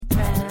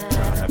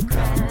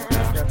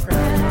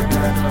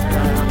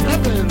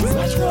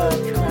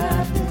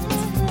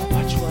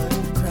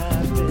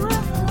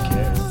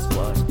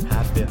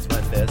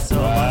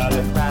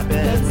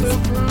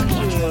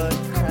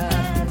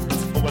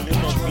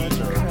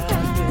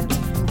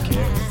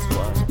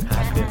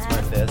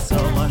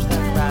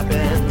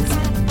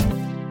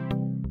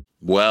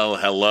Well,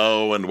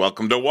 hello and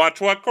welcome to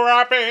Watch What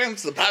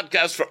Crappens, the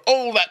podcast for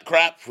all that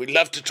crap we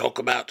love to talk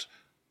about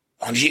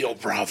on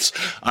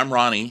RHOBH. I'm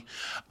Ronnie,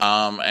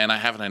 and I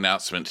have an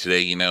announcement today.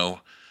 You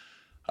know,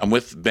 I'm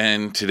with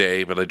Ben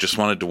today, but I just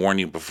wanted to warn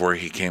you before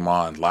he came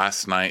on.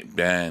 Last night,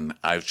 Ben,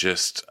 I've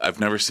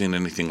never seen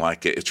anything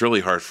like it. It's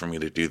really hard for me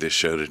to do this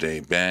show today.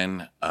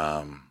 Ben,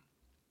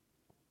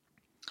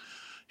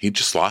 he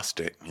just lost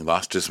it. He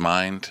lost his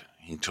mind.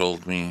 He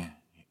told me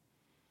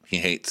he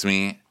hates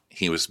me.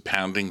 He was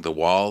pounding the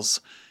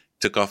walls,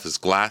 took off his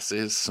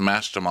glasses,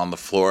 smashed them on the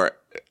floor.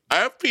 I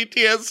have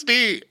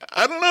PTSD.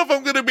 I don't know if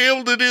I'm going to be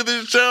able to do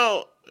this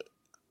show.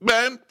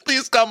 Ben,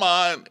 please come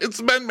on.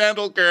 It's Ben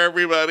Mandelker,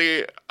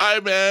 everybody.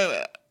 Hi,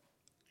 Ben.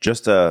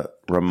 Just a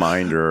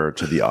reminder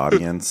to the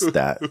audience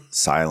that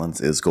silence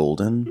is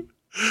golden.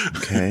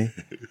 Okay?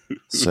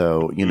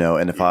 So,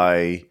 and if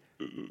I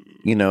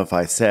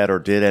said or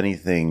did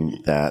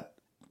anything that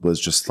was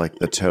just like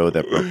the toe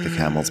that broke the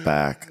camel's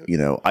back,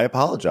 I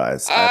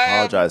apologize. I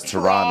apologize to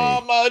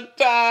Ronnie.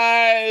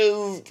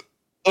 Traumatized.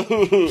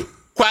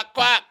 Quack,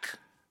 quack.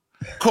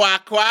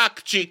 Quack,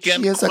 quack,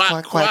 chicken. She is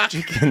quack, a quack, quack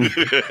chicken.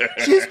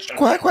 She's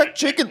quack, quack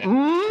chicken.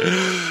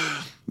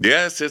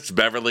 Yes, it's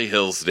Beverly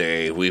Hills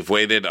Day. We've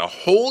waited a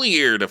whole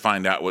year to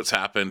find out what's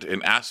happened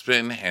in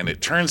Aspen, and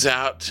it turns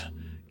out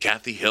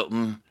Kathy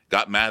Hilton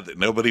got mad that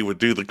nobody would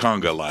do the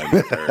Conga line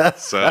with her.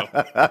 So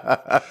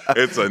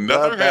it's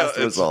another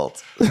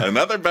result.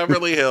 Another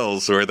Beverly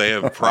Hills where they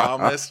have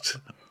promised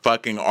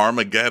fucking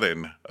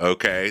Armageddon.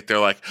 Okay, they're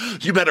like,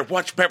 you better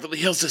watch Beverly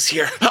Hills this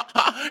year.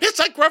 It's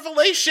like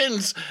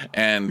Revelations,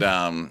 and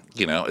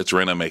it's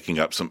Rena making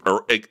up some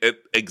or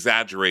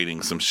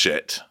exaggerating some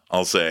shit.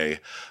 I'll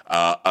say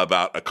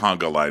about a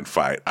Conga line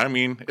fight. I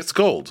mean, it's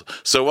gold.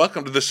 So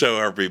welcome to the show,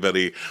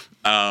 everybody.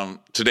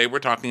 Today we're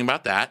talking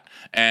about that,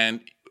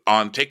 and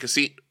on Take a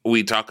Seat,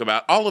 we talk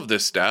about all of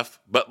this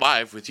stuff, but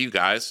live with you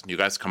guys. You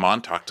guys come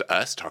on, talk to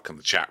us, talk in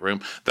the chat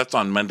room. That's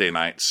on Monday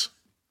nights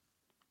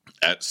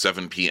at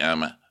 7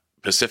 p.m.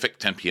 Pacific,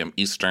 10 p.m.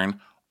 Eastern.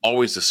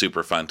 Always a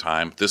super fun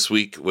time. This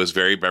week was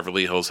very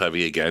Beverly Hills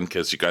heavy again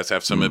because you guys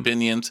have some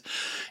opinions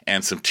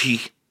and some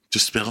tea to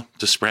spill,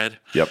 to spread,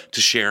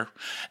 to share,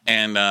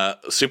 and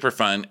super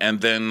fun. And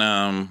then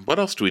what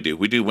else do?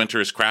 We do Winter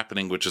is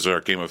Crappening, which is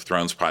our Game of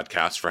Thrones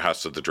podcast for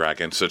House of the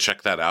Dragon. So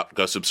check that out.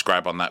 Go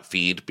subscribe on that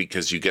feed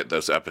because you get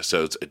those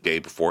episodes a day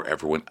before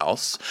everyone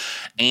else.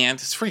 And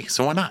it's free,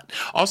 so why not?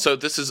 Also,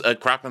 this is a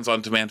Crappens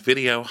On Demand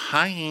video.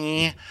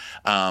 Hi.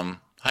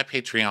 Hi,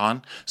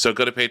 Patreon. So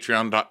go to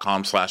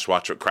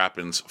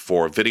patreon.com/watchwhatcrappens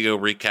for video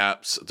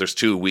recaps. There's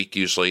 2 a week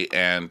usually,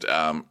 and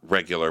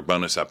regular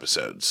bonus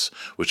episodes,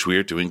 which we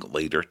are doing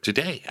later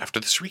today after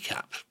this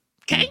recap.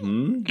 Okay?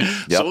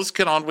 Mm-hmm. Yep. So let's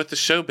get on with the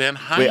show, Ben.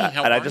 Hi,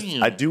 how are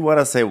you? I do want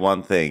to say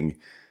one thing.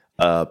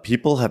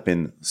 People have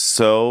been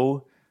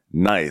so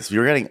nice. We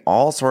were getting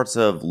all sorts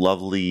of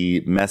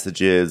lovely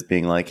messages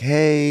being like,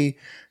 hey,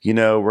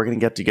 we're going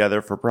to get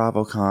together for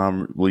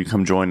BravoCon. Will you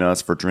come join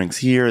us for drinks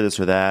here, this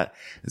or that?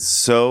 It's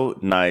so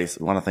nice.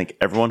 We want to thank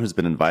everyone who's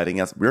been inviting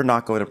us. We're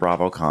not going to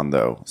BravoCon,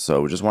 though.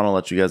 So we just want to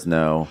let you guys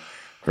know.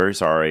 Very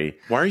sorry.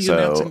 Why are you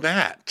announcing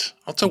that?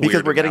 That's a weird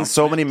because we're getting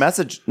so many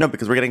messages. No,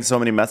 because we're getting so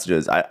many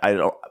messages.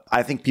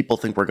 I think people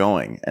think we're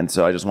going. And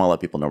so I just want to let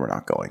people know we're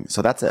not going.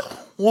 So that's it.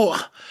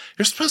 Well,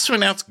 you're supposed to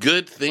announce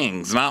good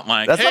things, not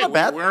like, that's hey, not a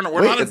bad, we're not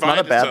invited it's not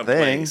a bad to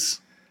thing.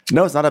 Place.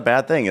 No, it's not a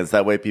bad thing. It's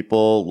that way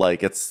people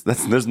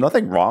there's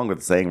nothing wrong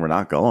with saying we're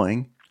not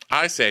going.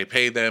 I say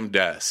pay them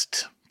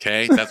dust.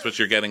 Okay? That's what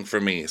you're getting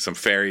from me. Some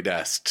fairy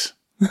dust.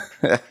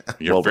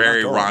 Your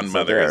very Ron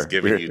mother is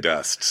giving you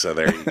dust. So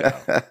there you go.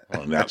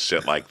 Well, now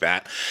shit like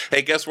that.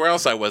 Hey, guess where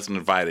else I wasn't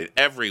invited?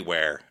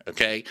 Everywhere.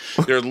 Okay?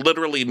 There are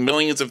literally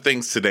millions of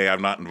things today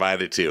I'm not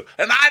invited to.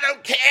 And I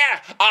don't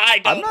care. I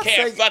don't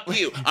care. Fuck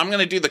you. I'm going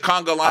to do the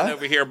Conga line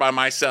over here by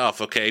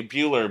myself. Okay?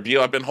 Bueller.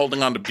 I've been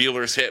holding on to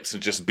Bueller's hips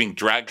and just being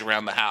dragged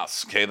around the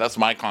house. Okay? That's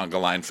my Conga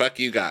line. Fuck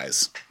you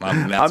guys.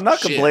 I'm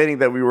not complaining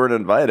that we weren't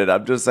invited.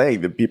 I'm just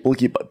saying that people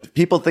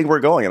think we're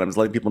going, and I'm just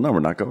letting people know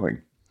we're not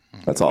going.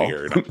 That's all.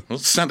 Weird.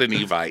 Let's send an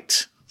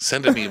Evite.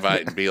 Send an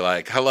Evite and be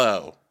like,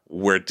 hello,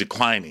 we're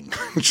declining.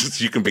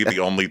 Just you can be the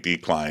only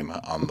decline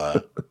on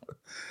the...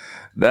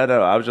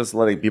 No, I was just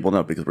letting people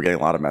know because we're getting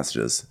a lot of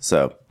messages.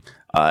 So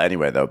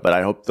anyway, though, but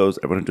I hope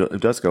everyone who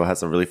does go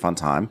has a really fun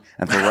time.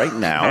 And for right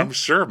now... I'm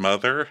sure,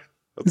 Mother.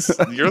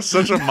 You're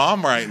such a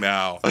mom right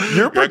now.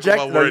 You're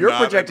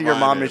projecting your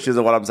mom issues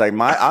of what I'm saying.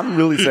 I'm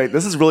really saying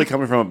this is really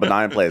coming from a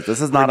benign place. This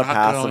is not a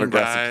passive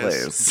aggressive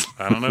place.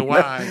 I don't know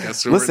why.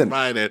 Guess we're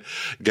invited.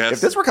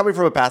 If this were coming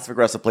from a passive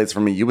aggressive place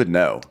from me, you would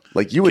know.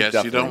 Like you would. Guess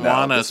definitely you don't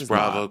want us,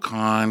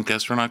 BravoCon.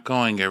 Guess we're not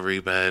going,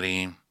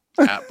 everybody.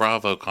 At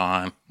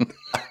BravoCon.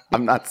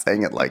 I'm not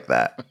saying it like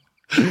that.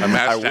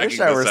 I wish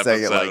I were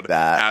saying it like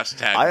that.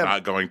 Hashtag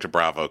not going to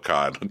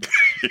BravoCon.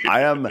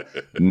 I am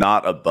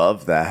not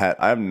above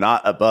that. I am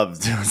not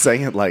above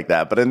saying it like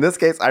that. But in this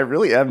case, I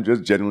really am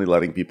just genuinely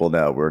letting people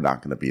know we're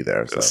not going to be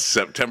there. So.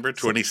 September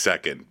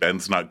 22nd,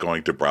 Ben's not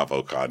going to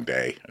BravoCon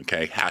Day.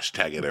 Okay?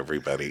 Hashtag it,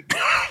 everybody.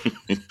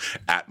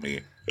 At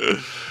me.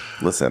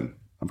 Listen,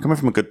 I'm coming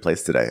from a good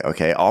place today,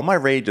 okay? All my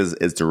rage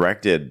is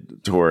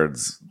directed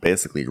towards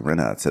basically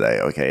Rinna today,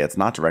 okay? It's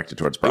not directed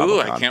towards BravoCon. Ooh,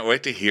 I can't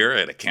wait to hear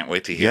it.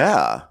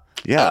 Yeah.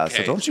 Yeah, okay.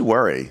 So don't you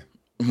worry.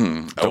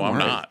 I'm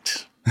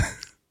not.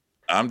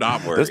 I'm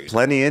not worried. There's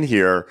plenty in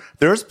here.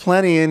 There's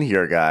plenty in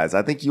here, guys.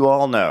 I think you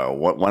all know.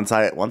 Once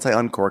I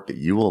uncork it,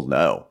 you will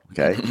know,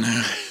 okay?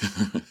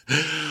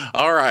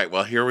 All right,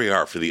 well, here we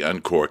are for the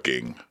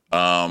uncorking.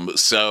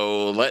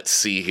 So let's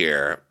see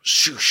here.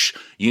 Shoosh.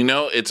 You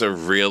know,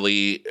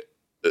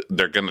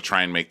 they're going to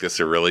try and make this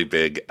a really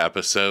big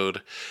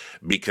episode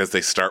because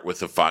they start with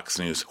the Fox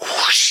News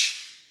whoosh.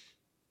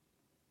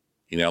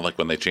 You know, like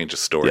when they change a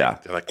story, They're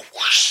like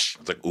whoosh.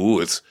 It's like,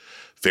 ooh, it's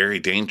very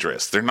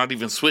dangerous. They're not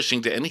even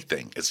swishing to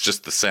anything. It's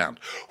just the sound.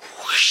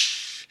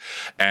 Whoosh.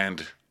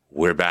 And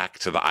we're back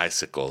to the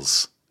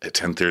icicles at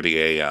 10:30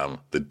 a.m.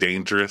 The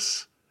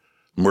dangerous,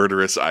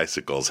 murderous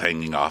icicles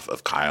hanging off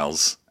of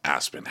Kyle's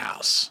Aspen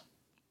house.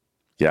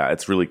 Yeah,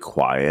 it's really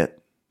quiet.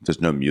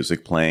 There's no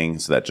music playing,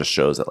 so that just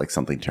shows that like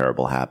something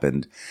terrible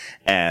happened.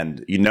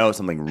 And you know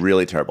something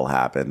really terrible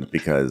happened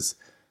because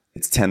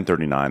it's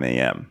 10:39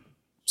 a.m.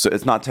 So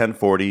it's not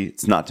 10:40,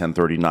 it's not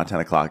 10:30, not 10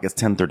 o'clock. It's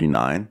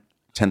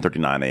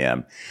 10:39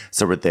 a.m.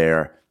 So we're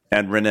there,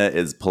 and Rinna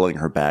is pulling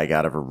her bag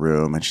out of her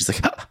room, and she's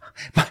like,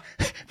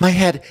 my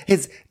head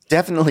is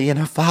definitely in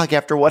a fog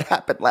after what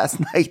happened last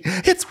night.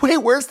 It's way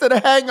worse than a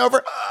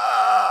hangover.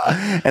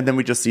 And then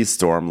we just see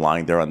Storm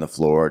lying there on the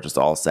floor, just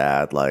all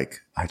sad,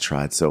 like, I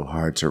tried so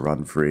hard to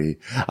run free.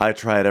 I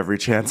tried every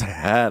chance I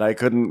had. I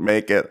couldn't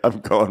make it. I'm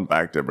going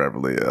back to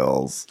Beverly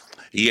Hills.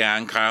 Yeah,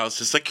 and Kyle's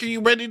just like, are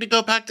you ready to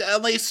go back to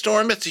LA,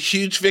 Storm? It's a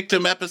huge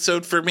victim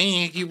episode for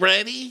me. You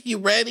ready?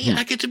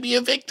 I get to be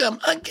a victim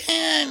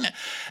again.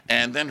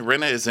 And then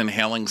Rinna is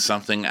inhaling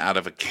something out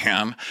of a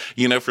can.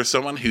 You know, for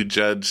someone who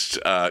judged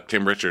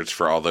Kim Richards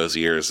for all those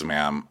years,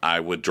 ma'am,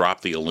 I would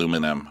drop the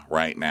aluminum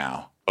right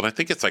now. But I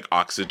think it's like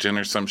oxygen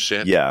or some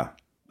shit. Yeah.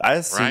 I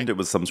assumed it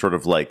was some sort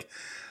of like,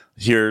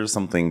 here's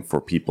something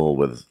for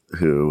people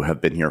who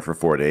have been here for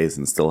 4 days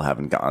and still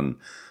haven't gotten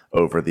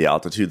over the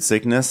altitude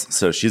sickness.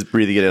 So she's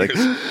breathing it like,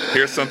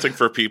 here's something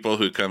for people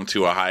who come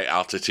to a high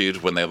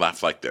altitude when they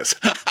laugh like this.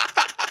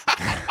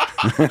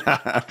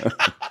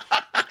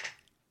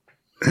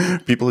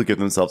 People who give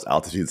themselves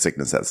altitude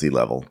sickness at sea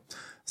level.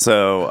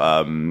 So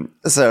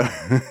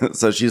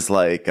she's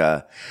like,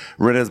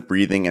 Rinna's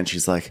breathing and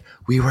she's like,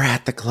 we were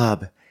at the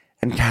club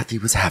and Kathy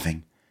was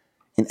having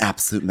an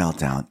absolute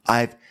meltdown.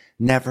 I've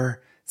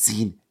never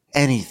seen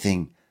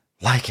anything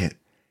like it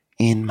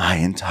in my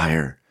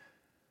entire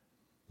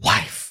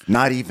life.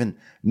 Not even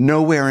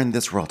nowhere in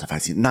this world have I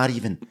seen, not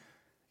even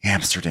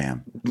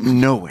Amsterdam,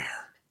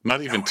 nowhere.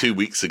 Not even 2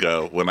 weeks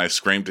ago when I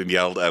screamed and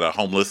yelled at a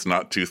homeless,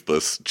 not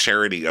toothless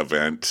charity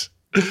event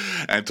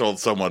and told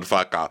someone,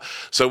 fuck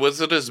off. So was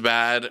it as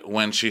bad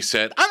when she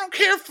said, I don't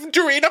care if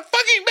Dorita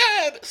fucking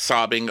bad,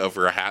 sobbing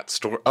over a hat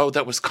store? Oh,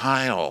 that was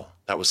Kyle.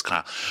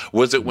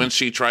 Was it when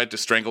she tried to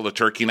strangle the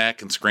turkey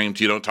neck and screamed,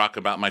 you don't talk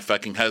about my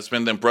fucking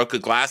husband, then broke a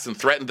glass and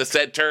threatened the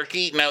said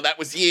turkey? No, that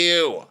was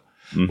you.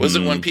 Mm-hmm. Was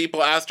it when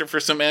people asked her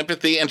for some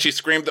empathy and she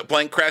screamed that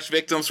plane crash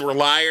victims were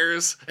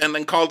liars and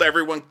then called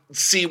everyone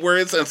C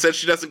words and said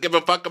she doesn't give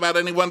a fuck about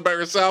anyone but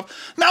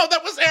herself? No,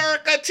 that was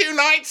Erica 2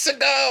 nights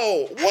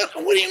ago. What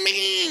do you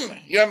mean?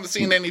 You haven't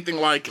seen anything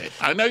like it.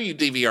 I know you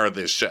DVR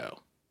this show.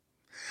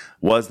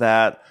 Was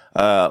that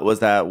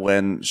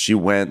when she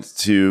went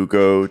to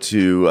go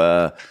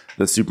to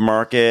the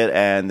supermarket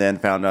and then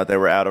found out they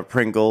were out of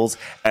Pringles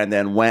and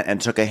then went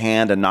and took a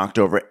hand and knocked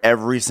over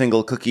every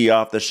single cookie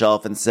off the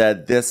shelf and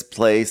said, this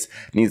place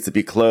needs to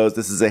be closed.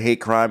 This is a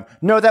hate crime.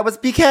 No, that was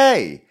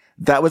PK.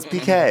 That was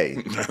PK.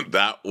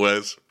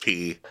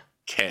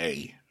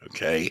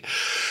 Okay.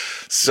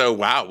 So,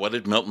 wow, what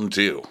did Milton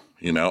do?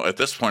 You know, at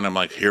this point, I'm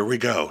like, here we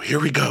go.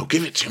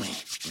 Give it to me.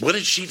 What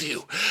did she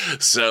do?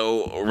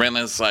 So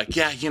Rinna's like,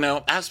 yeah, you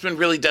know, Aspen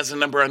really does a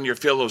number on your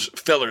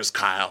fillers,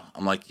 Kyle.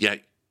 I'm like, yeah,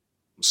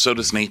 so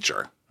does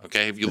nature.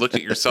 Okay, if you look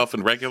at yourself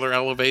in regular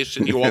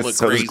elevation, you all look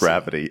so crazy. Does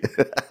gravity.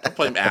 Don't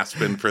blame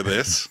Aspen for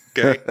this.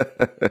 Okay.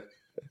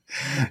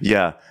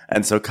 Yeah,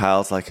 and so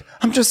Kyle's like,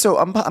 I'm just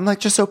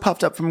so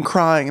puffed up from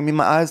crying. I mean,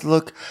 my eyes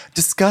look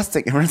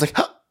disgusting. And Rinna's like,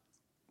 huh?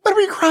 What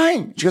were you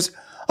crying? She goes,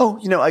 oh,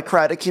 you know, I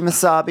cried at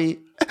Kimasabi,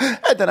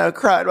 and then I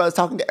cried when I was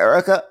talking to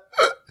Erica.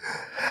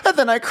 And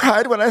then I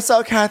cried when I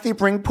saw Kathy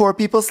bring poor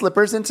people's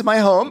slippers into my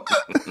home.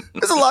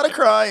 There's a lot of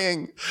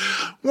crying.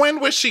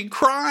 When was she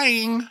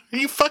crying? Are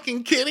you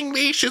fucking kidding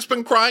me? She's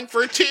been crying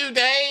for 2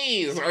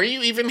 days. Are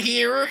you even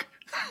here?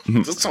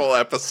 This whole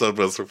episode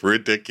was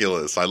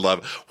ridiculous. I love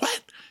it.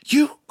 What?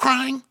 You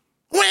crying?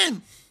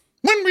 When?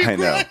 When were you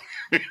crying? I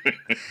know.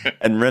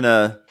 And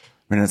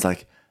Rinna's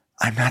like,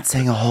 I'm not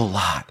saying a whole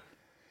lot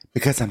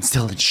because I'm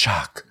still in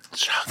shock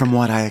from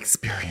what I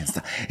experienced.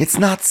 It's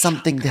not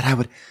something that I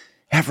would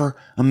ever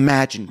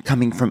imagine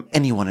coming from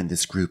anyone in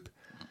this group,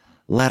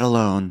 let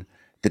alone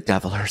the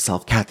devil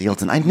herself, Kathy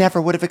Hilton. I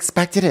never would have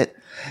expected it.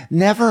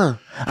 Never.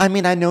 I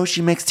mean, I know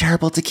she makes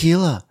terrible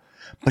tequila,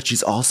 but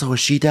she's also a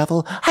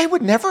she-devil. I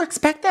would never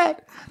expect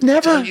that.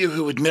 Never. Tell you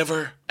who would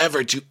never,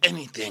 ever do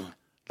anything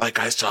like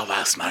I saw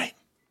last night.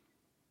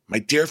 My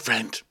dear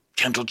friend,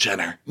 Kendall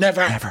Jenner.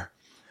 Never.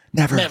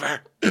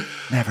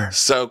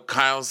 So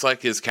Kyle's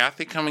like, is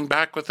Kathy coming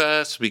back with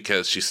us?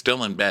 Because she's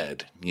still in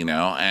bed,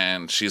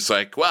 And she's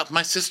like, well,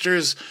 my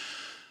sister's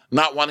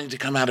not wanting to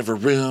come out of her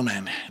room,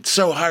 and it's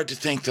so hard to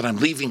think that I'm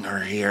leaving her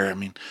here. I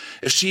mean,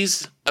 if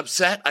she's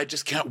upset, I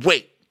just can't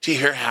wait to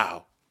hear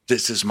how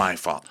this is my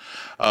fault.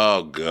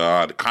 Oh,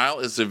 God. Kyle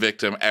is the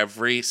victim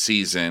every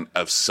season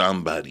of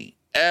somebody.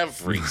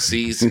 Every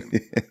season.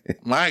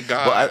 My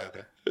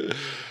God.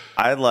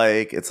 Well,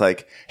 it's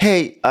like,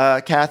 hey,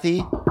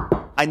 Kathy,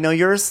 I know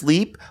you're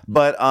asleep,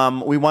 but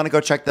we want to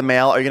go check the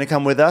mail. Are you going to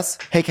come with us?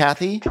 Hey,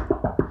 Kathy.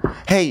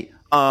 Hey,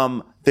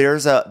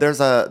 there's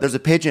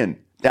a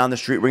pigeon down the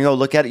street. We're going to go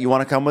look at it. You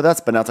want to come with us?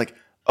 But now it's like,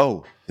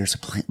 oh, there's a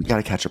plane. We got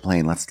to catch a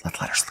plane. Let's let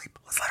her sleep.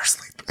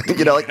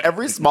 Like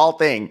every small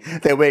thing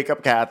they wake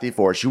up Kathy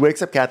for. She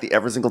wakes up Kathy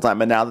every single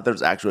time. And now that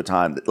there's actually a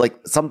time, like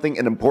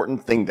an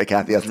important thing that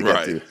Kathy has to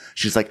get to,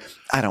 she's like,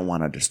 I don't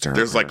want to disturb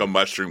There's her. like a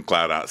mushroom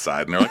cloud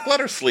outside. And they're like, let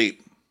her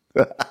sleep.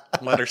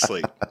 Let her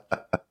sleep.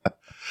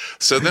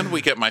 So then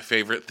we get my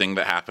favorite thing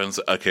that happens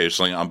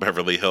occasionally on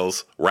Beverly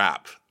Hills,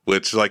 rap,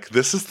 which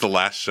this is the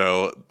last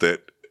show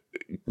that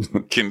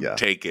can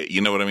take it.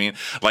 You know what I mean?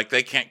 Like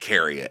they can't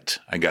carry it,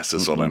 I guess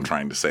is what I'm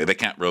trying to say. They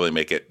can't really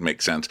make it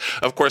make sense.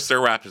 Of course, their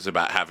rap is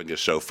about having a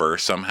chauffeur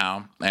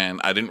somehow. And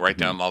I didn't write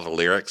down all the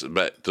lyrics,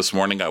 but this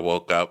morning I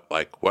woke up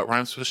like, what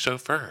rhymes with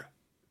chauffeur?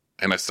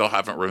 And I still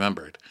haven't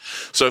remembered.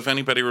 So if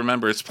anybody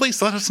remembers,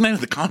 please let us know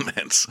in the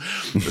comments.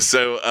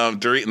 So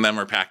Dorit and them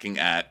are packing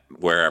at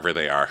wherever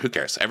they are. Who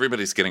cares?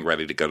 Everybody's getting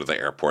ready to go to the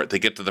airport. They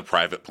get to the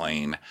private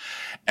plane.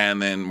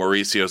 And then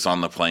Mauricio's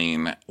on the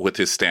plane with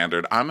his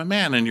standard, I'm a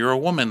man and you're a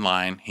woman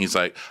line. He's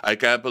like, I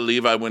can't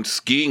believe I went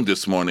skiing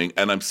this morning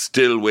and I'm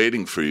still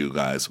waiting for you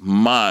guys.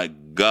 My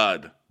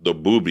God, the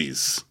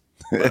boobies.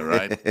 All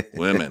right?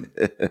 Women,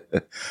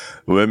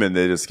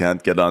 they just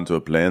can't get onto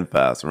a plane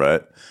fast,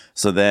 right?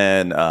 So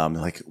then,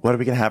 what are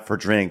we going to have for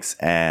drinks?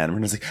 And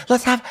Rena's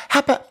like, how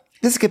about,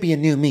 this could be a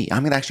new me.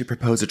 I'm going to actually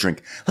propose a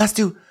drink. Let's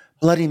do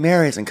Bloody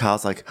Marys. And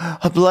Kyle's like,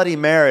 a Bloody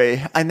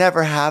Mary. I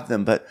never have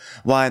them, but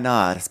why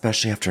not?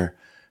 Especially after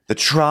the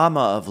trauma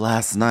of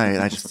last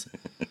night.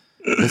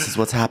 This is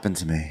what's happened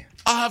to me.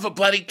 I'll have a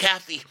Bloody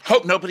Kathy.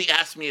 Hope nobody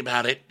asks me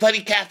about it.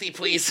 Bloody Kathy,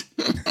 please.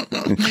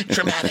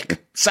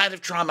 Traumatic. Side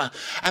of trauma.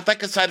 I'd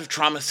like a side of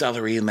trauma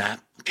celery in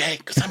that. Okay?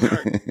 Because I'm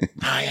hurt.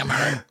 I am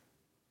hurt.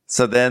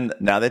 So then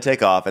now they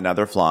take off and now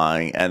they're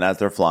flying. And as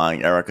they're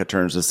flying, Erica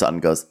turns to Sutton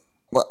and goes,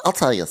 well, I'll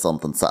tell you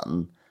something,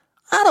 Sutton.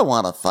 I don't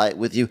want to fight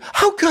with you.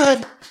 How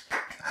good.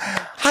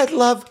 I'd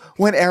love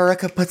when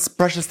Erica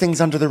brushes things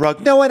under the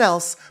rug. No one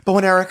else. But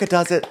when Erica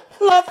does it,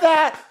 love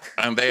that.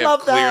 And they have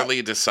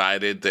clearly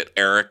decided that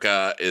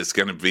Erica is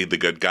going to be the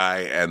good guy.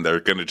 And they're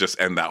going to just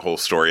end that whole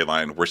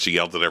storyline where she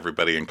yelled at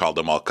everybody and called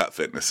them all cut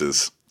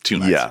fitnesses 2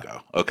 nights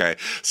ago. Okay.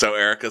 So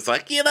Erica's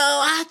like,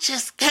 I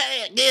just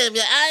can't give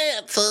you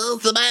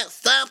answers about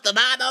stuff that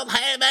I don't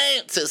have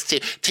answers to.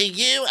 To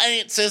you,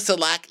 answers are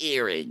like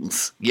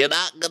earrings. You're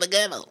not going to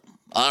get them.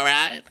 All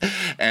right.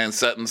 And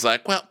Sutton's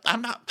like, well,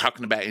 I'm not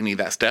talking about any of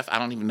that stuff. I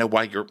don't even know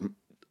why you're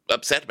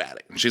upset about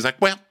it. And she's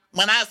like, well,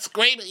 when I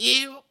scream at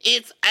you,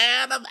 it's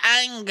out of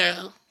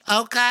anger.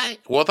 Okay.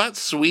 Well, that's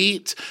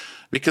sweet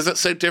because it's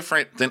so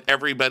different than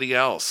everybody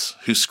else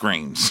who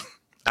screams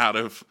out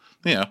of,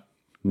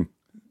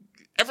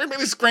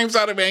 everybody screams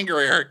out of anger,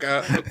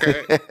 Erica.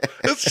 Okay.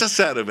 It's just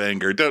out of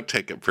anger. Don't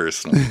take it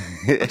personally.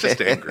 I'm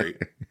just angry.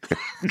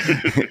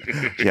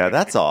 Yeah,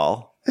 that's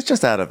all. It's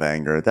just out of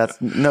anger. That's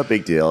no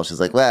big deal.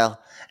 She's like,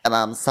 well, and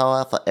I'm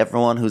sorry for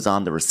everyone who's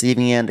on the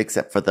receiving end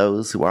except for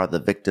those who are the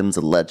victims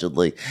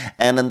allegedly.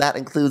 And then that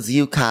includes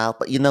you, Kyle.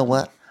 But you know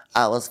what?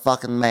 I was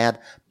fucking mad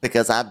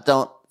because I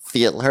don't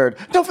feel heard.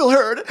 Don't feel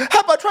heard? How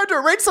about trying to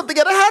arrange something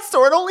at a hat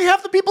store and only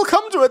half the people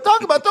come to it?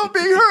 Talk about don't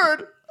being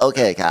heard.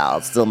 Okay, Kyle,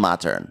 it's still my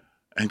turn.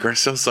 And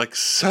Garcelle's like,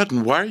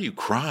 Sutton, why are you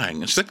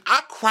crying? And she's like,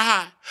 I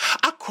cry.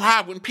 I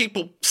cry when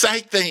people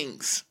say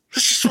things.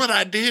 That's just what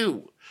I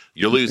do.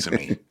 You're losing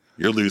me.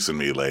 You're losing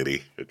me,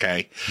 lady.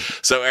 Okay?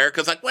 So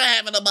Erica's like, we're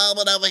having a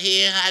moment over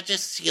here. I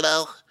just,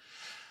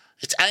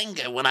 it's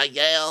anger when I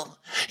yell.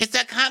 It's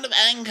that kind of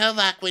anger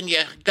like when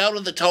you go to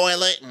the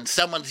toilet and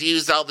someone's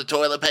used all the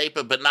toilet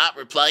paper but not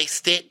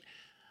replaced it.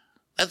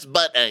 That's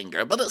butt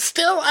anger, but it's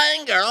still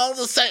anger all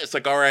the same. It's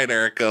like, all right,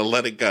 Erica,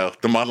 let it go.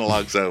 The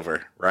monologue's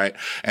over, right?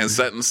 And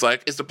Sutton's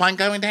like, is the plane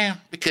going down?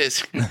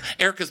 Because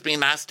Erica's being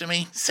nice to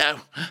me, so...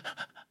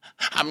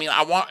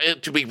 I want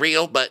it to be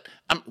real, but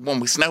when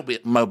we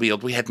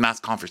snowmobiled, we had a nice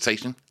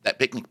conversation. That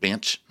picnic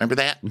bench, remember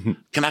that? Mm-hmm.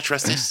 Can I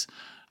trust this?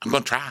 I'm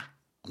going to try.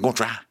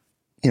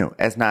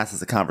 As nice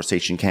as a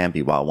conversation can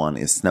be while one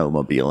is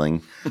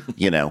snowmobiling,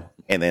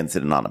 and then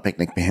sitting on a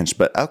picnic bench.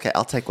 But okay,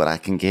 I'll take what I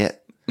can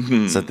get.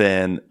 Mm-hmm. So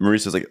then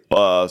Mauricio's like,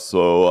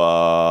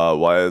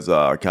 why is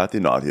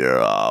Kathy not here?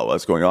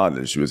 What's going on?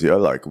 And she was here,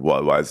 like,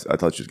 I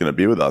thought she was going to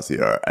be with us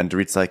here. And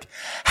Dorit's like,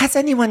 has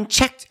anyone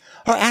checked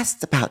or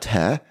asked about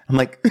her? I'm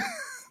like,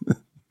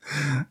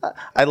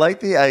 I like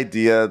the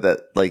idea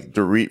that like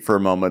Dorit for a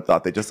moment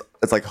thought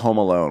it's like Home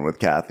Alone with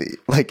Kathy.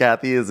 Like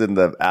Kathy is in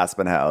the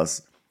Aspen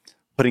house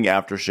putting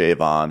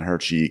aftershave on her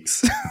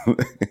cheeks,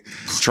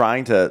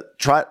 trying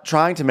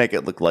to make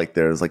it look like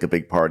there's like a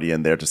big party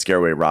in there to scare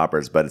away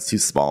robbers, but it's too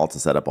small to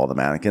set up all the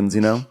mannequins,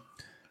 you know?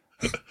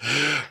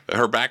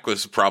 Her back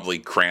was probably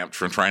cramped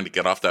from trying to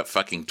get off that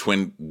fucking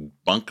twin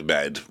bunk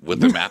bed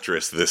with the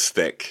mattress this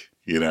thick,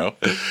 you know?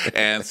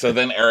 And so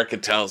then Erica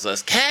tells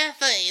us,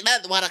 Kathy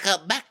doesn't want to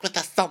come back with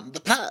us on the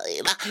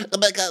plane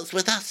because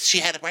with us she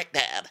had a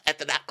breakdown at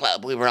the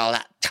nightclub we were all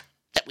at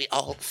that we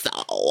all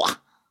saw.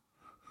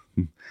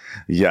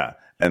 Yeah.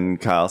 And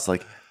Kyle's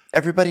like,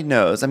 everybody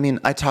knows. I mean,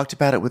 I talked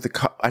about it with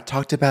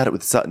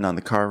Sutton on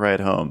the car ride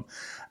home.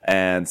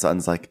 And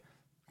Sutton's like,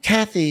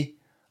 Kathy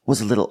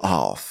was a little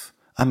off.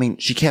 I mean,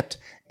 she kept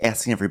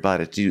asking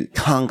everybody to do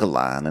conga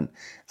line, and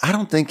I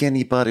don't think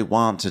anybody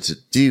wanted to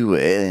do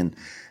it. And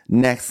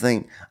next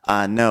thing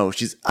I know,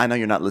 I know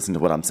you're not listening to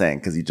what I'm saying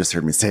because you just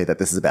heard me say that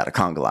this is about a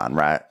conga line,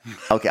 right?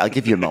 Okay, I'll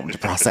give you a moment to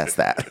process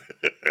that.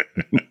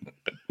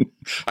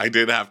 I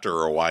did have to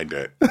rewind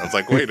it. I was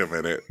like, wait a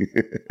minute.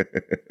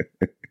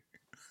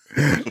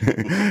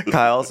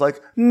 Kyle's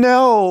like,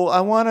 no,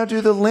 I want to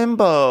do the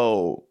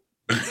limbo.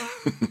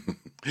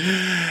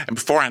 And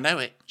before I know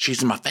it,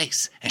 she's in my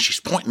face and she's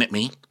pointing at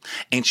me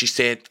and she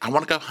said, I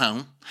want to go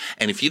home.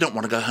 And if you don't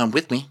want to go home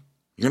with me,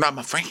 you're not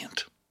my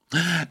friend.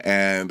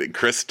 And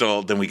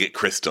Crystal, then we get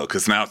Crystal,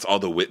 because now it's all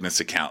the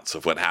witness accounts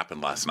of what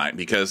happened last night.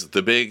 Because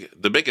the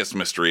biggest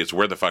mystery is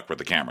where the fuck were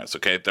the cameras,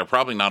 okay? They're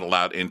probably not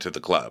allowed into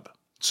the club.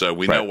 So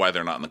we know why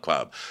they're not in the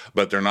club.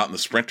 But they're not in the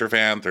Sprinter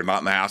van. They're not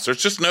in the house.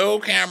 There's just no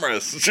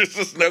cameras. There's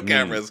just no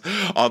cameras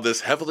on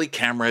this heavily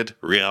cameraed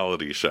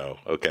reality show,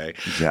 okay?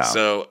 Yeah.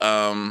 So,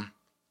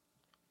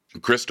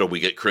 Crystal, we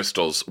get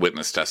Crystal's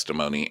witness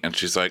testimony, and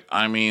she's like,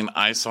 I mean,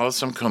 I saw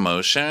some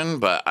commotion,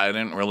 but I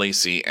didn't really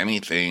see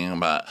anything.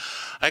 But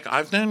like,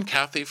 I've known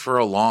Kathy for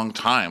a long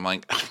time.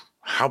 Like,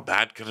 how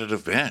bad could it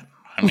have been?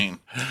 I mean,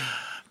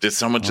 did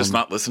someone just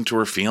not listen to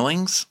her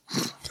feelings?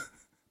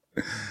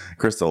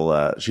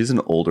 Crystal, she's an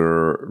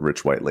older,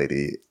 rich white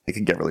lady. It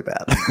can get really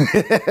bad.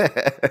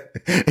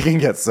 It can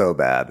get so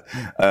bad.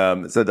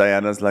 So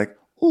Diana's like,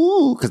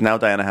 ooh, because now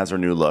Diana has her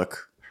new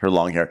look. Her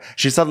long hair.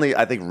 She suddenly,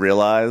 I think,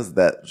 realized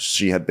that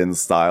she had been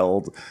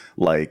styled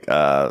like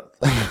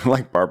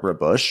like Barbara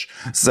Bush.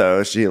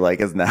 So she like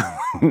is now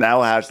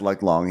has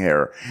like long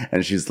hair,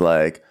 and she's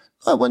like,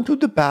 I went to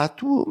the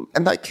bathroom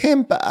and I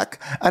came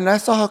back and I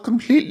saw her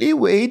completely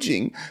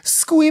raging,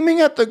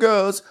 screaming at the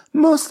girls,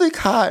 mostly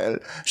Kyle.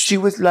 She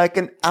was like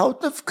an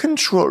out of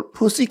control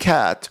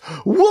pussycat.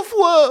 Woof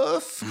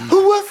woof,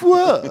 woof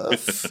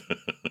woof.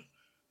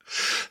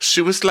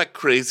 She was like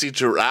crazy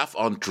giraffe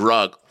on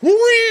drug.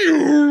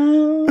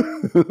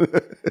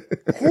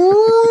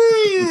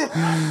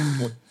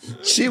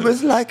 She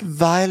was like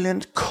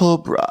violent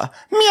cobra.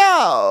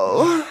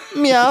 Meow,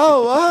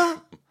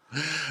 meow.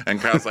 And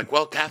Kyle's like,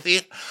 well,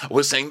 Kathy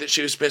was saying that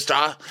she was pissed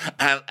off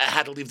and I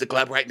had to leave the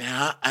club right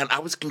now. And I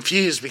was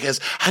confused because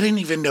I didn't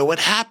even know what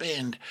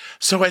happened.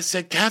 So I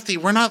said, Kathy,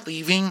 we're not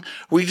leaving.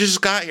 We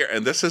just got here.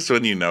 And this is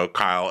when you know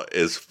Kyle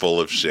is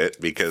full of shit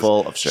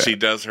because she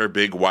does her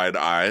big wide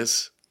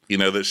eyes, you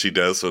know, that she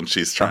does when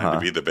she's trying to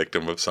be the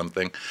victim of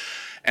something.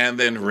 And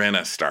then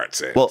Rinna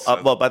starts it. Well,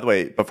 well, by the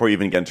way, before you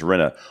even get into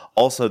Rinna,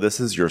 also, this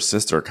is your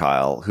sister,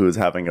 Kyle, who is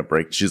having a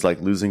break. She's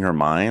like losing her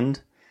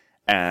mind.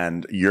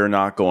 And you're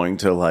not going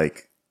to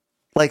like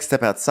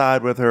step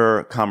outside with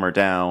her, calm her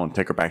down,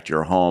 take her back to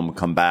your home,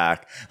 come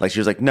back. Like she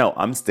was like, no,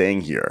 I'm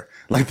staying here.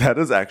 Like that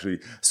is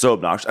actually so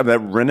obnoxious. I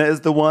mean, Rinna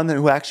is the one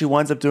who actually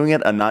winds up doing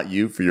it and not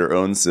you for your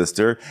own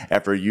sister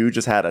after you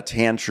just had a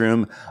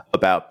tantrum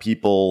about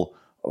people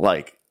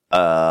like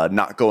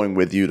not going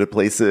with you to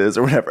places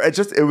or whatever.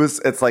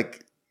 It's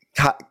like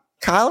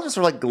Kyle just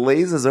sort of like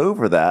glazes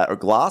over that or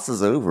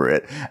glosses over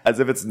it as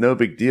if it's no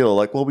big deal.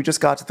 Like, well, we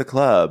just got to the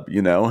club,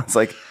 you know? It's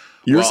like,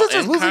 your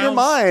sister's losing her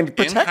mind.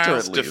 Protect her at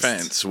least. In Kyle's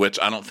defense, which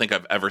I don't think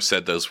I've ever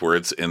said those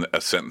words in a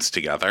sentence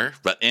together,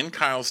 but in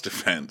Kyle's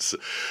defense,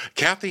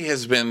 Kathy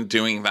has been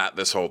doing that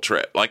this whole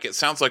trip. Like, it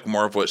sounds like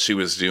more of what she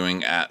was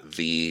doing at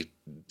the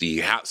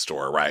hat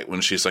store, right?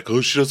 When she's like, oh,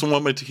 she doesn't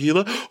want my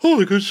tequila? Oh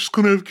my gosh, she's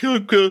going to have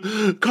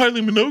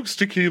Kylie Minogue's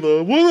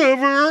tequila.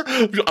 Whatever.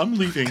 I'm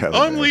leaving.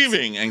 I'm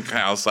leaving. And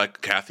Kyle's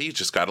like, Kathy, you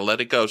just got to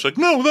let it go. She's like,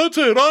 no, that's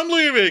it. I'm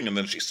leaving. And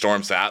then she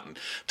storms out and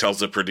tells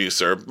the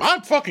producer,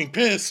 I'm fucking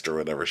pissed, or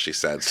whatever she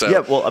said. So, yeah,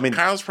 well, I mean,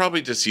 Kyle's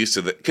probably just used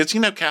to that. Because, you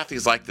know,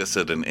 Kathy's like this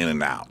at an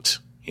In-N-Out,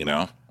 you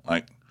know?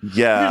 Like,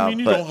 yeah, what do you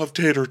mean you don't have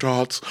tater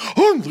tots?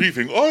 I'm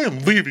leaving. I am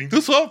leaving.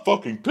 I'm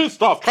fucking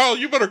pissed off. Kyle,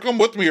 you better come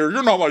with me or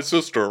you're not my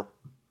sister.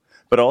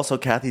 But also,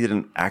 Kathy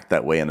didn't act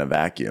that way in a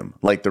vacuum.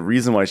 Like, the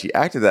reason why she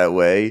acted that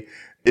way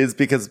is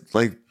because,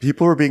 like,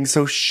 people were being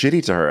so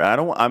shitty to her.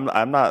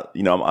 I'm not,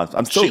 you know,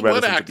 I'm still she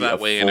would act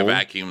that way in a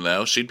vacuum,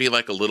 though. She'd be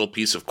like a little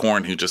piece of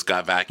corn who just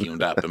got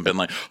vacuumed up and been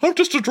like, I'm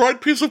just a dried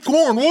piece of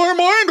corn. Why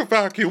am I in a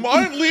vacuum?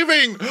 I'm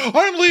leaving.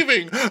 I'm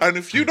leaving. And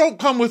if you don't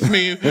come with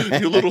me,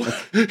 you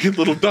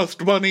little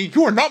dust bunny,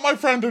 you are not my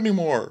friend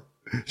anymore.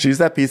 She's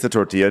that piece of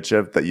tortilla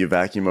chip that you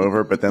vacuum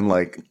over, but then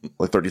like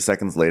 30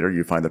 seconds later,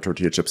 you find the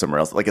tortilla chip somewhere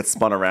else. Like it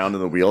spun around in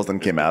the wheels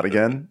and came out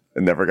again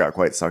and never got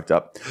quite sucked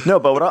up. No,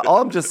 but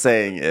all I'm just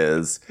saying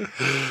is,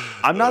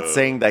 I'm not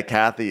saying that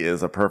Kathy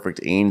is a perfect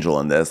angel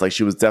in this. Like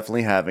she was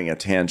definitely having a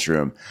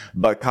tantrum,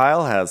 but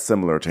Kyle has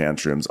similar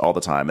tantrums all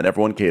the time and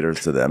everyone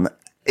caters to them,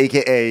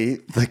 aka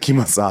the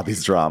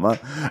Kimosabi's drama.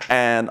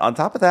 And on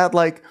top of that,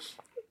 like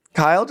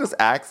Kyle just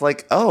acts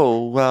like,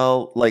 oh,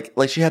 well, like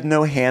she had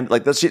no hand,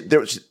 like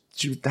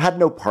she had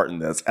no part in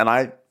this. And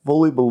I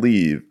fully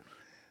believe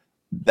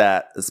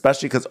that,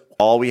 especially because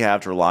all we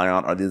have to rely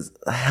on are these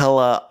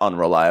hella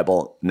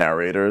unreliable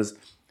narrators,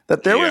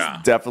 that there was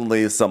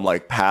definitely some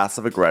like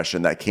passive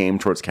aggression that came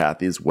towards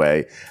Kathy's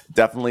way,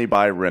 definitely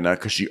by Rinna,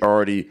 because she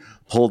already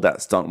pulled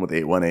that stunt with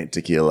 818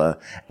 tequila.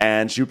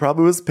 And she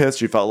probably was pissed.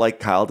 She felt like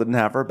Kyle didn't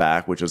have her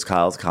back, which is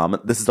Kyle's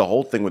comment. This is the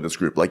whole thing with this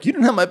group. Like, you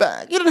didn't have my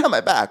back. You didn't have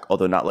my back.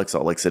 Although not like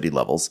Salt Lake City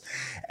levels.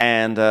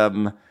 And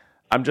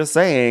I'm just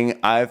saying,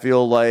 I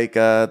feel like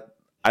I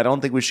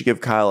don't think we should give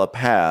Kyle a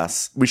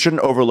pass. We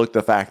shouldn't overlook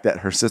the fact that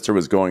her sister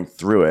was going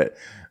through it.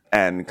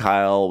 And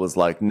Kyle was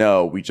like,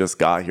 no, we just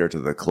got here to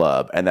the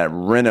club. And that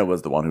Rinna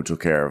was the one who took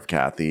care of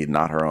Kathy,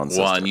 not her own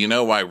sister. Well, and you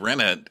know why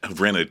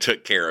Rinna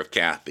took care of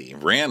Kathy.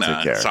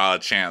 Rinna saw a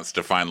chance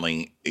to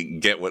finally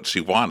get what she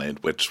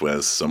wanted, which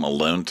was some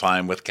alone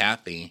time with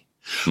Kathy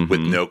with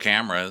no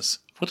cameras.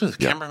 What is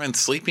the cameraman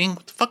sleeping?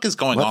 What the fuck is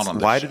going on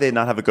this Why show? do they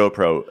not have a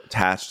GoPro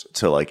attached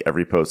to like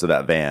every post of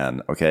that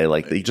van? Okay,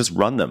 like they just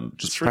run them.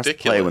 Just press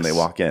play when they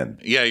walk in.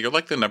 Yeah, you're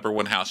like the number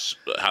one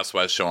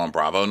Housewives show on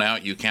Bravo now.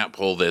 You can't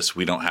pull this.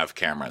 We don't have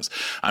cameras.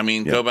 I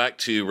mean, go back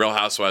to Real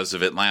Housewives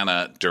of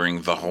Atlanta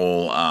during the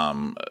whole,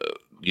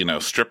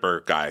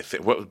 stripper guy.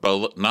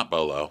 Not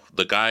Bolo.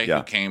 The guy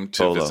who came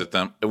to visit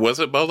them. Was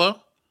it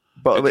Bolo?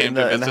 But in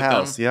the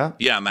house, yeah,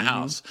 in the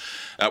house,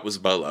 that was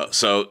Bolo.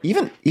 So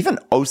even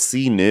OC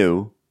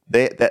knew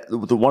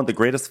one of the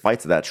greatest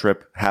fights of that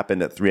trip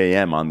happened at 3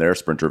 a.m. on their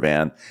Sprinter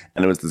van,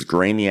 and it was this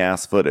grainy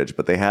ass footage.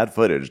 But they had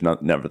footage,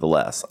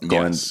 nevertheless,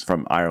 going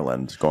from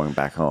Ireland, going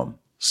back home.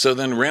 So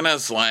then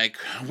Rinna's like,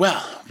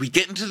 "Well, we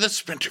get into the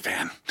Sprinter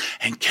van,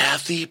 and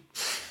Kathy."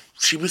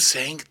 She was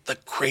saying the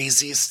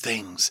craziest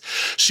things.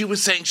 She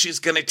was saying she's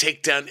going to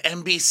take down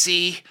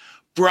NBC,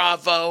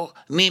 Bravo,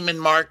 Neiman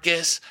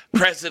Marcus,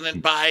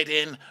 President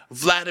Biden,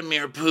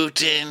 Vladimir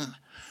Putin.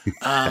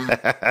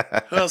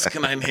 Who else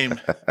can I name?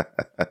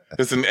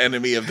 There's an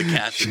enemy of the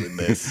Kathy in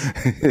this.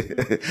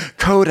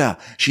 Coda.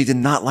 She did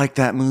not like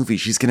that movie.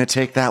 She's going to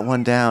take that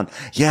one down.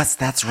 Yes,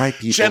 that's right,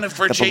 people.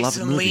 Jennifer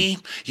Jason Leigh.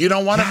 You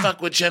don't want to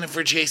fuck with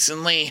Jennifer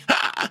Jason Leigh.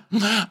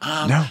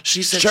 No.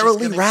 She said Cheryl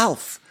Lee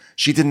Ralph.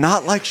 She did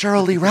not like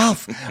Cheryl Lee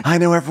Ralph. I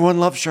know everyone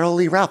loved Cheryl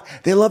Lee Ralph.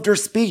 They loved her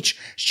speech.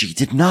 She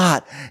did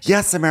not.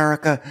 Yes,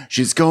 America,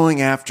 she's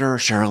going after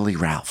Cheryl Lee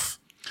Ralph.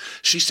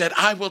 She said,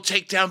 I will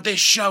take down this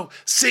show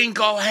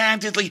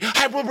single-handedly.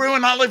 I will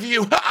ruin all of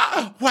you.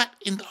 What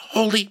in the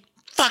holy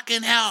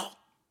fucking hell?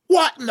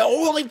 What in the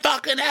holy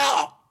fucking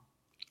hell?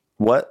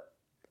 What?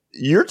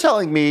 You're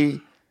telling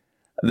me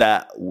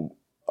that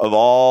of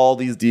all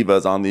these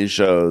divas on these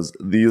shows,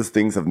 these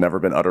things have never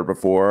been uttered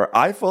before?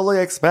 I fully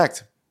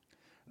expect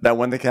that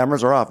when the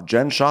cameras are off,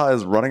 Jen Shaw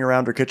is running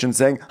around her kitchen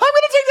saying, I'm going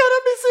to take down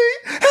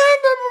NBC and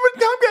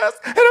Comcast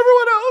and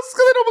everyone else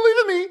because they don't believe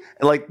in me.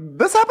 And like,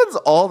 this happens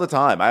all the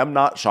time. I am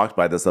not shocked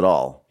by this at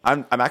all.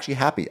 I'm actually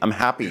happy. I'm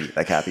happy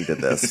that Kathy did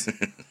this.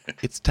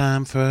 It's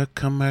time for a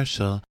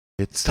commercial.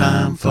 It's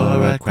time for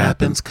a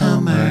Crappens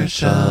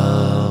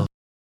commercial.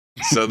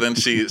 So then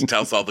she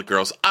tells all the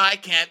girls, I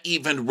can't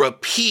even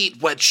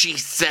repeat what she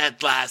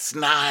said last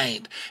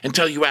night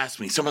until you ask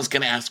me. Someone's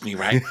going to ask me,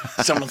 right?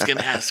 Someone's going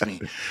to ask me.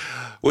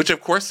 Which,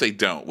 of course, they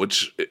don't,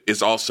 which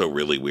is also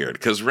really weird.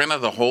 Because Rinna,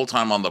 the whole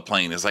time on the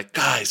plane, is like,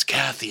 guys,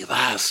 Kathy,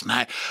 last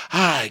night,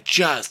 I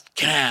just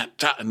can't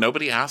talk.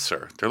 Nobody asks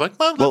her. They're like,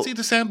 well, let's eat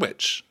a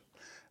sandwich.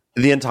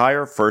 The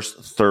entire first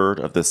third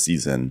of the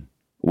season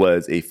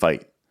was a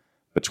fight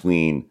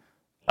between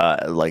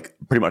like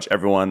pretty much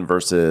everyone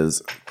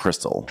versus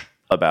Crystal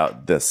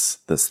about this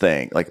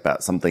thing, like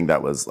about something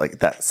that was like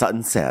that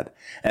Sutton said.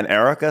 And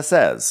Erica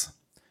says,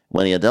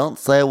 when you don't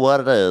say what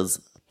it is,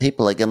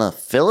 people are going to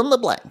fill in the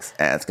blanks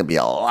and it's going to be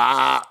a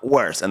lot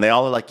worse. And they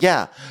all are like,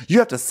 yeah, you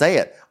have to say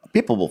it.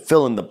 People will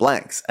fill in the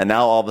blanks. And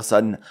now all of a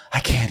sudden, I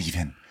can't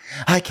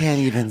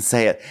even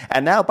say it.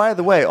 And now, by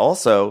the way,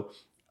 also,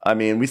 I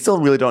mean, we still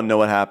really don't know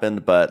what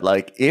happened, but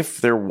like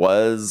if there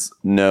was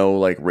no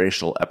like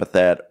racial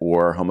epithet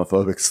or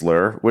homophobic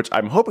slur, which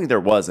I'm hoping there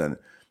wasn't,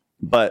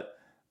 but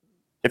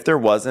if there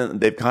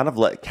wasn't, they've kind of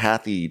let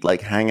Kathy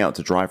like hang out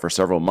to dry for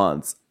several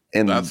months.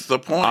 And that's the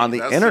point on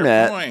the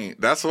internet. Point.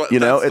 That's what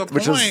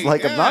which is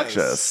like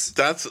obnoxious.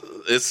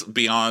 It's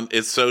beyond.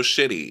 It's so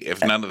shitty.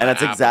 If none of that, and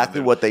that's exactly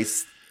what they.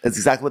 It's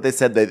exactly what they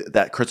said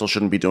that Crystal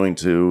shouldn't be doing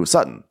to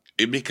Sutton.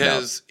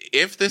 Because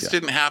if this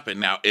didn't happen,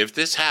 now, if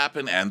this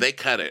happened and they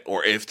cut it,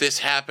 or if this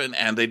happened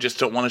and they just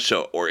don't want to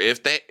show it, or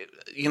if they,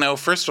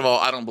 first of all,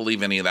 I don't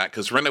believe any of that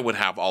because Rinna would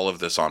have all of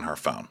this on her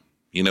phone.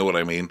 You know what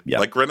I mean? Yeah.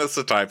 Like Rena's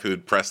the type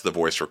who'd press the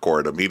voice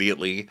record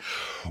immediately,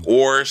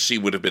 or she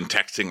would have been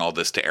texting all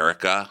this to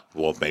Erica.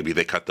 Well, maybe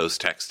they cut those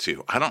texts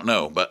too. I don't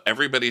know, but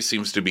everybody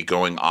seems to be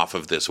going off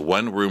of this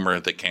one rumor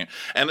that came,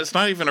 and it's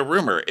not even a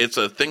rumor. It's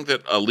a thing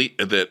that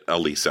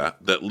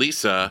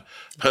Lisa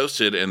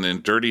posted and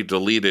then dirty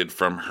deleted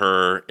from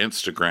her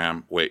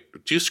Instagram.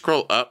 Wait, do you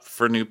scroll up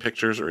for new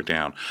pictures or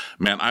down?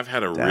 Man, I've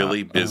had a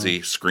really busy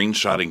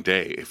screenshotting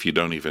day, if you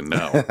don't even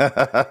know.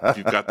 If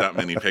you've got that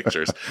many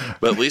pictures.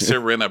 But Lisa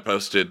Rinna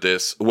posted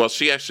this. Well,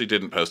 she actually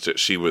didn't post it.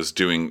 She was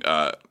doing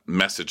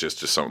messages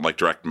to someone, like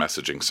direct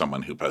messaging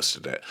someone who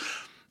posted it.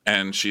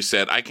 And she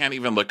said, I can't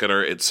even look at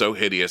her. It's so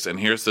hideous.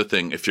 And here's the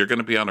thing. If you're going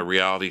to be on a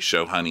reality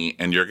show, honey,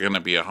 and you're going to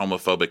be a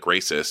homophobic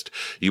racist,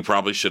 you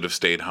probably should have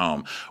stayed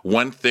home.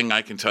 One thing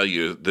I can tell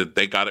you that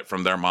they got it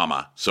from their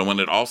mama. So when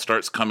it all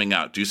starts coming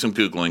out, do some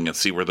Googling and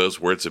see where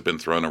those words have been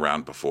thrown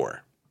around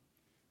before.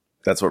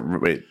 That's what,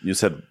 wait, you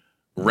said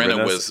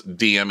Rinna was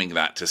DMing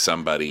that to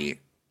somebody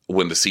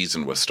when the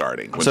season was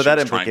starting. When so she that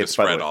was trying to implicates,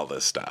 by the spread way, all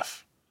this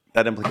stuff.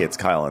 that implicates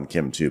Kyle and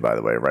Kim too, by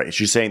the way, right?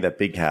 She's saying that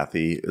Big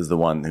Kathy is the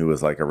one who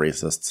was like a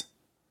racist.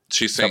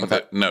 She's saying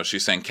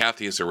she's saying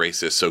Kathy is a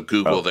racist. So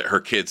Google that her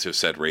kids have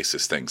said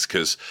racist things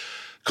because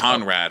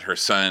Conrad, her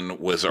son,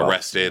 was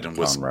arrested and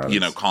was,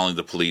 calling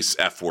the police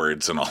F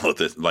words and all of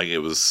this. Like it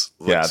was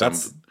like some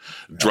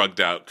drugged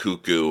out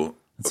cuckoo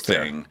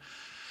thing.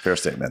 Fair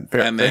statement.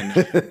 Fair. And then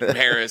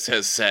Paris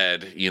has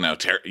said,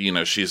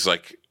 she's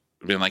like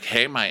been like,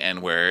 hey, my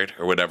N word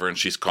or whatever. And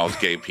she's called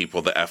gay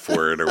people the F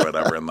word or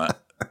whatever. And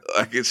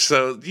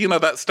so,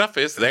 that stuff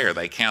is there.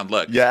 They can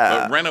look.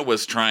 Yeah. But Rinna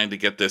was trying to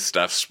get this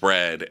stuff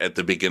spread at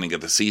the beginning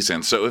of the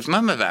season. So if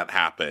none of that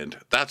happened,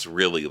 that's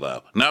really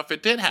low. Now, if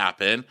it did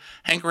happen,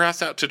 hang her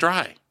ass out to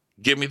dry.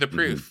 Give me the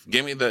proof.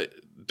 Give me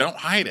don't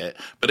hide it.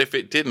 But if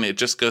it didn't, it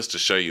just goes to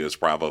show you as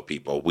Bravo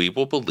people, we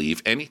will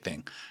believe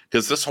anything.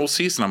 Because this whole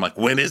season, I'm like,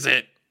 when is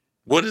it?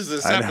 What is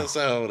this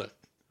episode?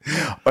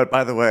 But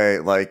by the way,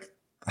 like,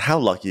 how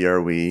lucky are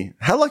we?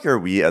 How lucky are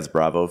we as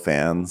Bravo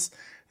fans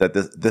that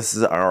this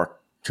is our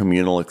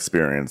communal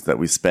experience, that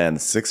we spend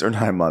 6 or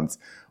 9 months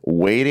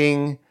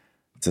waiting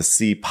to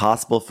see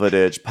possible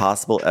footage,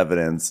 possible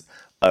evidence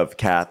of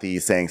Kathy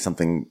saying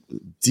something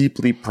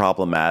deeply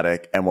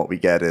problematic, and what we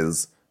get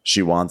is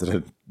she wanted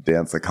to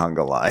dance the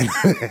conga line.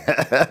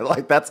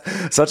 Like, that's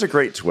such a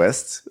great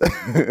twist.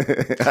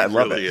 I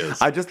love it.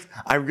 Is. I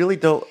really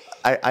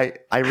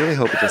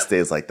hope it just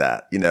stays like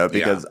that,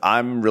 because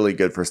I'm really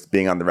good for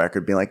being on the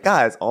record being like,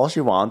 guys, all she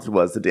wanted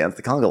was to dance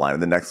the conga line.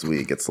 And the next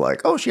week it's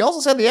like, oh, she also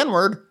said the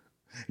N-word.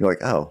 You're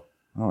like, oh,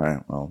 all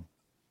right, well,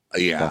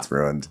 that's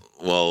ruined.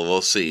 Well,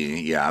 we'll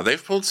see. Yeah,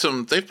 they've pulled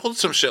some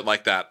shit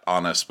like that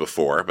on us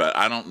before, but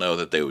I don't know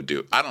that they would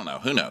do. I don't know.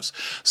 Who knows?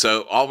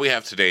 So all we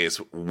have today is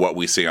what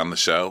we see on the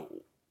show,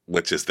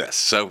 which is this.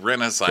 So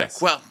Rinna's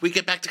like, well, we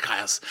get back to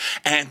Kyle's,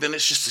 and then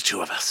it's just the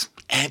two of us.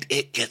 And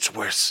it gets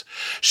worse.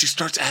 She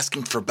starts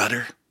asking for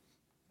butter.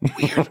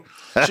 Weird.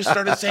 She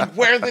started saying,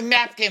 where are the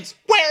napkins?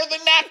 Where are the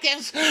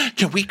napkins?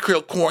 Can we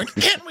grill corn?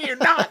 Can we or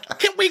not?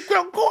 Can we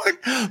grill corn?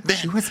 Then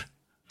she was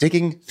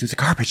digging through the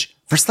garbage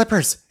for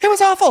slippers. It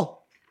was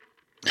awful.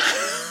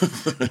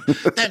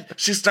 Then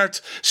she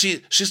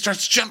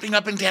starts jumping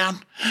up and down,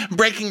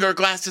 breaking her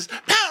glasses,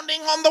 pounding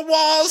on the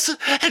walls,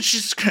 and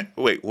she's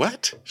wait,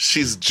 what?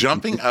 She's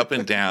jumping up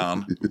and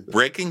down,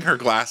 breaking her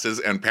glasses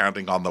and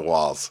pounding on the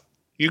walls.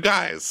 You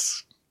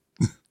guys,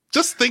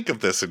 just think of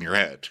this in your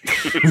head.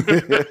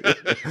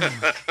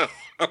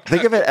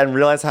 Think of it and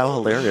realize how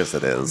hilarious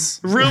it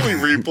is. Really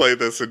replay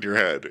this in your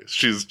head.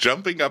 She's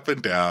jumping up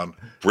and down,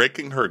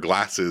 breaking her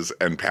glasses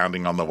and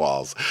pounding on the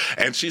walls.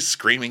 And she's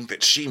screaming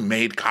that she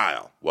made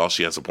Kyle. Well,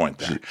 she has a point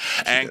there.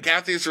 And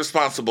Kathy's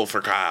responsible for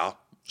Kyle.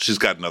 She's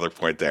got another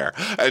point there.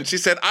 And she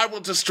said, I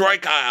will destroy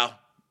Kyle.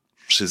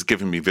 She's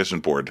giving me vision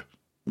board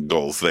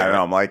goals there. I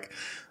know,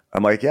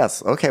 I'm like,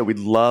 yes, okay, we'd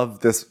love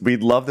this,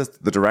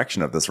 the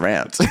direction of this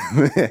rant.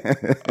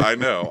 I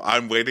know.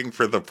 I'm waiting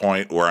for the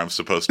point where I'm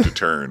supposed to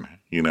turn,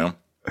 I know.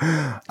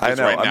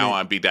 Right now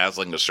I'm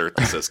bedazzling a shirt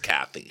that says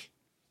Kathy.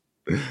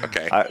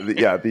 Okay.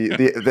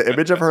 The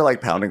image of her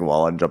like pounding a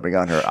wall and jumping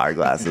on her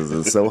eyeglasses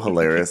is so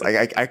hilarious.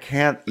 I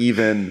can't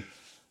even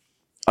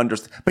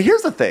understand. But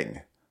here's the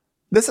thing.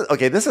 This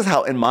is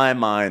how in my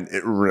mind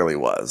it really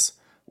was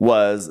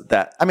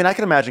that, I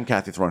can imagine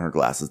Kathy throwing her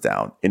glasses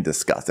down in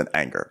disgust and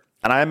anger.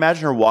 And I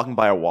imagine her walking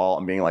by a wall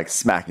and being like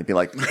smacking, being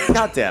like,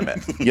 God damn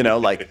it.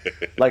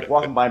 Like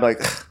walking by and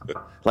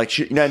like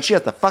she, and she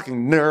has the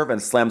fucking nerve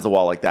and slams the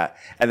wall like that.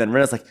 And then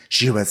Rinna's like,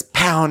 she was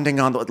pounding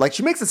on like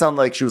she makes it sound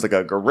like she was like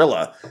a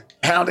gorilla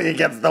pounding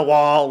against the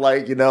wall,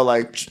 like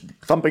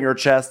thumping her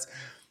chest.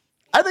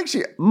 I think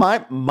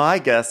my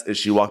guess is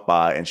she walked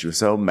by and she was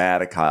so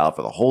mad at Kyle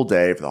for the whole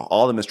day, for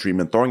all the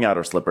mistreatment, throwing out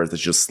her slippers, that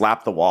she just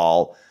slapped the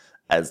wall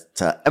as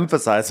to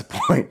emphasize a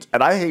point.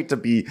 And I hate to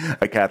be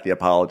a Kathy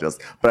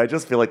apologist, but I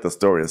just feel like the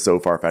story is so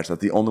far-fetched.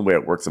 That's the only way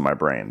it works in my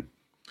brain.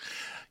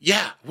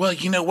 Yeah, well,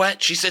 you know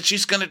what? She said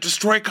she's going to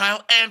destroy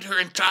Kyle and her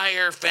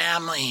entire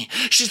family.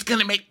 She's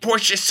going to make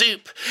Portia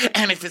soup.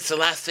 And if it's the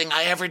last thing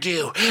I ever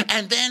do.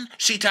 And then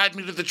she tied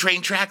me to the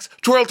train tracks,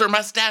 twirled her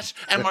mustache,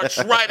 and marched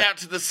right out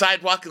to the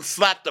sidewalk and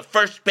slapped the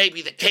first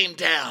baby that came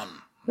down.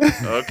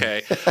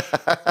 Okay.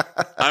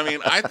 I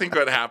mean, I think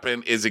what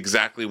happened is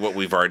exactly what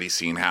we've already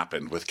seen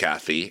happen with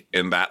Kathy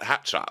in that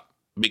hat shop.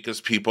 Because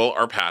people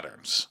are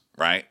patterns,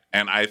 right?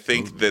 And I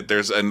think that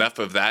there's enough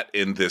of that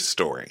in this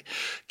story.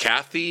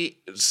 Kathy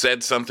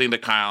said something to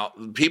Kyle.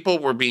 People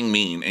were being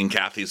mean in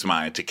Kathy's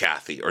mind to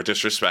Kathy or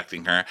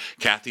disrespecting her.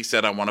 Kathy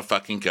said, I want to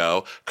fucking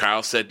go.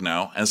 Kyle said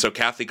no. And so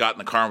Kathy got in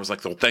the car and was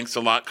like, well, thanks a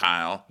lot,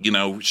 Kyle. You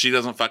know, she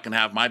doesn't fucking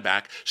have my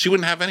back. She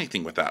wouldn't have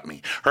anything without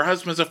me. Her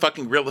husband's a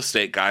fucking real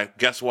estate guy.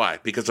 Guess why?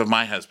 Because of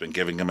my husband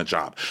giving him a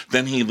job.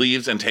 Then he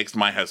leaves and takes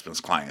my husband's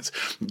clients.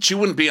 She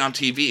wouldn't be on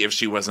TV if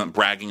she wasn't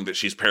bragging that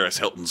she's Paris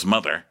Hilton's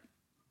mother.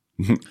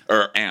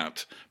 Or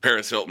aunt,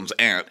 Paris Hilton's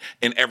aunt,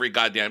 in every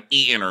goddamn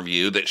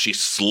interview that she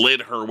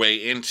slid her way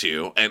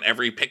into and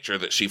every picture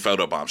that she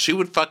photobombed. She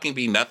would fucking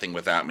be nothing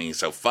without me,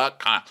 so fuck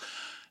Kyle.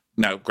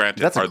 Now,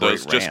 granted, That's a are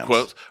those great just rant.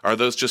 quotes? Are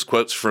those just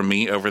quotes from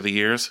me over the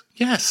years?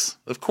 Yes,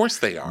 of course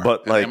they are.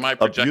 But, like, am I a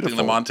projecting them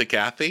beautiful- onto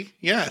Kathy?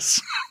 Yes.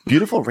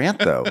 Beautiful rant,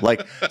 though.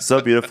 Like, so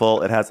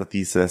beautiful. It has a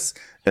thesis.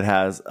 It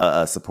has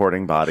a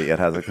supporting body. It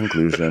has a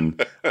conclusion.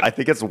 I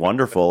think it's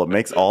wonderful. It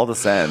makes all the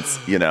sense,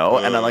 you know?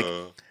 And I'm like,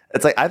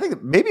 it's like, I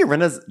think maybe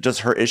Rinna's just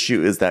her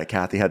issue is that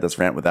Kathy had this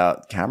rant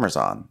without cameras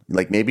on.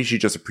 Like, maybe she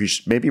just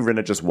maybe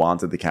Rinna just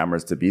wanted the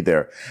cameras to be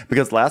there.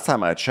 Because last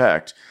time I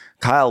checked,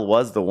 Kyle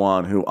was the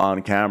one who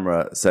on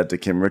camera said to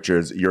Kim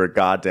Richards, you're a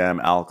goddamn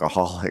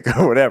alcoholic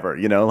or whatever,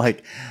 you know?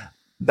 Like,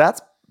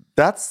 that's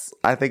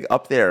I think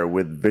up there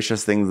with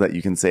vicious things that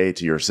you can say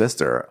to your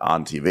sister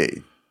on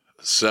TV,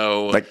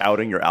 So, like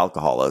outing your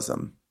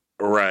alcoholism.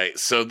 right.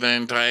 So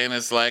then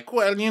Diana's like,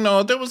 well, you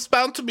know, there was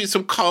bound to be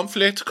some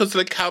conflict because,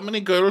 like, how many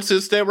girls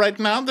is there right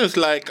now? There's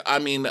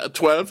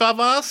 12 of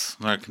us.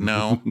 Like,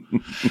 no.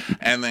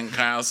 And then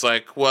Kyle's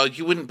like, well,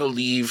 you wouldn't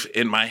believe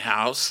in my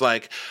house.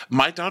 Like,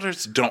 my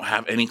daughters don't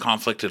have any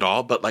conflict at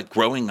all. But, like,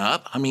 growing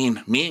up, I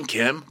mean, me and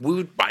Kim, we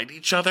would bite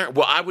each other.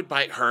 Well, I would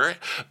bite her,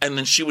 and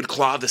then she would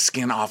claw the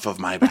skin off of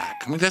my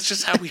back. I mean, that's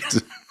just how we...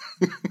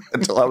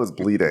 Until I was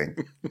bleeding.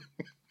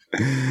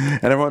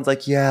 And everyone's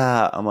like,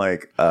 yeah. I'm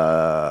like,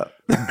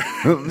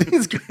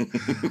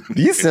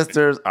 these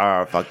sisters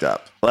are fucked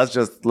up. Let's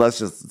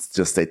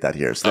just state that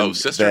here. So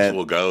sisters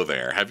will go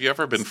there. Have you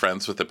ever been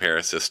friends with the pair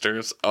of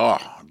sisters? Oh,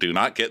 do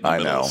not get in the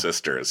middle of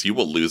sisters. You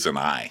will lose an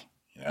eye.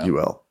 You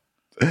will.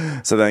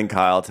 So then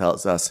Kyle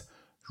tells us,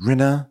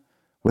 Rinna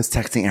was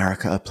texting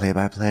Erica a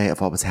play-by-play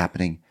of what was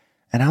happening.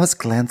 And I was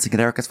glancing at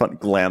Erica's phone,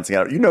 glancing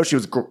at her. You know, she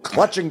was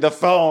clutching the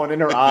phone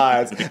in her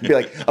eyes. Be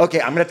like, okay,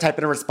 I'm going to type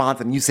in a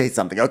response and you say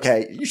something.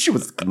 Okay. She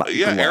was.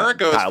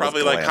 Erica was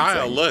probably like,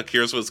 glancing. Kyle, look,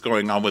 here's what's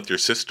going on with your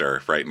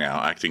sister right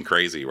now, acting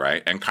crazy,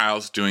 right? And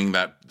Kyle's doing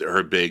that,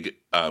 her big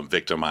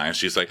victimize.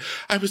 She's like,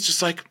 I was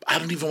just like, I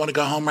don't even want to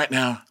go home right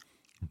now.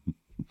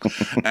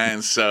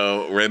 And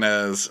so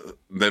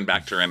then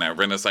back to Rinna.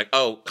 Rinna's like,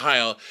 oh,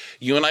 Kyle,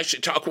 you and I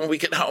should talk when we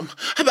get home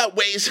about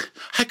ways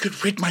I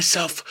could rid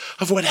myself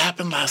of what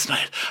happened last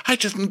night. I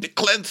just need to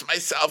cleanse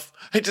myself.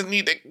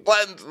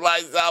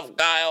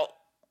 Kyle.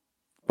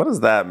 What does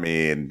that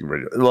mean?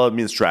 Well, it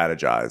means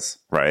strategize,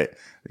 right?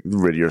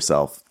 Rid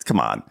yourself. Come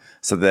on.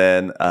 So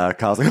then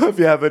Kyle's like, oh, if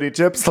you have any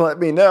tips, let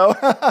me know.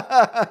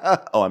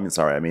 I'm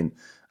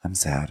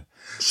sad.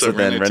 So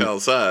Rinna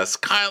tells us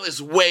Kyle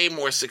is way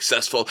more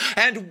successful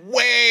and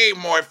way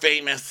more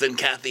famous than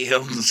Kathy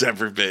Hilton's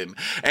ever been.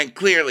 And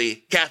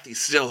clearly,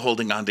 Kathy's still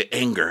holding on to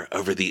anger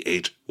over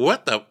the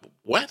what?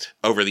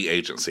 Over the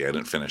agency. I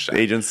didn't finish that.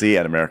 Agency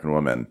and American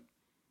Woman.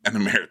 An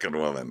American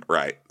Woman,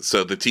 right.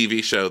 So the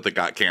TV show that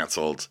got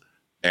canceled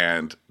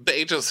and the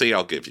agency,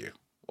 I'll give you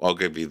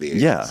the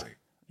agency.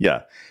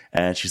 Yeah.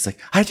 And she's like,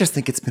 I just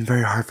think it's been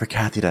very hard for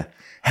Kathy to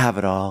have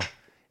it all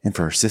and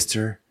for her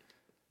sister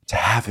to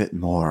have it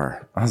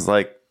more. I was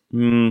like,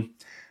 I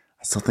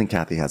still think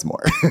Kathy has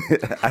more.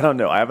 I don't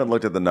know. I haven't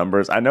looked at the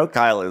numbers. I know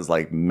Kyle is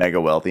like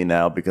mega wealthy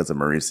now because of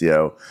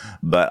Mauricio,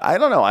 but I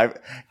don't know.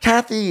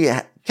 Kathy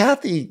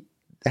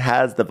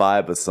has the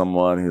vibe of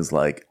someone who's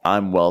like,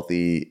 I'm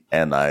wealthy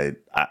and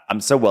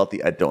I'm so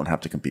wealthy I don't have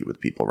to compete with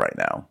people right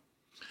now.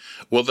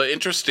 Well, the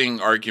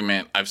interesting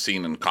argument I've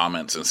seen in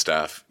comments and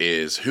stuff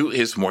is who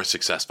is more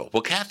successful?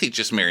 Well, Kathy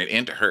just married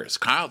into hers.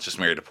 Kyle just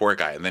married a poor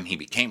guy and then he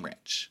became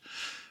rich.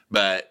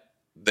 But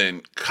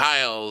then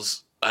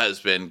Kyle's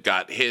husband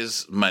got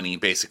his money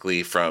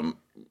basically from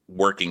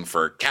working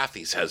for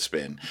Kathy's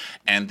husband.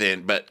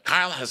 But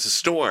Kyle has a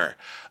store,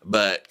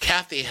 but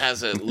Kathy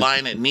has a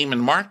line at Neiman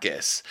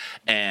Marcus,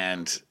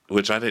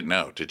 which I didn't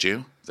know. Did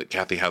you? That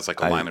Kathy has like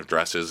a line of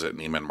dresses at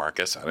Neiman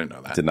Marcus? I didn't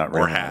know that. Did not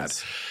realize. Or had.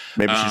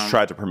 Maybe she's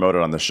tried to promote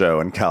it on the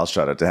show and Kyle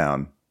shut it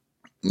down.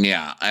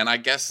 Yeah, and I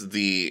guess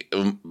the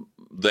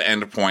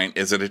end point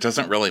is that it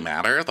doesn't really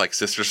matter. Like,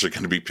 sisters are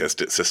going to be pissed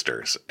at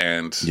sisters.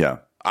 And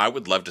I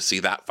would love to see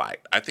that fight.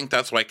 I think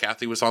that's why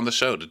Kathy was on the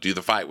show, to do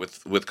the fight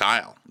with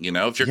Kyle. You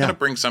know, if you're going to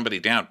bring somebody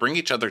down, bring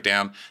each other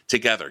down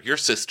together. You're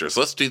sisters.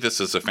 Let's do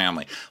this as a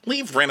family.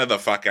 Leave Rinna the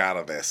fuck out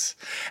of this.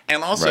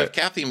 And also, if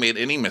Kathy made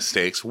any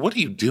mistakes, what are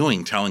you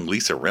doing telling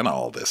Lisa Rinna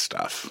all this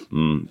stuff?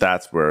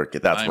 That's where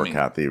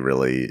Kathy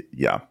really,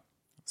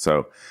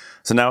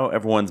 So now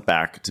everyone's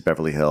back to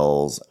Beverly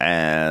Hills,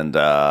 and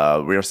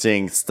we are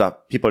seeing stuff.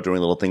 People are doing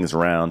little things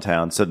around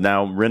town. So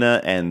now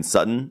Rinna and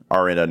Sutton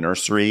are in a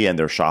nursery, and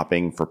they're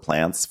shopping for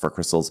plants for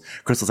Crystal's.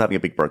 Crystal's having a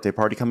big birthday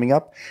party coming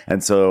up.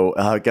 And so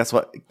guess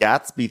what?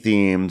 Gatsby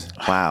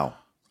themed. Wow.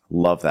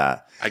 Love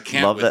that. I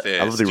can't love with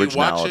it. I love the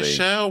originality. Do you watch a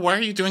show? Why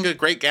are you doing a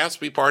Great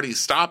Gatsby party?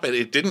 Stop it.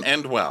 It didn't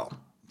end well.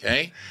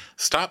 Okay?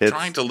 Stop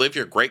trying to live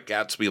your Great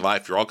Gatsby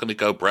life. You're all going to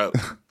go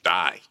broke.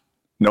 Die.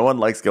 No one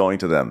likes going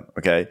to them,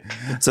 okay?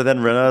 So then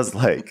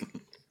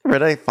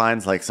Rinna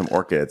finds like some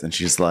orchids, and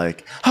she's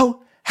like,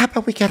 oh, how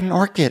about we get an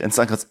orchid? And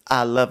Sun goes,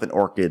 I love an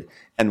orchid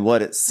and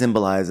what it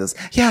symbolizes.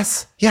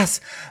 Yes,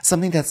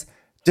 something that's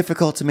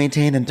difficult to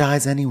maintain and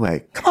dies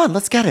anyway. Come on,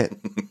 let's get it.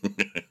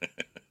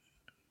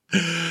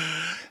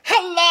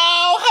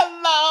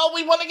 Hello,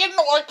 we want to get an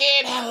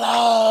orchid.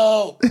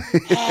 Hello.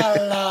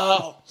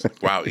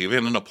 Wow,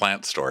 even in a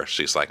plant store,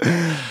 she's like,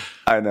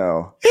 I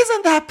know.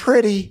 Isn't that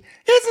pretty?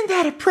 Isn't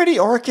that a pretty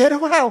orchid?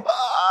 Wow.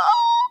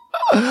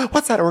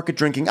 What's that orchid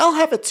drinking? I'll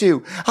have it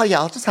too. Oh yeah,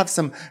 I'll just have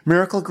some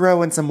Miracle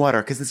Grow and some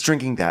water because it's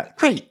drinking that.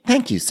 Great.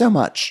 Thank you so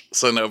much.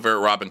 So over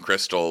at Rob and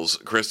Crystal's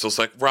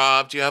like,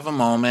 Rob, do you have a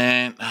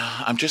moment?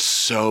 I'm just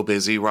so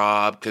busy,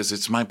 Rob, because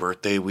it's my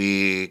birthday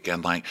week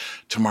and like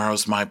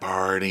tomorrow's my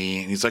party.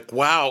 And he's like,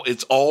 wow,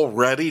 it's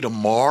already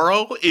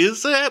tomorrow?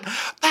 Is it?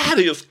 That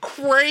is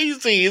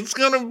crazy. It's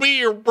going to be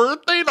your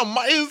birthday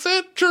tomorrow. Is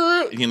it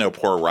true? You know,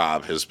 poor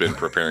Rob has been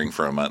preparing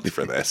for a month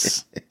for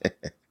this.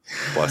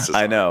 Bless his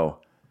heart. I know.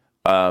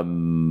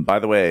 By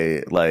the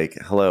way, like,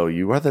 hello,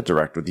 you are the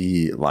director of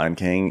The Lion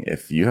King.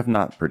 If you have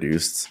not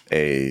produced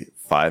a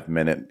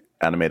 5-minute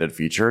animated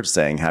feature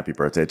saying happy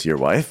birthday to your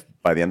wife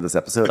by the end of this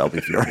episode, I'll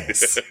be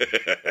furious.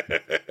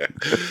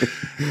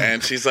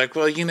 And she's like,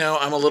 well, you know,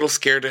 I'm a little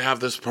scared to have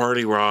this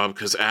party, Rob,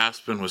 because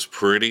Aspen was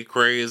pretty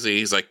crazy.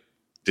 He's like,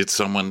 did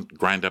someone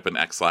grind up an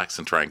X-Lax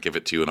and try and give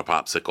it to you in a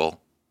popsicle?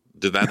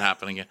 Did that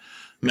happen again?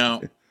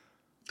 No.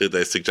 Did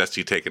they suggest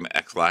you take an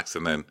X-Lax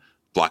and then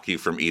block you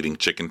from eating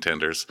chicken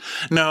tenders?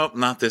 No,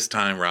 not this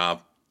time,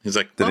 Rob. He's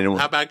like,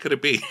 how bad could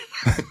it be?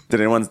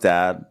 Did anyone's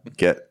dad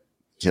get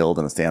killed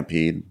in a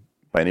stampede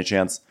by any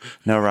chance?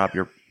 No, Rob,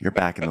 you're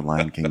back in The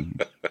Lion King.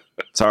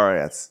 Sorry,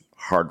 that's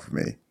hard for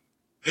me.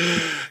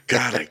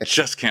 God, I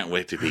just can't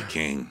wait to be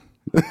king.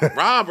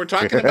 Rob, we're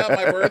talking about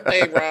my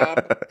birthday,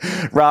 Rob.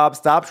 Rob,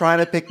 stop trying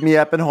to pick me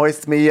up and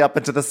hoist me up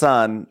into the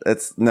sun.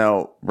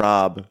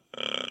 Rob.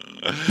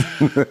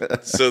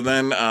 So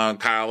then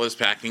Kyle is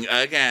packing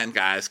again,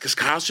 guys, because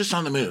Kyle's just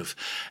on the move.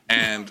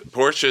 And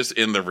Portia's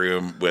in the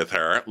room with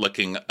her,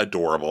 looking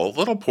adorable.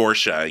 Little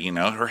Portia, you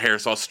know, her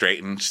hair's all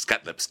straightened. She's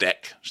got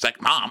lipstick. She's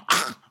like, Mom,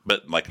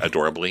 but like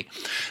adorably.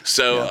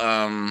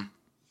 So,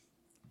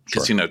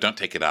 because, you know, don't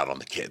take it out on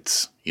the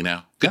kids, you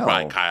know?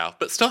 Goodbye, Kyle.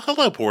 But still,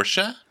 hello,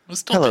 Portia.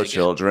 Hello,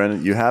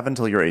 children. You have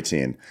until you're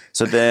 18.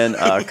 So then,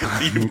 Kyle,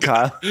 you've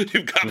got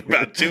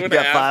about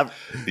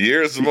 2.5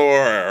 years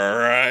more, all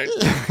right?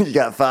 You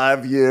got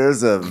 5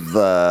 years of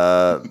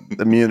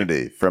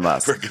immunity from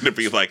us. We're going to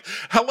be like,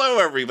 hello,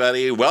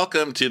 everybody.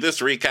 Welcome to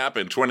this recap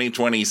in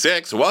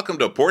 2026. Welcome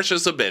to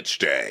Portia's a Bitch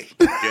Day.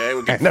 Okay,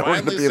 we can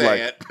finally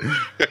say it.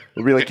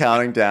 We're really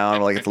counting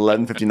down, like it's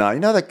 11:59. You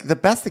know, the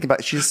best thing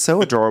about she's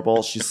so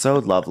adorable. She's so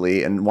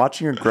lovely. And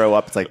watching her grow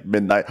up, it's like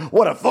midnight.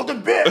 What a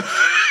fucking bitch!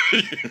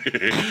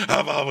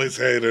 I've always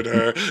hated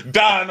her.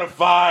 Die in a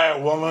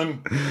fire,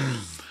 woman.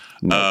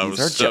 No, these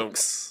are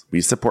jokes.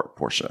 We support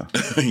Portia.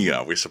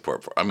 Yeah, we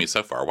support. I mean,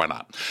 so far, why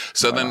not?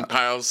 So then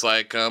Kyle's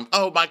like,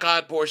 "Oh my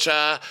God,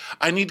 Portia,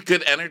 I need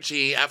good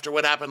energy after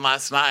what happened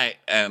last night."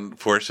 And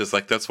Portia's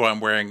like, "That's why I'm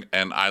wearing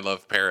an I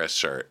Love Paris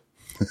shirt."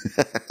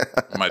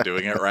 Am I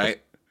doing it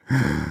right?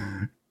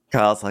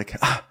 Kyle's like,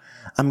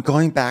 I'm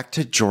going back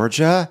to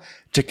Georgia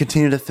to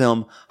continue to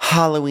film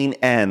Halloween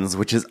Ends,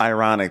 which is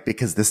ironic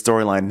because this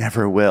storyline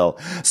never will.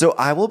 So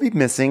I will be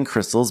missing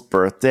Crystal's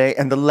birthday,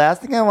 and the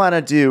last thing I want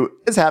to do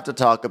is have to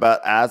talk about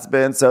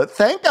Aspen. So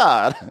thank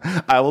God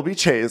I will be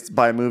chased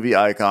by movie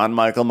icon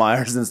Michael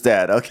Myers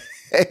instead, okay?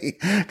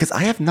 Because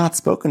I have not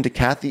spoken to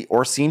Kathy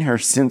or seen her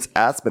since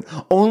Aspen.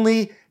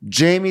 Only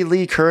Jamie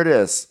Lee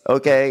Curtis,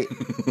 okay?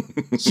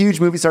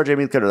 Huge movie star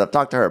Jamie Lee Curtis. I've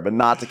talked to her, but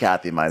not to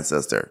Kathy, my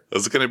sister.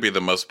 This is going to be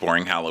the most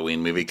boring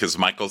Halloween movie because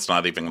Michael's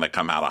not even going to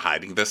come out of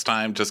hiding this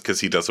time just because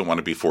he doesn't want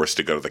to be forced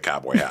to go to the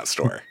cowboy hat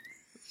store.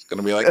 It's going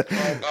to be like,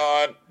 oh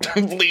God,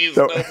 please,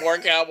 no more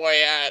cowboy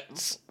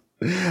hats.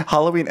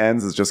 Halloween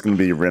Ends is just going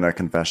to be Rinna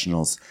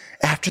confessionals.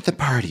 After the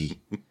party,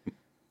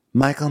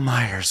 Michael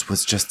Myers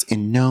was just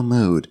in no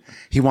mood.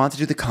 He wanted to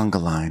do the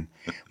conga line.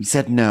 We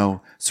said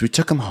no, so we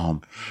took him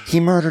home. He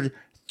murdered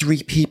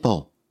 3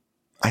 people.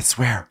 I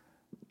swear.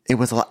 It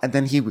was a lot. And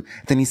then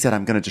he said,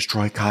 I'm going to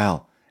destroy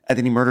Kyle. And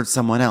then he murdered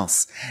someone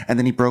else. And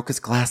then he broke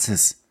his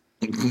glasses.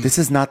 This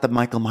is not the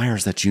Michael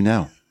Myers that you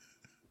know.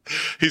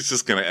 He's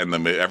just going to end the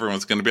movie.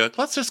 Everyone's going to be like,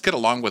 let's just get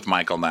along with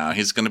Michael now.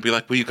 He's going to be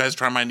like, will you guys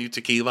try my new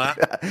tequila?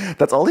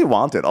 That's all he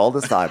wanted all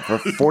this time. For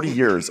 40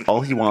 years,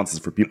 all he wants is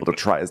for people to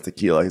try his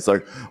tequila. He's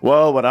like,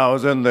 well, when I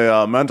was in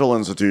the mental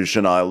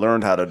institution, I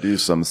learned how to do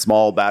some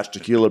small batch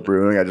tequila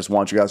brewing. I just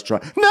want you guys to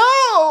try.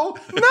 No!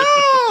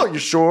 You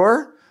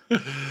sure?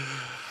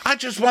 I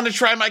just want to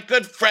try my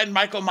good friend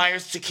Michael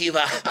Myers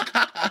tequila.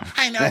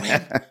 I know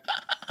him.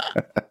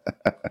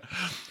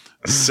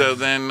 So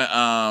then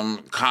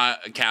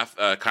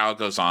Kyle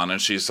goes on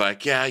and she's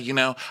like,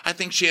 yeah, I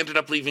think she ended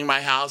up leaving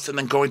my house and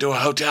then going to a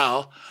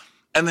hotel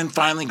and then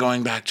finally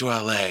going back to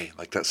LA.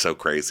 Like, that's so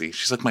crazy.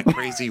 She's like my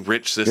crazy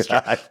rich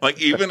sister. Like,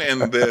 even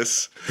in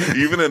this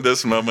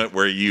moment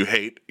where you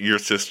hate your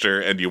sister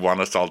and you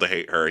want us all to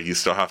hate her, you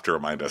still have to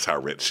remind us how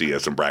rich she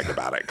is and brag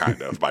about it, kind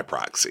of, by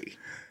proxy.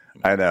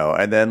 I know.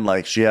 And then,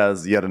 like, she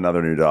has yet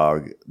another new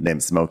dog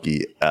named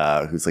Smokey,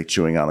 who's like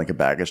chewing on like a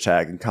baggage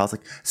tag. And Kyle's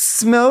like,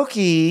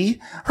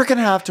 Smokey, we're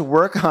gonna have to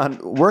work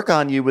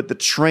on you with the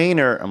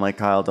trainer. I'm like,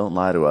 Kyle, don't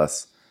lie to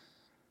us.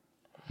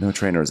 No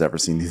trainer has ever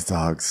seen these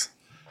dogs.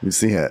 You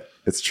see it.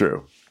 It's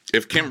true.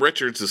 If Kim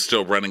Richards is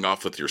still running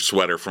off with your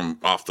sweater from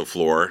off the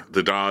floor,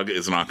 the dog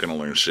is not going to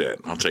learn shit.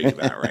 I'll tell you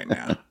that right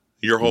now.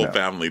 Your whole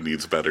family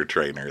needs better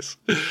trainers.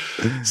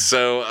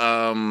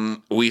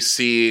 So we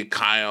see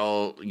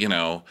Kyle,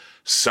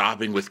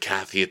 sobbing with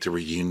Kathy at the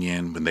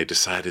reunion when they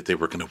decided they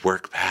were going to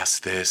work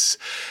past this.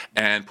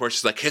 And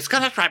Portia's like, he's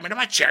going to drive me to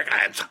my chair,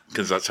 guys.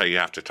 Because that's how you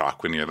have to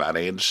talk when you're that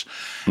age.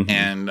 Mm-hmm.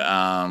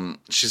 And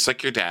she's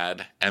like, your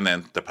dad. And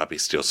then the puppy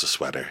steals the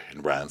sweater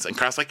and runs. And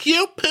Kyle's like,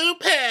 you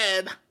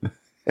poophead.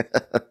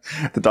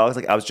 The dog's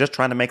like, I was just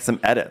trying to make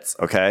some edits,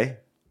 okay?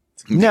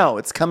 No,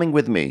 it's coming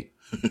with me.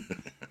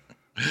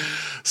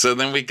 So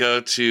then we go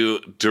to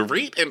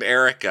Dorit and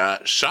Erica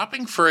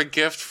shopping for a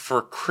gift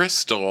for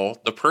Crystal,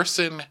 the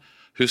person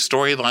whose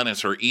storyline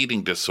is her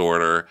eating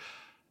disorder,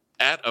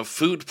 at a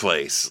food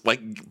place,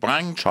 like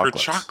buying her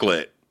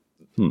chocolate.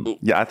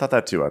 Yeah, I thought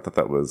that too. I thought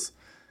that was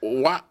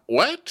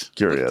what?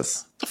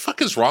 Curious. What the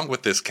fuck is wrong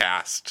with this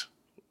cast?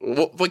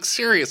 Well, like,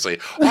 seriously.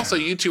 Also,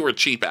 you two are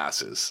cheap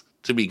asses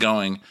to be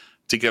going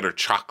to get her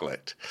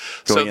chocolate.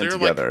 Going in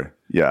together.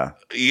 Yeah.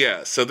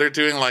 Yeah. So they're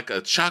doing like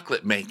a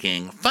chocolate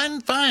making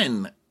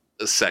fun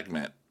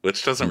segment,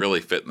 which doesn't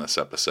really fit in this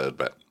episode,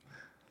 but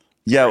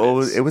yeah,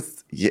 well, it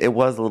was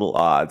a little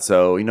odd.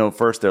 So,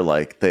 first they're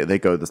like, they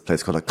go to this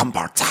place called like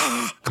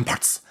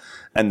Comparts.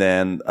 And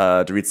then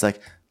Dorit's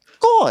like,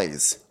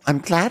 guys, I'm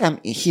glad I'm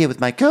here with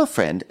my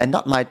girlfriend and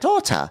not my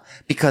daughter,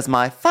 because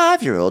my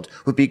 5-year-old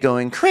would be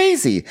going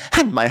crazy.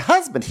 And my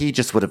husband, he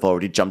just would have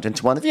already jumped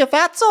into one of your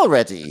vats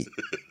already.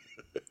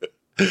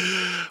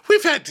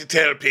 We've had to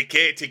tell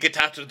Piquet to get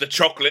out of the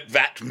chocolate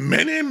vat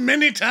many,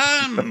 many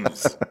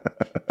times.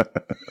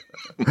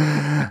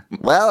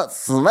 Well, it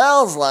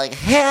smells like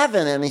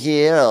heaven in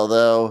here,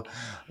 although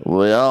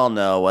we all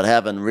know what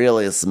heaven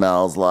really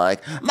smells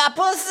like. My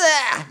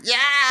pussy!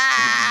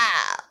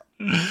 Yeah!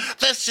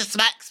 This just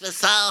makes me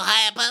so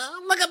happy.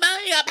 Look at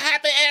me, I'm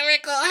happy,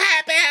 Erica.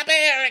 Happy,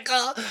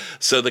 Erica.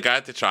 So the guy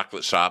at the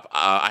chocolate shop,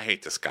 I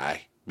hate this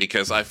guy.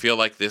 Because I feel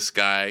like this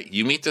guy,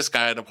 you meet this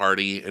guy at a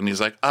party, and he's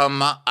like, I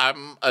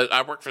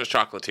work for the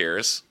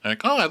chocolatiers. I'm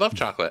like, oh, I love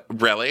chocolate.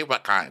 Really?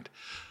 What kind?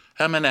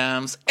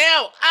 M&M's.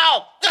 Ew,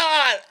 oh,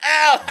 God,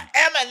 ew,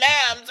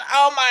 M&M's.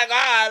 Oh, my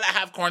God. I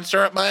have corn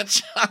syrup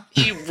much?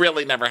 You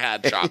really never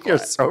had chocolate. You're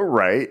so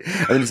right.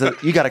 And then he said,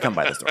 you got to come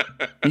by the store.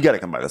 You got to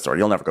come by the store.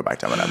 You'll never go back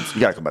to M&M's. You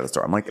got to come by the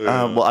store. I'm like,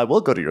 well, I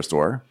will go to your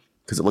store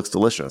because it looks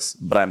delicious,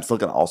 but I'm still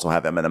going to also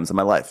have M&M's in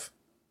my life.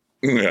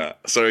 Yeah.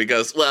 So he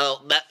goes,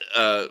 well,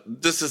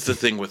 this is the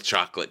thing with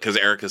chocolate, because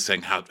Erica's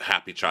saying how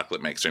happy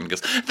chocolate makes her. And he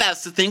goes,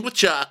 that's the thing with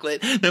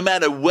chocolate. No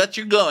matter what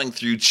you're going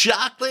through,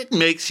 chocolate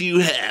makes you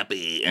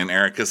happy. And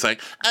Erica's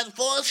like,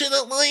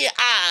 unfortunately,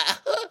 I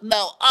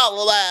know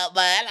all about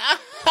that.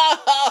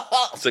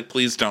 It's like,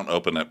 please don't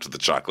open up to the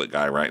chocolate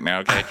guy right now,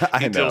 okay?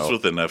 He deals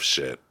with enough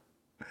shit.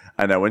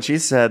 I know. When she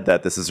said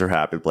that this is her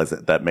happy place,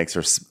 that makes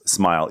her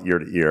smile ear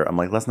to ear. I'm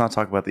like, let's not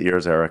talk about the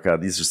ears, Erica.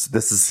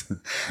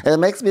 It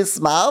makes me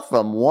smile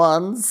from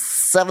one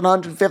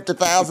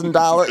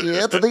 $750,000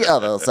 ear to the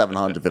other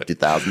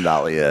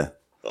 $750,000 ear.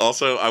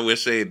 Also, I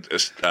wish they'd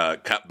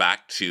cut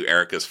back to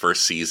Erica's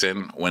first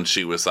season when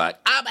she was like,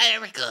 I'm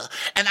Erica,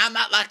 and I'm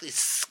not like these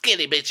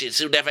skinny bitches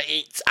who never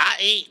eats. I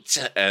eat.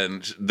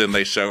 And then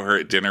they show her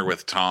at dinner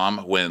with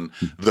Tom when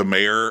the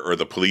mayor or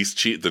the police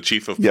chief, the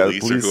chief of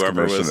police or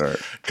whoever it was,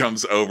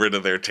 comes over to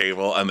their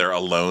table and they're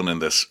alone in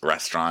this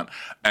restaurant.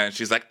 And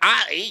she's like,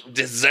 I eat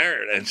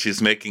dessert. And she's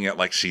making it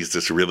like she's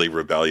this really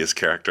rebellious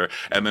character.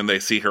 And then they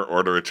see her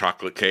order a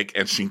chocolate cake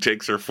and she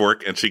takes her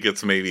fork and she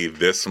gets maybe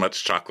this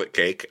much chocolate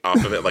cake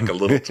off of it, like a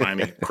little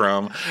tiny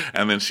crumb.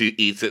 And then she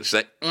eats it. She's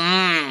like,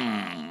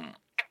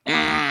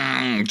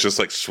 just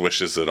like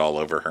swishes it all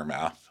over her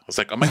mouth. I was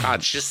like, oh my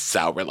God, she's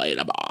so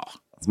relatable.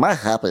 It's my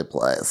happy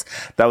place.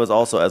 That was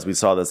also, as we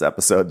saw this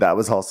episode, that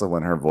was also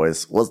when her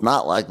voice Was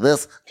not like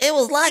this. It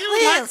was like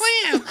this.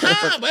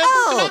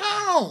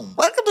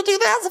 Welcome to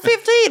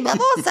 2015. My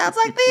voice sounds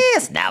like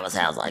this. Now it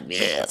sounds like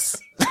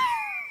this.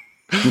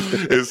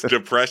 Is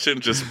depression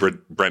just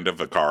Brenda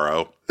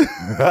Vaccaro?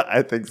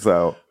 I think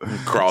so.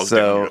 Crawls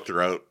down your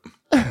throat.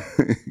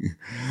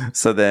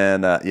 So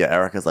then,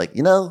 Erica's like,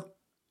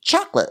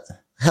 Chocolate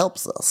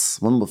helps us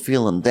when we're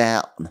feeling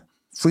down.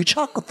 Free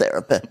chocolate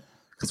therapy.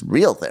 Because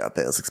real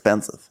therapy is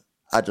expensive.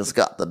 I just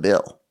got the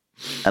bill.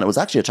 And it was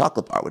actually a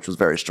chocolate bar, which was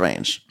very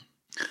strange.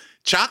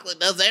 Chocolate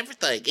does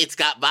everything. It's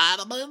got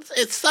vitamins.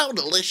 It's so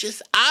delicious.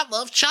 I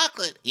love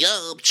chocolate.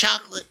 Yum,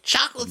 chocolate.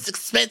 Chocolate's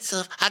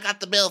expensive. I got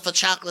the bill for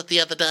chocolate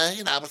the other day,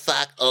 and I was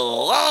like,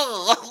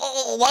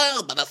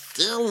 wow, but I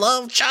still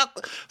love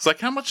chocolate. It's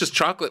like, how much is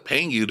chocolate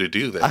paying you to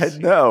do this? I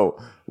know.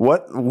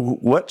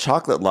 What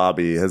chocolate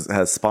lobby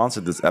has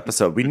sponsored this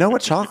episode? We know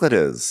what chocolate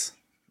is.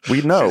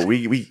 We know.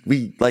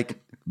 We like,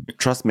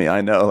 trust me,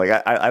 I know.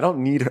 Like, I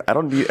don't need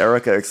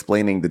Erica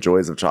explaining the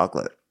joys of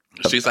chocolate.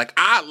 She's like,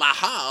 I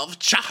love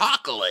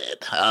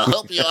chocolate. I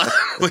hope you are.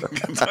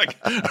 It's like,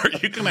 are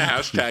you going to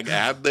hashtag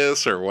add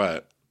this or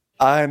what?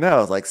 I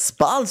know. It's like,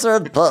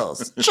 Sponsored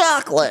post.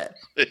 Chocolate.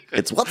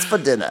 It's what's for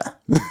dinner.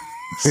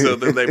 So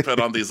then they put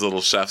on these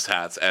little chef's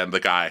hats, and the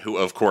guy, who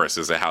of course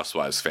is a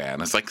Housewives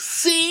fan, is like,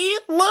 see,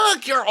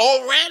 look, you're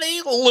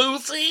already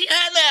Lucy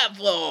and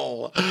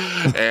Ethel.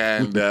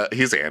 and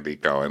he's Andy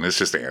Cohen. It's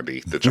just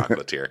Andy, the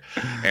chocolatier.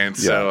 And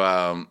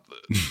so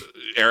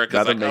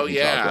Erica's like, oh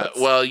yeah, chocolates.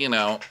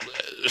 Well,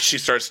 she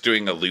starts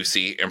doing a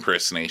Lucy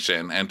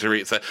impersonation, and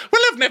Dorit's like,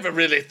 well, I've never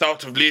really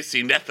thought of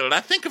Lucy and Ethel. I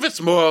think of it's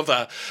more of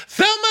a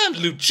Thelma and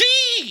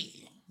Luigi.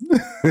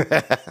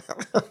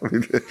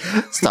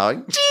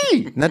 Starring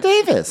Gina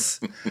Davis.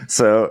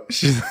 So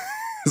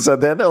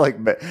then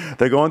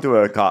they're going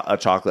through a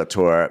chocolate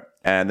tour,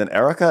 and then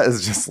Erica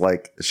is just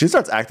like, she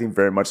starts acting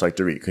very much like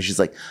Dorit, because she's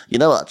like, you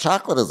know what?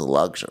 Chocolate is a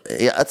luxury.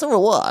 Yeah, it's a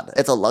reward.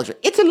 It's a luxury.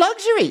 It's a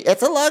luxury.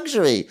 It's a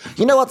luxury.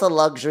 You know what's a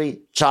luxury?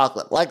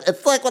 Chocolate.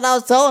 It's like when I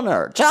was telling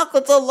her,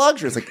 chocolate's a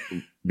luxury. It's like,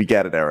 we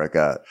get it,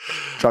 Erica.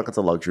 Chocolate's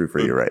a luxury for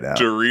you right now.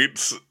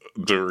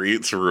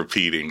 Dorit's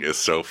repeating is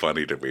so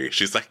funny to me.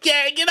 She's like,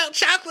 yeah,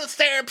 chocolate's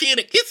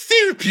therapeutic. It's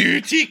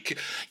therapeutic.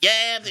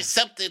 Yeah, there's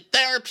something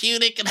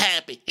therapeutic and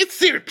happy. It's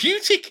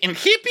therapeutic and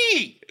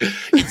hippie.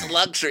 It's a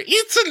luxury.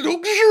 It's a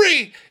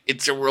luxury.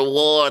 It's a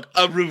reward.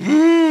 A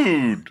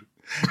reward.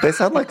 They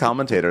sound like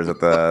commentators at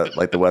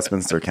the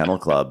Westminster Kennel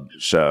Club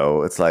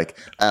show. It's like,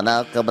 and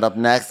now coming up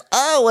next,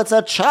 it's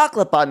a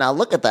chocolate bar. Now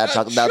look at that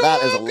chocolate. Now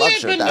that is a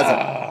luxury.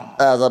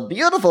 That's a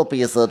beautiful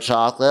piece of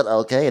chocolate.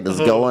 Okay, it is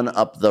going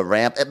up the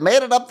ramp. It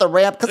made it up the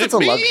ramp because it's a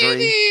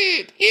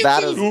luxury.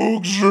 That is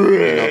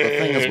luxury. The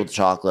thing is with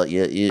chocolate,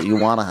 you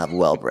want to have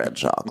well-bred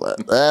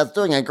chocolate. It's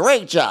doing a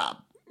great job.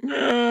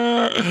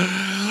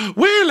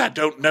 Well, I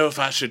don't know if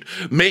I should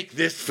make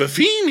this for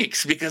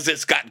Phoenix because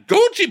it's got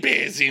goji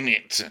bears in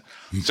it.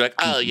 It's like,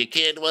 you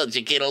can't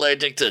allergic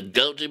to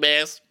goji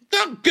bears?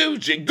 Not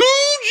goji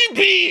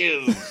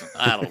bears.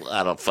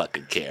 I don't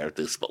fucking care.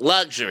 This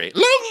luxury.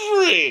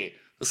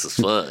 This is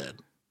fun.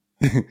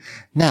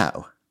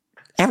 Now,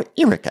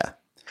 Erica,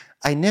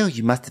 I know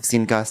you must have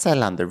seen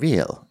Garcelle on The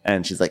Real.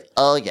 And she's like,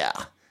 oh yeah.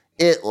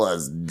 It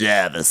was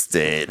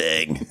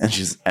devastating.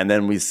 And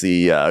then we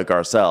see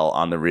Garcelle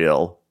on The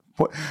Real.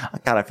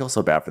 God, I feel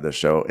so bad for this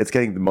show. It's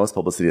getting the most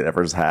publicity it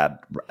ever has had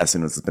as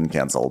soon as it's been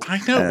canceled. I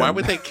know. Why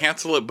would they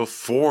cancel it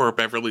before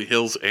Beverly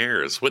Hills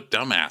airs? What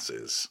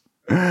dumbasses.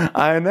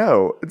 I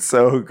know.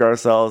 So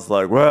Garcelle's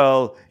like,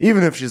 well,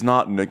 even if she's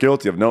not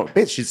guilty of no,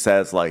 she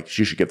says like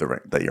she should get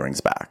the earrings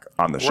back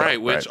on the show.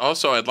 Right, which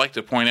also I'd like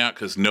to point out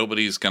because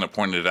nobody's going to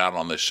point it out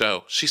on this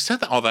show. She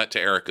said all that to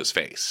Erica's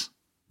face.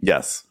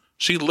 Yes.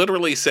 She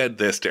literally said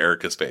this to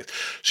Erica's face.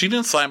 She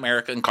didn't slam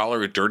Erica and call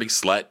her a dirty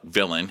slut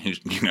villain who,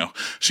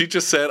 she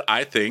just said,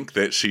 I think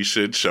that she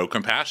should show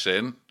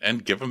compassion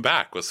and give him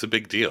back. What's the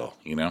big deal,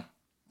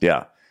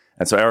 Yeah.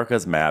 And so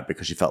Erica's mad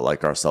because she felt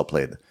like Garcelle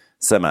played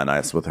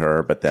semi-nice with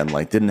her, but then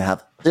didn't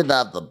have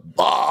the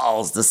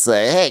balls to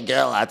say, hey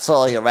girl, I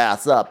tore your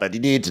ass up and you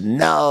need to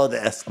know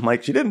this. I'm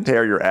like, she didn't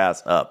tear your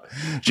ass up.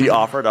 She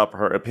offered up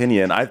her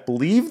opinion. I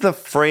believe the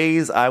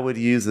phrase I would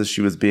use is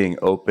she was being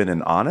open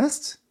and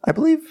honest. I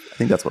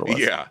think that's what it was.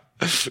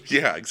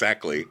 Yeah,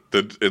 exactly.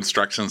 The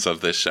instructions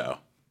of this show.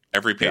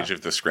 Every page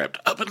of the script,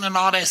 open and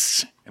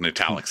honest, in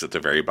italics at the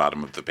very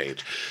bottom of the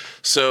page.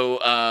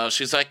 So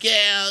she's like,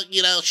 yeah,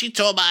 she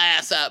tore my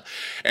ass up.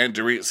 And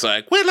Dorit's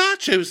like, well, I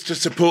chose to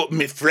support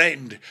my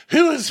friend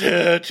who was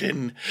hurt.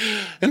 And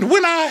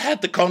when I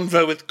had the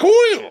convo with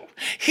Coyle,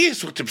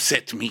 here's what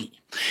upset me.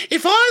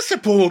 If I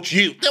support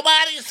you, then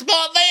why do you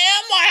support them?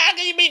 How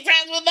can you be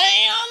friends with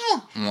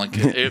them? I'm like,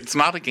 it's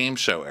not a game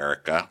show,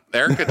 Erica.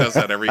 Erica does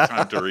that every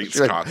time Dorit's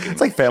talking. It's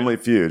like Family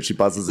Feud. She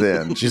buzzes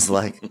in. She's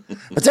like,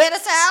 potato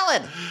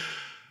salad.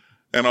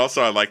 And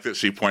also I like that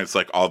she points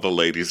like all the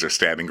ladies are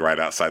standing right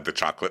outside the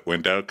chocolate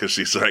window because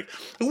she's like,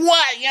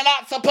 what? You're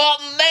not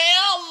supporting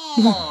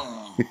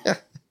them?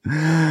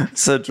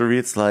 So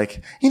Dorit's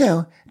like,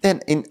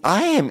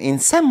 I am in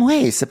some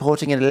way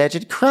supporting an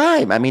alleged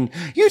crime. I mean,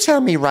 you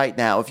tell me right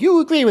now if you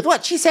agree with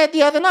what she said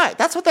the other night.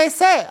 That's what they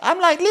say. I'm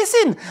like,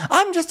 listen,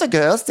 I'm just a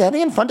girl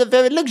standing in front of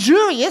very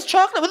luxurious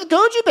chocolate with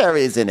goji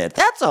berries in it.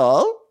 That's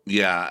all.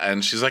 Yeah,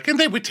 and she's like, and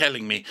they were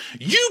telling me,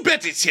 you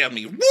better tell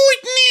me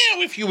right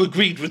now if you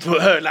agreed with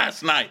her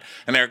last night.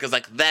 And Erica's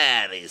like,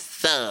 that is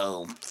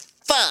so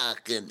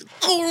fucking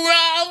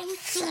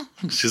gross.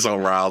 She's all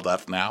riled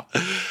up now.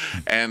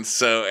 And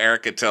so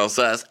Erica tells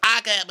us,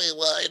 I can't be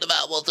worried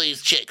about what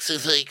these chicks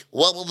think.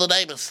 What will the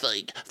neighbors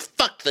think?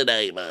 Fuck the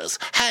neighbors.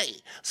 Hey,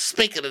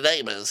 speaking of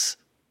neighbors.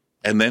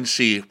 And then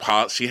she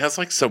has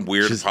like some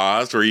weird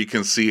pause where you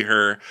can see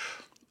her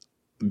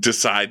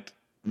decide,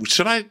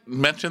 should I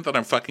mention that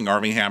I'm fucking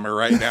Armie Hammer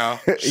right now?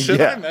 Should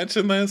I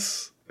mention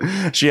this?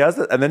 She has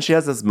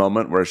this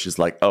moment where she's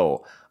like,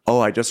 oh,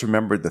 I just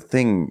remembered the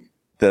thing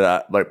that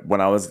I, like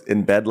when I was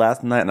in bed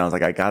last night and I was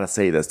like, I gotta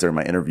say this during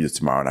my interviews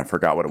tomorrow, and I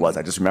forgot what it was.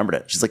 I just remembered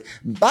it. She's like,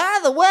 by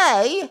the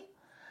way,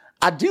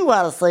 I do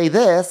want to say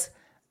this.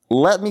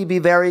 Let me be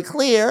very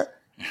clear.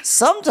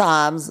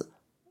 Sometimes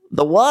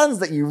the ones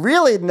that you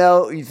really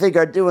know you think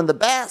are doing the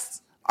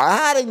best are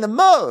hiding the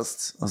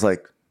most. I was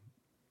like,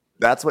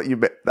 that's what you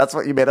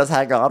made us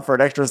hang on for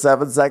an extra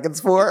 7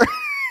 seconds for?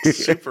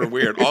 Super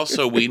weird.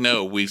 Also,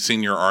 we've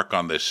seen your arc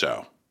on this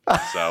show.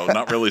 So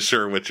not really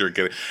sure what you're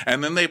getting.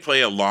 And then they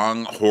play a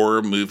long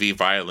horror movie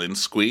violin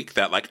squeak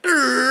that like,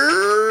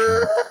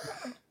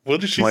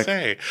 what did she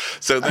say?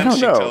 So then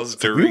she tells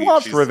Dorit. We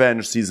watched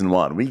Revenge season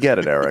 1. We get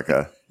it,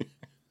 Erica.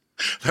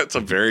 That's a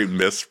very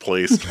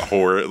misplaced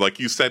horror. Like,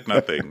 you said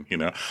nothing,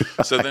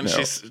 So then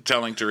she's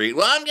telling Dorit,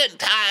 well, I'm getting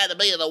tired of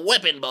being a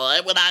whipping boy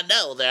when I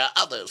know there are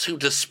others who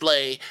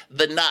display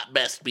the not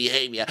best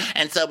behavior.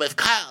 And so if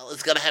Kyle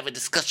is going to have a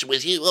discussion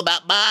with you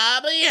about my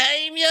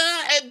behavior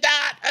and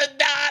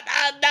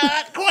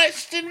not,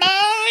 question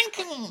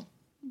mark.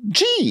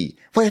 Gee,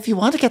 well, if you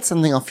want to get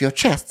something off your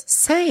chest,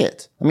 say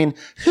it. I mean,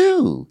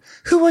 who?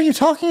 Who are you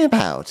talking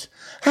about?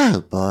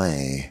 Oh,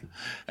 boy.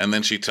 And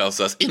then she tells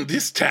us, in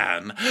this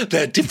town,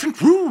 there are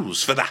different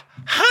rules for the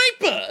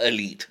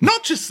hyper-elite,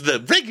 not just the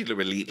regular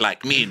elite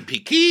like me and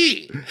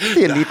Piki.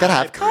 The elite that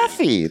have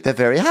coffee. They're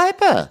very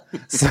hyper.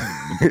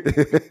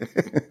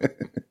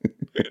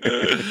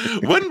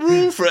 One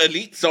rule for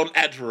elites on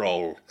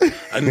Adderall.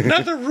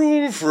 Another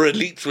rule for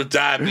elites with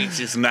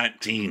diabetes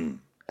 19.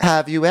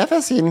 Have you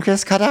ever seen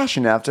Kris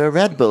Kardashian after a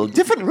Red Bull?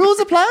 Different rules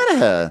apply to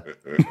her.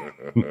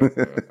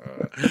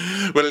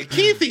 Well,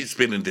 Keithy's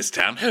been in this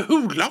town her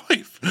whole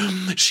life.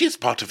 She is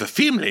part of a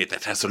family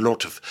that has a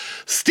lot of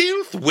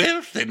stealth,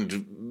 wealth,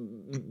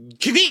 and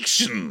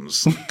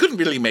connections. Couldn't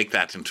really make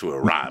that into a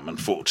rhyme,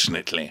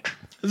 unfortunately.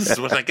 This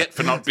is what I get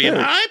for not being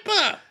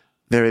hyper.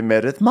 Very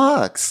Meredith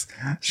Marks.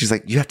 She's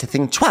like, you have to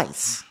think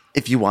twice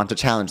if you want to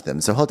challenge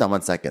them. So hold on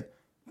 1 second.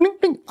 Bling,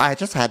 bling. I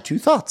just had 2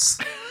 thoughts.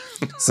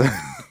 So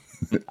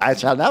I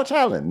shall now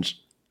challenge.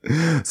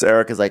 So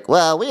Erica's like,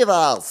 well, we've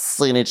all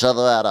seen each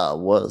other at our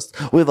worst.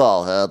 We've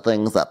all heard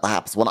things that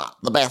perhaps were not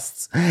the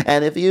best.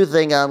 And if you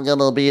think I'm going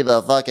to be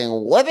the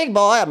fucking whipping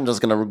boy, I'm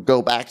just going to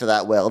go back to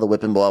that the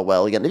whipping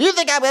boy again. If you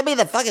think I'm going to be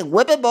the fucking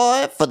whipping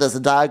boy for this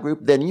entire group,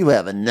 then you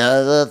have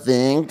another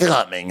thing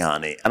coming,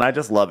 honey. And I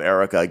just love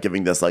Erica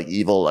giving this like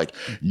evil, like,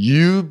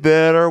 you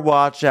better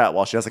watch out,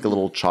 while she has like a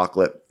little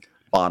chocolate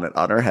bonnet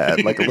on her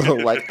head, like a little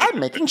like, I'm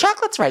making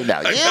chocolates right now.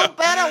 You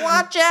better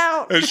watch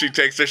out. And she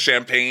takes her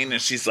champagne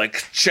and she's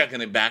like chugging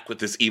it back with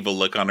this evil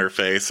look on her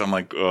face. I'm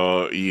like,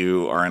 oh,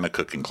 you are in a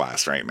cooking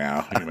class right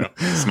now.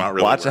 It's not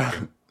really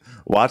working.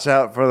 Watch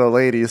out for the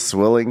ladies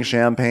swilling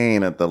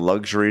champagne at the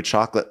luxury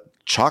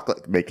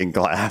chocolate making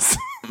class.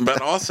 But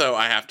also,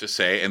 I have to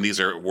say, and these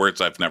are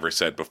words I've never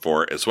said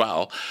before as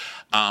well,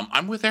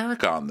 I'm with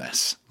Erica on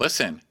this.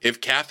 Listen,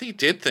 if Kathy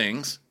did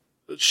things,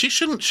 she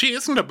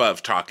isn't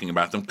above talking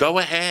about them. Go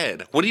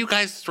ahead. What are you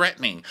guys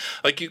threatening?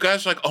 Like, you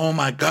guys are like, oh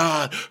my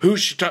God,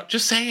 who's she talking?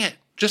 Just say it.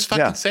 Just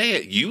fucking say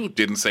it. You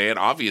didn't say it,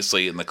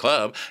 obviously, in the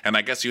club, and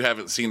I guess you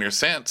haven't seen her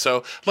since.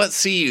 So let's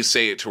see you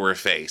say it to her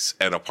face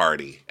at a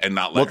party and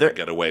not let her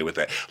get away with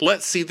it.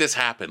 Let's see this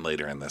happen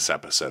later in this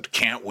episode.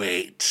 Can't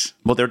wait.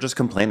 Well, they're just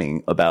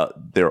complaining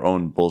about their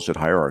own bullshit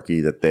hierarchy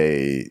that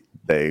they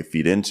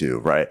feed into,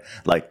 right?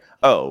 Like,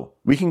 oh,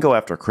 we can go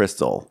after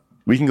Crystal.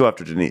 We can go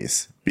after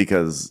Denise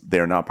because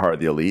they're not part of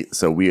the elite.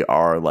 So we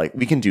are like,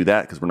 we can do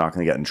that because we're not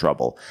going to get in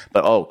trouble.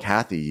 But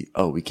Kathy,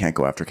 we can't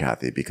go after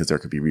Kathy because there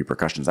could be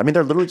repercussions. I mean,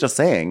 they're literally just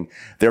saying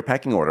their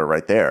pecking order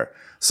right there.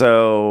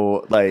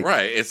 So like,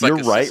 right. It's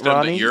like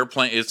Ronnie.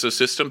 It's a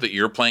system that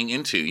you're playing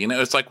into.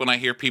 It's like when I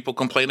hear people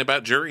complain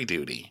about jury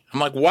duty.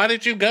 I'm like, why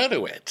did you go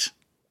to it?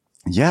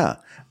 Yeah.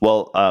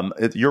 Well,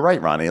 you're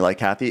right, Ronnie.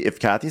 Like if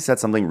Kathy said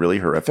something really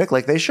horrific,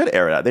 like they should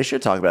air it out. They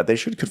should talk about it. They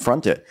should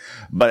confront it.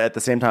 But at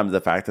the same time,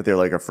 the fact that they're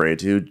like afraid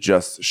to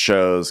just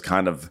shows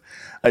kind of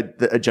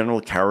a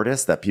general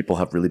cowardice that people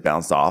have really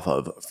bounced off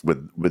of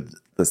with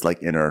this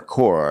like inner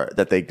core,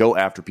 that they go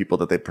after people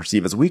that they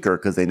perceive as weaker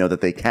because they know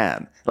that they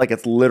can. Like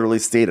it's literally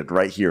stated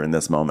right here in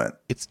this moment.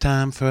 It's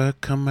time for a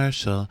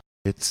commercial.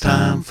 It's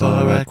time for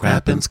a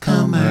Crappens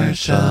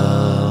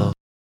commercial.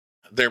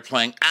 They're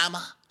playing I'm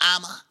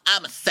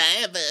a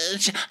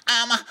savage.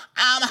 I'm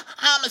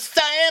a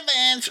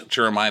savage.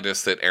 To remind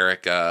us that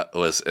Erica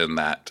was in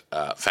that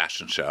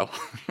fashion show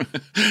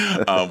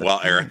while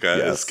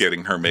Erica is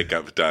getting her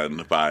makeup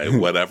done by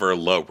whatever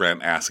low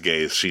rent ass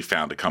gays she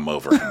found to come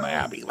over from the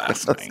Abbey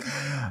last night.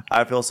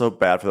 I feel so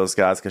bad for those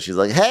guys because she's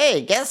like,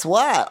 hey, guess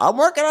what? I'm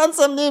working on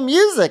some new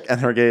music.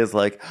 And her gay is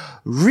like,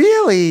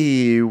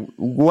 really?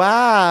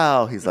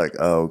 Wow. He's like,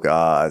 oh,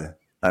 God.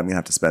 I'm going to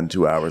have to spend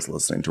 2 hours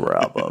listening to her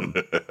album.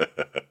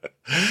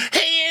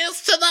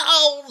 Here's to the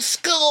old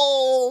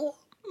school.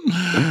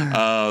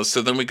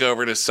 So then we go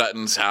over to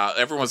Sutton's house.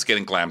 Everyone's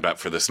getting glammed up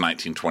for this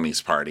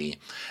 1920s party.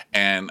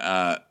 And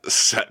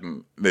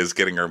Sutton is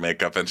getting her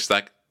makeup. And she's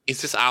like,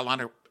 is this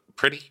eyeliner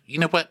pretty? You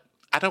know what?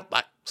 I don't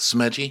like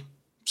smudgy.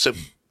 So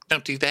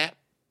don't do that.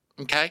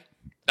 Okay?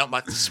 Don't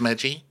like the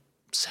smudgy.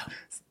 So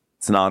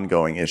it's an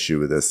ongoing issue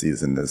with this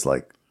season. There's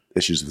like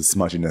issues with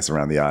smudginess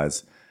around the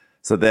eyes.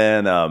 So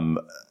then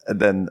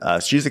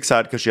she's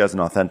excited because she has an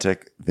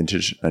authentic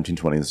vintage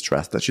 1920s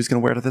dress that she's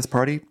going to wear to this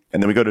party.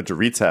 And then we go to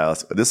Dorit's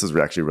house. This is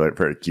actually really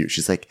very cute.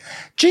 She's like,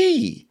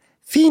 gee,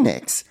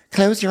 Phoenix,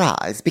 close your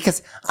eyes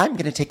because I'm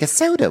going to take a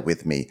soda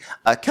with me,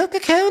 a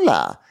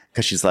Coca-Cola.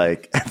 Because she's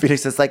like,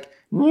 Phoenix is like,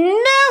 no,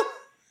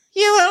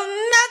 you will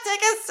not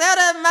take a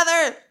soda,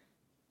 mother.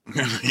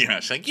 Yeah,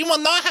 she's like, you will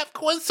not have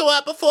corn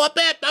syrup before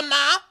bed,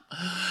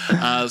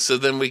 Mama. So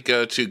then we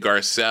go to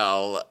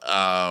Garcelle,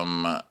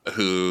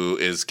 who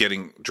is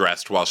getting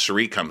dressed while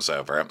Cherie comes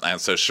over.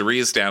 And so Cherie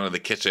is down in the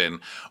kitchen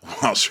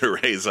while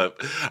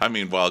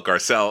while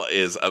Garcelle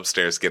is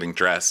upstairs getting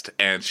dressed.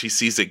 And she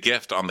sees a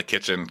gift on the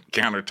kitchen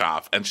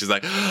countertop. And she's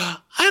like, I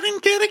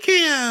didn't get a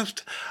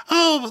gift.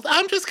 Oh,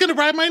 I'm just going to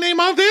write my name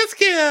on this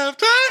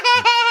gift.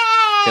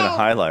 In a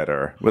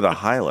highlighter, with a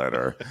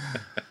highlighter.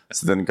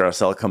 So then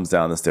Garcelle comes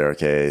down the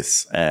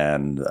staircase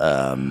and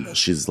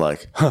she's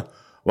like,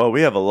 well,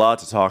 we have a lot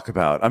to talk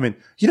about. I mean,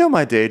 you know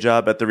my day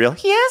job at the Real?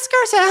 Yes,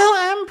 Garcelle,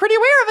 I'm pretty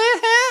aware of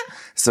it.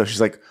 So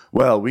she's like,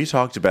 well, we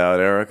talked about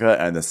Erica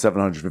and the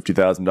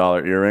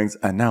 $750,000 earrings,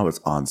 and now it's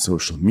on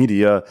social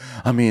media.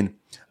 I mean,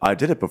 I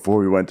did it before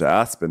we went to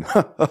Aspen.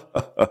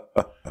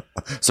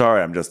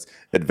 Sorry, I'm just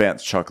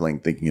advanced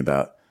chuckling thinking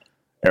about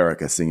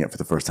Erica seeing it for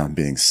the first time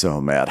being so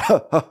mad.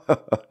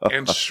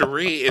 And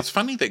Cherie, it's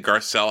funny that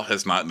Garcelle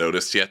has not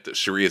noticed yet that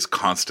Cherie is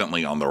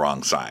constantly on the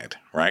wrong side,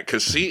 right?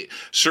 Because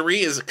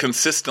Cherie is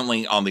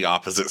consistently on the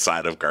opposite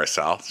side of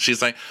Garcelle.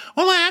 She's like,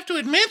 well, I have to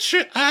admit,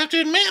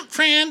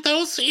 friend,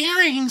 those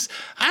earrings,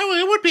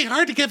 it would be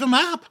hard to give them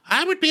up.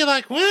 I would be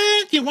like,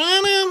 what? You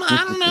want them?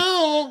 I don't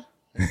know.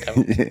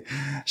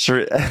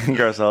 Cherie,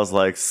 Garcelle's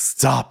like,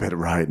 stop it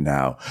right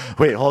now.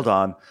 Wait, hold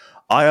on.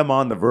 I am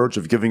on the verge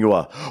of giving you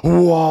a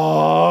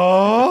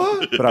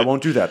what? But I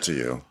won't do that to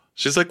you.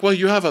 She's like, well,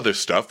 you have other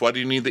stuff. Why do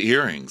you need the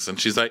earrings? And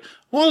she's like,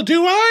 well,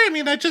 do I? I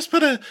mean, I just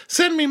put a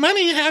send me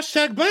money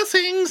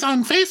 #blessings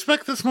on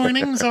Facebook this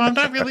morning, so I'm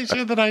not really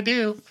sure that I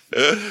do.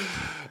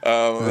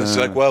 She's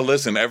like, well,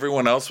 listen,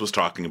 everyone else was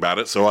talking about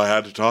it, so I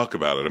had to talk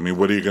about it. I mean,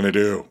 what are you going to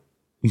do?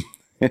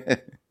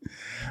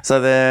 So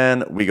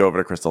then we go over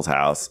to Crystal's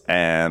house,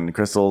 and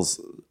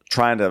Crystal's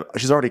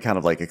she's already kind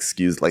of like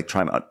excused, like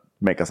trying to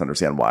make us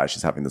understand why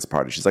she's having this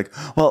party. She's like,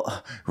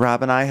 well,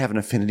 Rob and I have an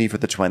affinity for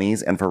the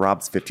 20s, and for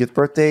Rob's 50th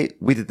birthday,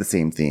 we did the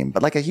same theme,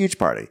 but like a huge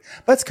party.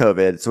 But it's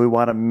COVID, so we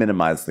want to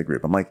minimize the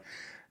group. I'm like,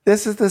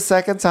 this is the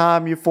second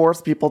time you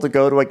force people to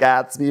go to a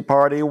Gatsby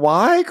party.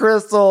 Why,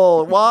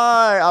 Crystal?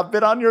 Why? I've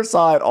been on your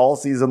side all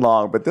season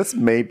long, but this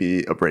may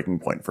be a breaking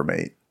point for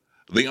me.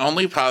 The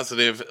only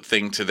positive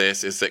thing to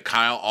this is that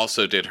Kyle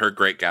also did her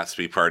Great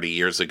Gatsby party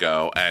years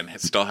ago and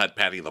still had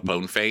Patti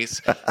LuPone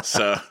face.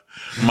 So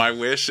my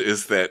wish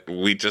is that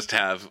we just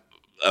have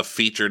a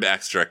featured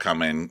extra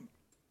coming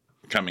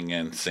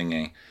in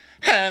singing.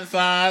 Has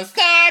a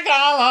circle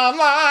of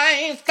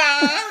life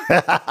come?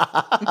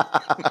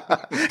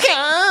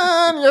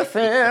 Can you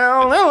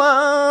feel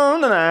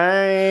alone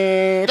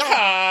tonight?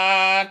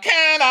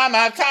 Can I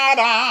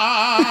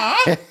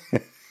matata?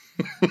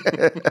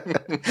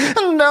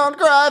 Don't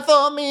cry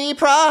for me,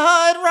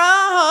 Pride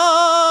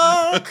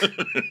Rock.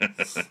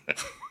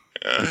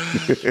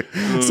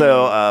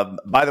 So,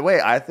 by the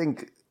way,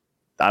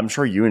 I'm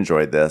sure you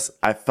enjoyed this.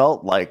 I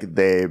felt like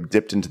they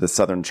dipped into the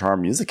Southern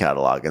Charm music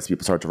catalog as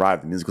people started to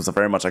arrive. The music was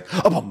very much like,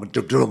 I was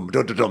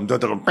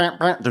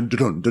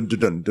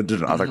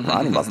like,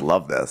 Ronnie must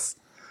love this.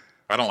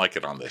 I don't like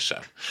it on this show.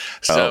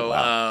 So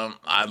wow.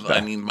 I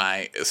need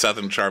my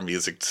Southern Charm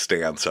music to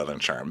stay on Southern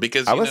Charm.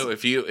 Because,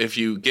 if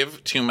you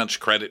give too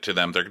much credit to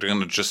them, they're going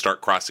to just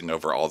start crossing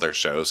over all their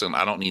shows. And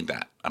I don't need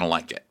that. I don't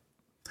like it.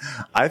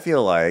 I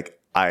feel like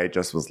I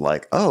just was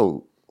like,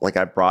 oh, like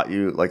I brought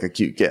you like a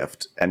cute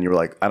gift. And you were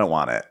like, I don't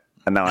want it.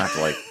 And now I have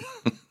to like...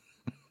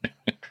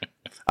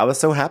 I was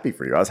so happy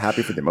for you. I was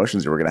happy for the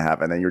emotions you were going to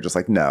have. And then you were just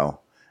like, no.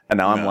 And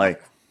now I'm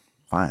like...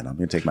 Fine, I'm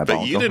going to take my ball.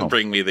 But you didn't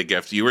bring me the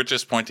gift. You were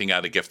just pointing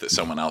out a gift that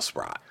someone else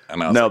brought.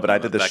 And I was but I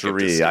did the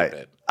Cherie.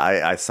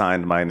 I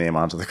signed my name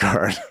onto the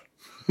card.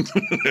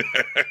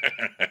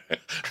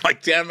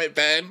 Like, damn it,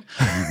 Ben.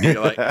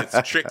 You're like,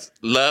 it's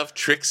love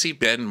Trixie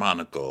Ben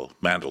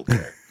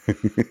Mandelker.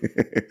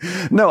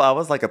 No, I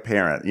was like a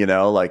parent,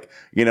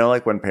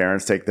 like when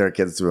parents take their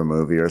kids to a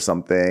movie or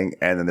something,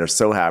 and then they're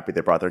so happy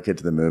they brought their kid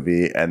to the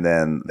movie, and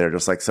then they're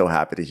just like so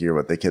happy to hear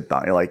what the kid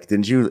thought. You're like,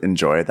 didn't you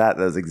enjoy that?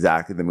 That was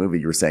exactly the movie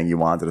you were saying you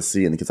wanted to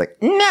see, and the kid's like,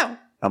 no.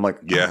 I'm like,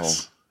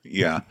 yes.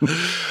 Yeah,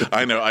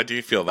 I know. I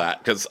do feel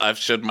that because I've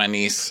showed my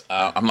niece.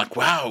 I'm like,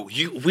 wow,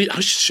 I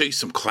should show you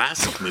some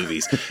classic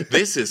movies.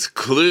 This is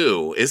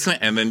Clue, isn't it?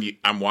 And then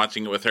I'm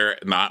watching it with her,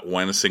 not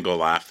one single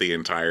laugh the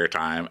entire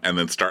time, and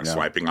then start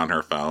swiping on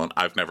her phone.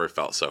 I've never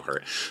felt so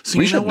hurt. So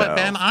you know what,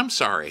 Ben? I'm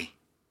sorry.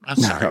 I'm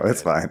sorry. No,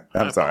 it's fine.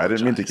 I'm sorry. I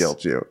didn't mean to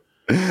guilt you.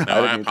 No,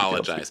 I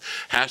apologize.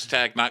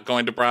 Hashtag not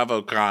going to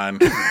BravoCon.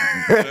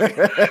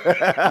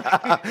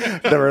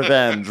 The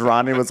revenge.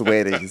 Ronnie was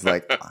waiting. He's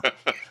like,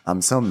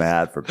 I'm so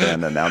mad for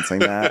Ben announcing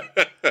that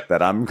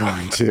I'm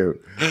going to.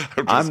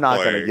 I'm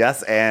not going to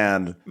yes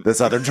and this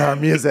other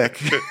charm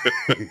music.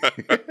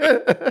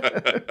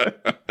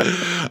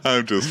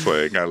 I'm just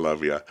playing. I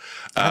love you.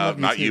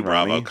 Not you,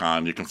 Ronnie.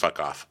 BravoCon. You can fuck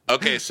off.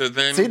 Okay, so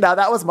then. See, now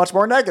that was much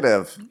more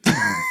negative.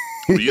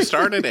 You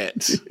started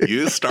it.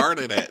 You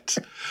started it.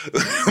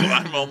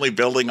 I'm only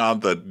building on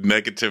the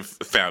negative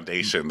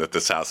foundation that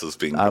this house is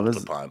being built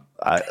upon.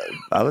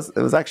 It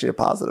was actually a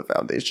positive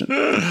foundation.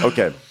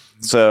 Okay.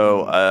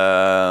 So,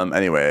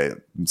 anyway,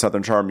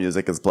 Southern Charm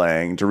music is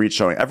playing. Dorit's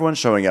showing. Everyone's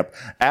showing up.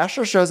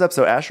 Asher shows up.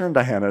 So Asher and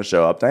Diana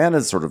show up.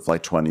 Diana's sort of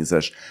like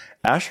 20s-ish.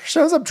 Asher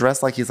shows up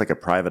dressed like he's like a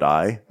private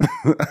eye.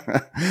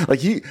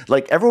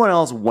 like everyone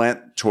else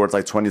went towards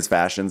like 20s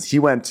fashions. He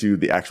went to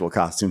the actual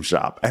costume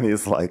shop, and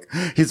he's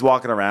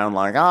walking around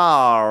like,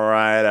 all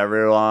right,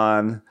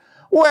 everyone.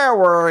 Where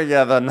were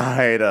you the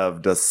night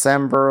of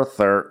December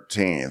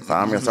 13th?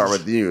 I'm going to start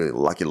with you,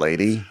 lucky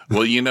lady.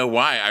 Well, you know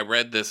why? I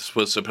read this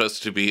was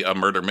supposed to be a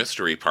murder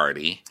mystery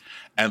party,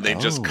 and they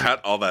just cut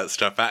all that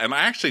stuff out. And I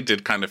actually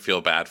did kind of feel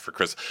bad for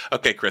Chris.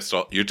 Okay,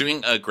 Crystal, you're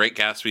doing a Great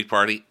Gatsby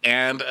party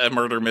and a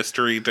murder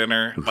mystery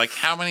dinner. Like,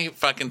 how many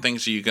fucking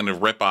things are you going to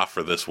rip off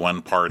for this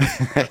one party,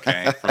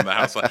 okay, from the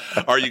house?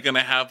 Are you going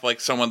to have,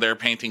 like, someone there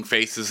painting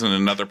faces and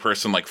another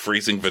person, like,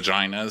 freezing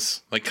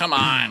vaginas? Like, come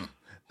on.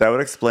 That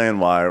would explain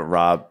why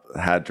Rob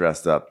had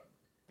dressed up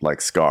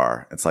like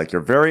Scar. It's like,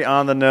 you're very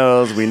on the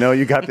nose. We know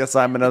you got the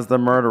assignment as the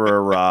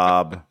murderer,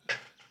 Rob.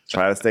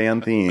 Try to stay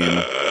on theme.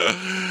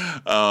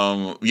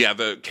 Yeah,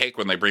 the cake,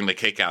 when they bring the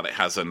cake out, it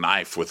has a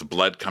knife with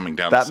blood coming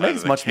down that the side makes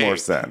of the much cake. more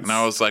sense. And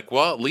I was like,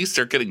 well, at least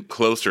they're getting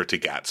closer to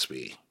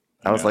Gatsby.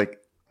 I was like,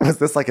 was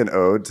this like an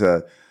ode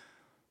to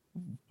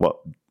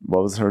what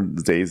was her,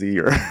 Daisy?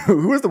 Or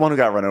who was the one who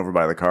got run over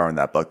by the car in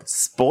that book?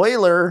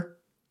 Spoiler.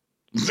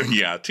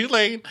 Yeah, too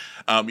late.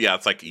 Yeah,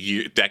 it's like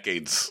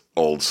decades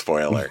old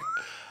spoiler.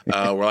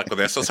 We're like, well,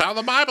 this is how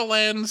the Bible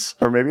ends.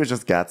 Or maybe it's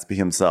just Gatsby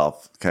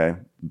himself. Okay,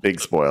 big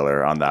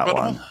spoiler on that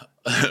one.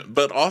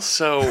 But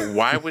also,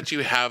 why would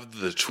you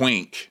have the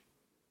twink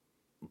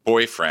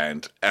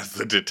boyfriend as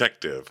the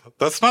detective?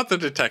 That's not the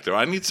detective.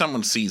 I need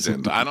someone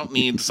seasoned. I don't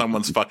need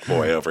someone's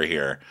fuckboy over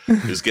here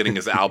who's getting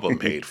his album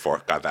paid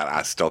for. God, that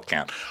I still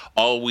can't.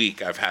 All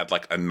week, I've had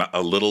like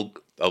a little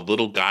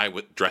guy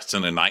dressed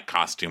in a night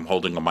costume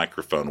holding a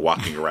microphone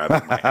walking around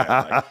in my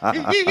head like,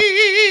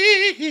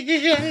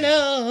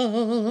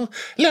 hello,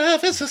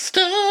 love is a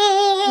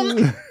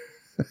stone.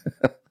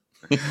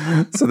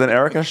 So then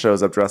Erica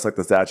shows up dressed like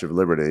the Statue of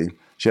Liberty.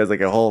 She has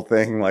like a whole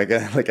thing, like a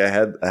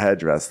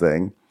headdress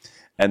thing.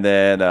 And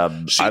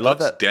then she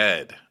looks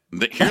dead.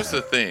 Here's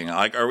the thing.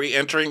 Like, are we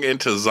entering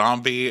into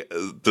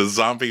the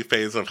zombie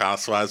phase of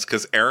Housewives?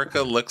 Because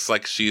Erica looks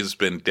like she's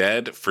been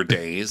dead for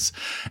days,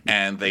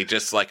 and they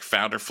just like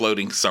found her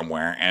floating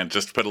somewhere and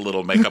just put a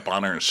little makeup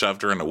on her and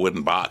shoved her in a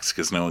wooden box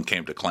because no one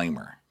came to claim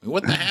her.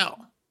 What the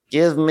hell?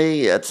 Give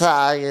me a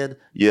tired,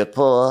 you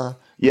poor,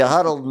 you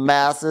huddled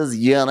masses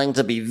yearning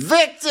to be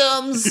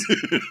victims.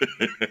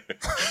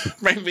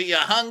 Maybe you're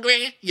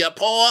hungry, you're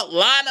poor,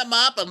 line them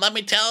up and let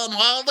me tell them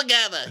all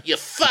together. You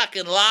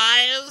fucking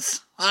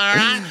liars. All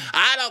right?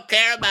 I don't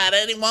care about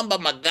anyone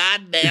but my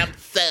goddamn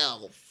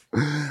self.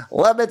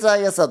 Let me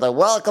tell you something.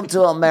 Welcome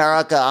to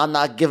America. I'm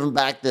not giving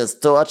back this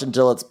torch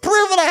until it's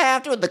proven I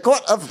have to in the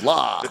court of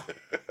law.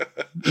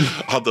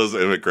 All those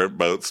immigrant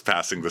boats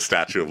passing the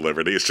Statue of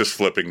Liberty, it's just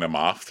flipping them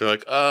off. They're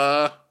like,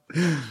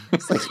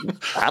 It's like,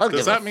 I don't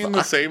does that mean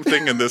the same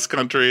thing in this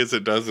country as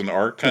it does in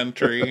our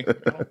country? I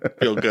don't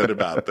feel good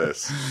about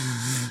this.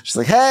 She's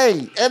like,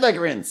 hey,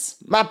 immigrants,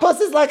 my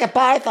pussy's like a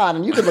python,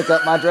 and you can look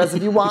up my dress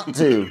if you want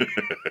to,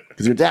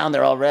 because you're down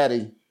there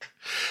already.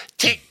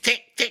 Tick,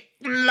 tick, tick,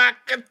 like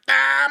a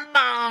time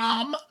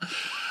bomb.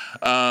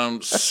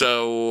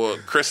 So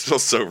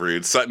Crystal's so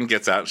rude. Sutton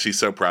gets out. She's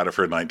so proud of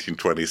her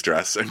 1920s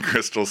dress. And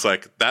Crystal's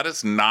like, that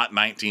is not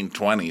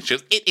 1920. She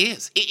goes, it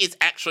is. It is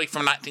actually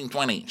from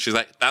 1920. She's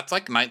like, that's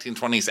like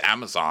 1920s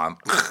Amazon.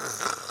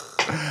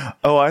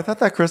 Oh, I thought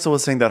that Crystal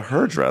was saying that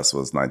her dress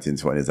was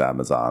 1920s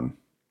Amazon.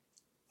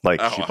 Like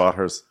she bought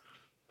hers.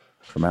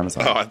 from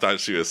Amazon. Oh, I thought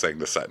she was saying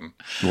to Sutton.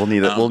 We'll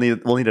need an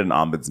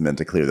ombudsman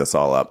to clear this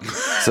all up.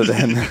 So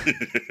then,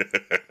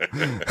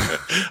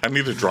 I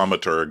need a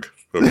dramaturg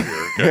over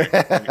here. Okay?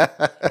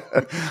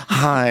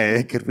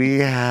 hi, could we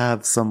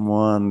have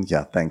someone?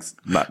 Yeah, thanks.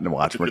 Not to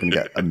watch. We're gonna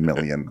get a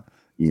million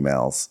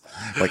emails.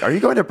 Like, are you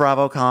going to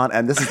BravoCon?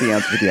 And this is the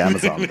answer to the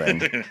Amazon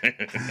thing.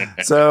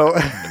 So.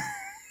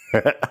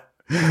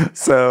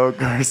 So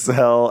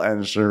Garcelle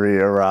and Cherie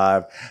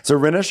arrive. So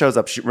Rinna shows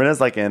up.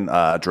 Rinna's like in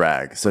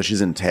drag. So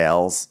she's in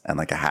tails and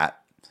like a hat,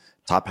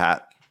 top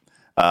hat.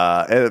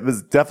 It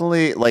was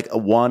definitely like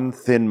one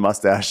thin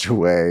mustache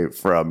away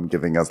from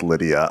giving us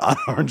Lydia on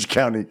Orange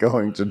County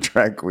going to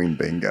drag queen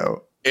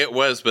bingo. It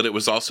was, but it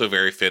was also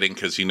very fitting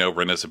because,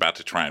 Rinna's about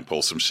to try and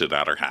pull some shit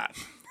out her hat.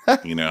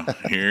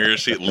 Here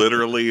she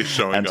literally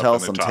showing and up tell in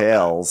the some top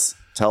tales.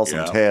 Tell some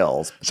Yeah.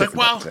 tales. It's like,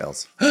 wow,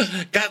 Tales.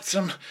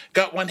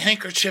 got one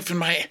handkerchief in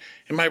my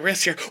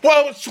wrist here.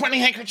 Whoa, it's 20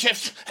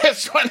 handkerchiefs.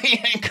 It's 20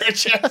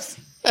 handkerchiefs.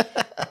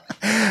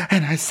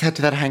 And I said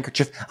to that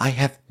handkerchief, I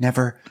have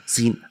never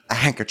seen a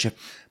handkerchief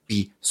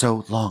be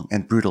so long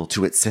and brutal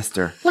to its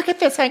sister. Look at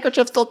this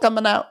handkerchief still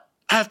coming out.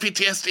 I have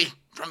PTSD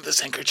from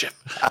this handkerchief.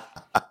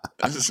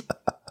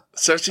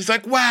 So she's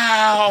like,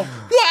 wow,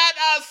 what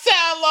a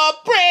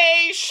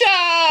celebration.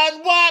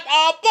 What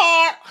a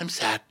bar. I'm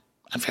sad.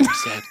 I'm very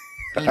sad.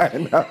 I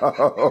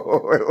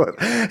know.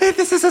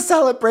 This is a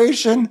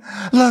celebration.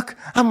 Look,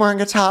 I'm wearing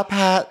a top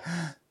hat.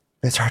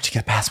 It's hard to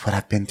get past what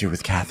I've been through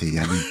with Kathy.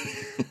 I mean,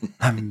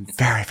 I'm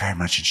very, very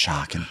much in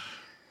shock. And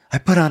I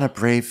put on a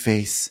brave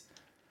face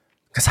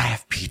because I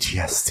have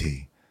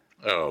PTSD.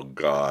 Oh,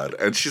 God.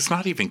 And she's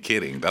not even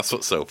kidding. That's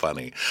what's so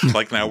funny.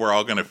 Like, now we're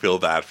all going to feel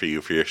bad for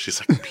you. She's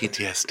like,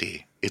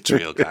 PTSD. It's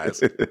real,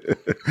 guys.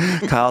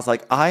 Kyle's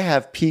like, I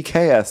have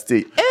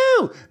PKSD.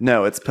 Ew!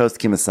 No, it's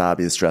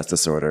post-Kemosabe stress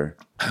disorder.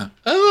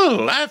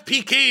 Oh, I have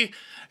PTSD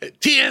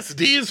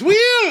as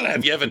well.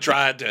 Have you ever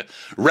tried to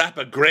wrap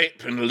a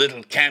grape in a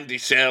little candy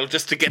shell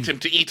just to get him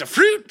to eat a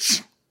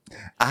fruit?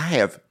 I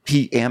have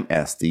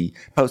PMSD,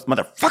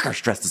 post-motherfucker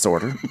stress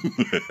disorder.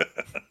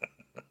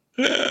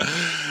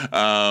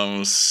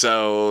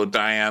 So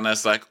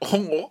Diana's like,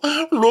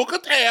 oh, look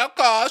at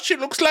Erica. She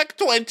looks like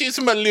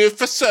 20s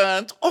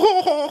Maleficent.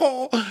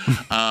 Oh.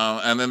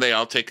 And then they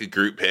all take a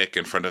group pic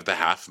in front of the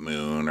half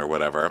moon or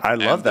whatever. I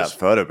love that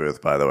photo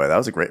booth, by the way. That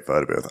was a great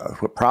photo booth.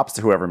 Props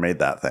to whoever made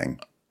that thing.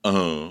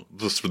 Oh,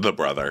 the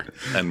brother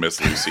and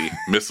Miss Lucy.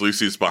 Miss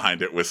Lucy's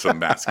behind it with some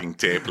masking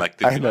tape. Like,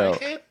 did I you know.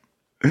 like it?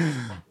 Would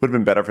have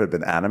been better if it had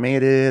been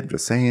animated,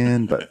 just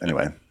saying. But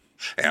anyway.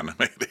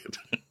 Animated.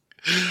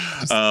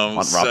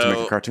 Want Rob to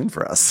make a cartoon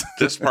for us.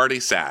 This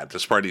party's sad.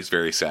 This party's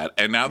very sad.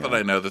 And now that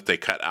I know that they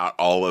cut out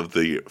all of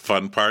the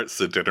fun parts,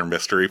 the dinner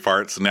mystery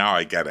parts, now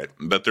I get it.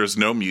 But there's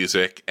no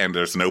music and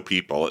there's no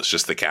people. It's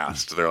just the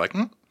cast. They're like,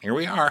 here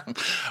we are.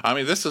 I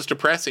mean, this is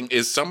depressing.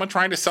 Is someone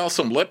trying to sell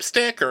some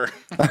lipstick or?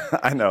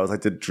 I know. I was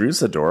like, did Drew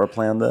Sidora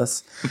plan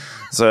this?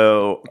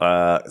 So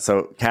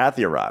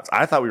Kathy arrives.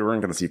 I thought we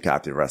weren't going to see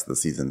Kathy the rest of the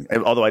season.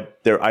 Although I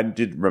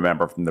did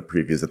remember from the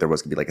previews that there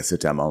was going to be like a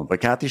sit down moment.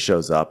 But Kathy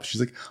shows up. She's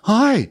like,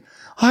 hi,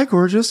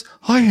 gorgeous.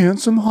 Hi,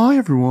 handsome. Hi,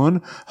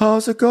 everyone.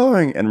 How's it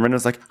going? And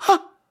Rinna's like,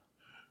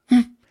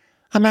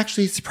 I'm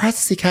actually surprised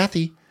to see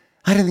Kathy.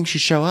 I didn't think she'd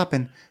show up.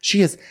 And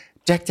she is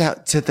decked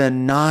out to the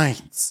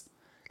nines.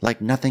 Like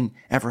nothing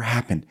ever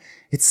happened.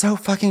 It's so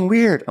fucking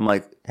weird. I'm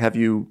like, have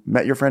you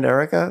met your friend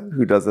Erica,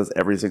 who does this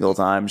every single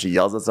time? She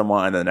yells at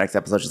someone, and then the next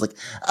episode, she's like,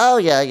 oh,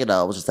 yeah, it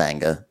was just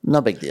anger.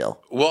 No big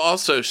deal. Well,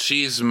 also,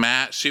 she's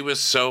mad. She was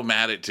so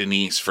mad at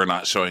Denise for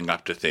not showing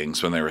up to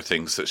things when there were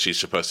things that she's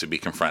supposed to be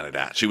confronted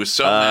at. She was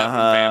so mad when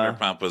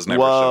Vanderpump was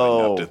never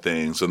showing up to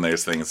things when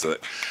there's things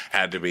that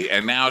had to be.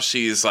 And now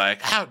she's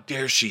like, how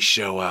dare she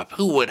show up?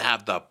 Who would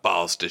have the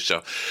balls to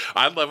show?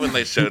 I love when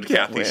they showed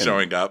Kathy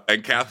showing up,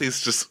 and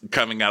Kathy's just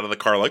coming out of the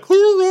car like,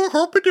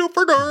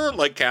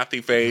 like Kathy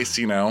face,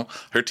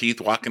 her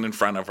teeth walking in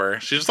front of her.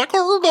 She's just like,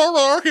 here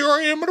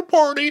I am at a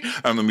party.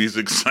 And the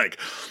music's like,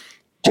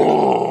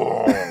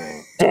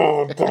 and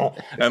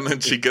then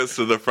she gets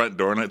to the front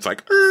door and it's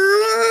like,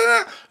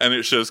 and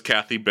it shows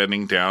Kathy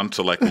bending down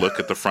to like look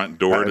at the front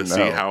door to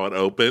see how it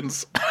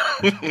opens.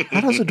 How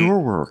does a door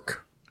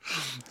work?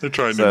 They're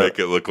trying to make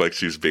it look like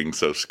she's being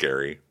so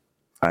scary.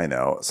 I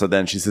know. So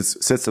then she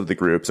sits with the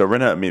group. So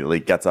Rinna immediately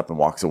gets up and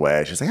walks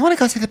away. She's like, I want to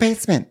go see the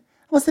basement.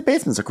 What's the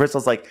basement? So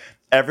Crystal's like,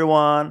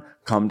 everyone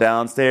come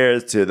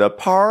downstairs to the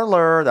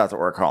parlor. That's what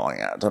we're calling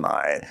it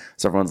tonight.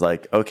 So everyone's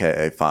like,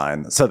 okay,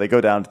 fine. So they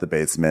go down to the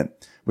basement,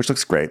 which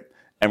looks great.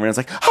 And Rinna's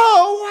like,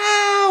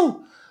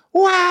 oh,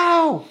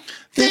 wow.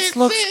 This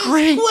looks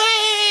great.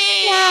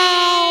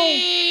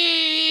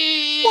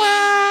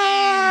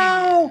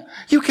 Wow.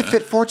 You could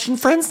fit 14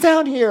 friends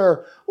down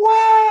here.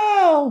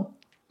 Wow.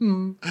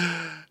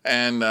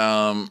 And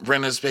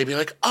Rinna's baby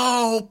like,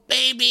 Oh,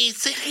 baby,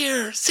 sit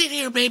here,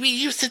 baby.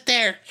 You sit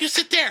there. I'll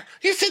sit here.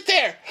 You sit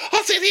there.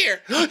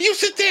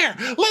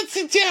 Let's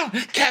sit down.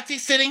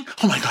 Kathy's sitting.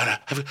 Oh my God,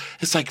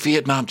 it's like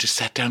Vietnam. Just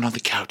sat down on the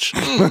couch.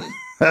 I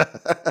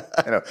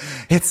know.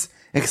 It's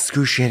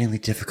excruciatingly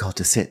difficult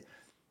to sit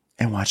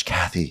and watch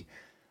Kathy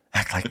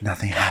act like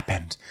nothing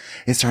happened.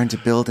 It's starting to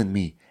build in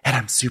me, and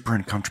I'm super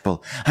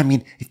uncomfortable. I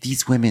mean, if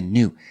these women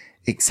knew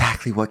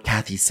exactly what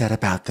Kathy said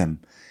about them,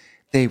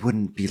 they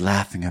wouldn't be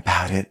laughing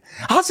about it.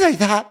 I'll say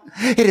that.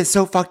 It is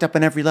so fucked up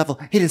on every level.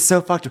 It is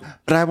so fucked up,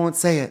 but I won't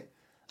say it.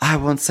 I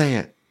won't say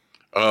it.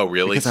 Oh,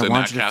 really? Because I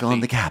want you to fill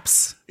in the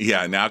gaps.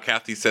 Yeah, now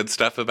Kathy said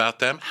stuff about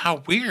them.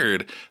 How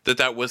weird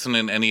that wasn't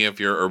in any of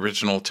your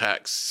original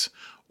texts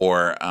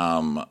or,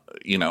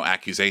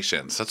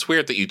 accusations. That's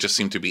weird that you just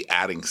seem to be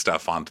adding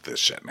stuff onto this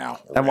shit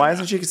now. And why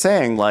isn't she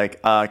saying,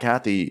 like,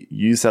 Kathy,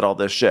 you said all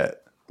this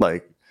shit?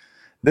 Like,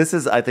 this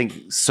is, I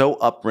think, so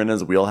up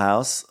Rinna's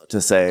wheelhouse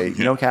to say,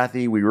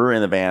 Kathy, we were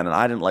in the van and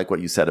I didn't like what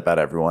you said about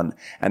everyone.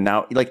 And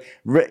now, like,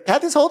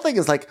 Kathy's whole thing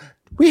is like,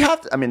 we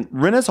have to, I mean,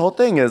 Rinna's whole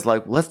thing is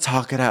like, let's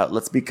talk it out.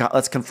 Let's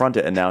confront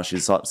it. And now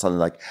she's suddenly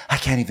like, I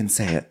can't even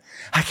say it.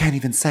 I can't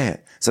even say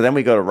it. So then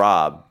we go to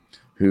Rob,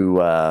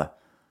 who,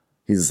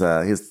 he's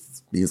like,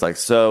 he's like,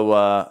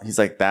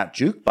 that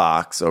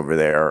jukebox over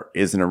there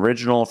is an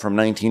original from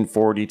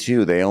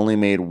 1942. They only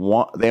made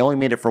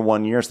it for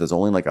 1 year. So there's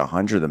only like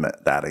 100 of them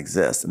that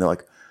exist. And they're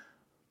like,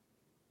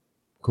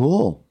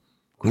 cool.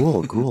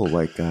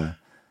 Like,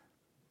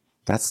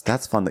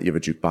 that's fun that you have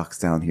a jukebox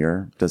down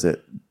here.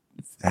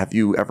 Have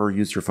you ever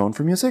used your phone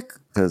for music?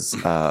 Because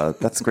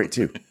that's great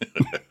too.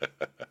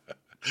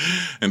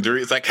 And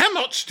Dorit's like, how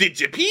much did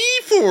you pee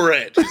for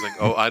it? She's like,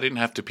 oh, I didn't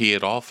have to pee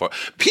at all for it.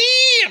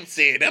 Pee, I'm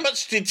saying, how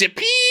much did you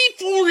pee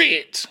for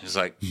it? He's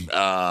like,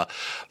 let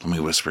me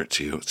whisper it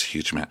to you. It's a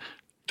huge amount.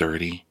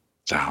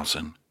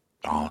 $30,000.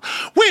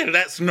 Well,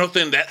 that's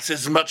nothing. That's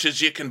as much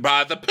as you can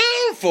buy the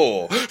pearl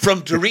for.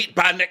 From Dorit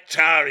by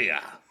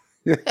Nectaria.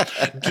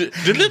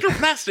 The little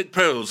plastic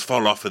pearls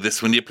fall off of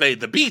this when you play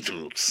the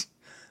Beatles.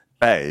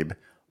 Babe,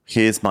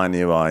 here's my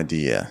new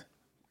idea.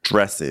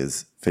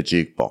 Dresses for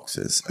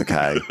jukeboxes,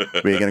 okay?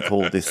 We're going to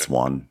call this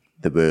one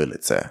the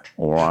Wurlitzer,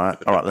 all right?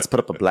 All right, let's put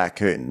up a black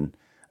curtain.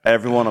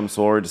 Everyone, I'm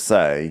sorry to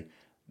say,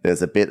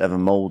 there's a bit of a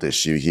mold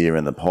issue here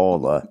in the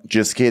parlor.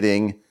 Just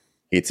kidding.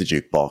 It's a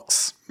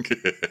jukebox.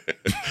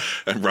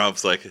 And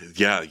Rob's like,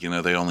 yeah,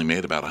 they only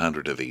made about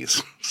 100 of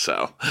these.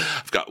 So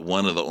I've got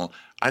one of the...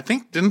 I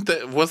think,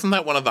 wasn't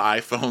that one of the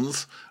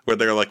iPhones where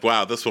they're like,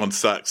 wow, this one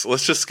sucks.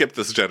 Let's just skip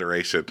this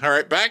generation. All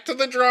right, back to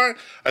the drawing.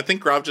 I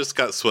think Rob just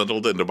got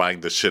swindled into buying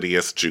the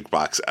shittiest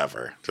jukebox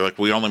ever. They're like,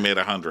 we only made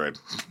 100.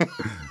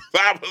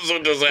 That was a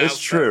disaster. It's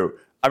true.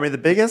 I mean, the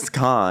biggest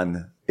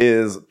con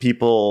is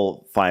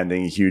people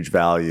finding huge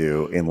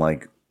value in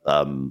like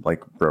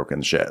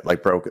broken shit,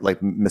 like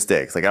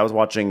mistakes. Like I was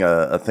watching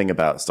a thing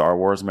about Star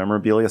Wars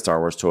memorabilia, Star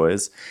Wars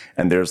toys,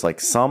 and there's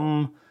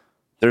some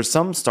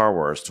Star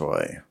Wars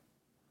toy.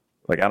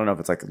 Like, I don't know if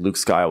it's like Luke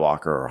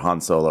Skywalker or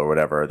Han Solo or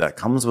whatever that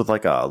comes with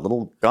like a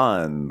little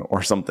gun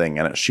or something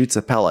and it shoots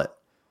a pellet.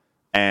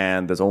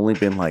 And there's only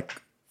been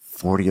like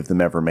 40 of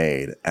them ever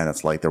made. And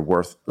it's like they're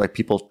worth, like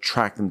people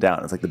track them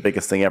down. It's like the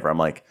biggest thing ever. I'm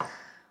like,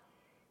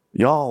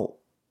 y'all,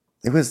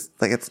 it was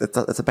like, it's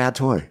a bad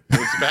toy.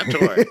 It's a bad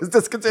toy. It's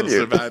discontinued.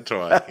 It's a bad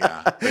toy.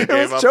 Yeah.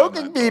 It was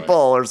choking people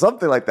or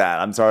something like that.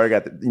 I'm sorry.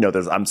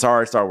 I'm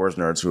sorry, Star Wars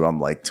nerds, who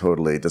I'm like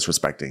totally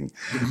disrespecting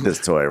this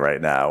toy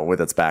right now with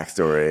its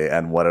backstory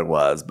and what it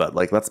was. But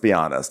like, let's be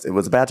honest, it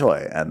was a bad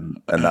toy,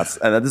 and this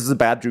is a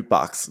bad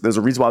jukebox. There's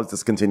a reason why it was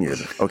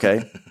discontinued.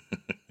 Okay.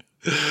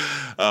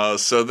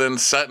 So then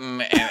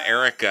Sutton and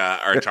Erica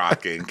are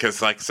talking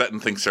because like Sutton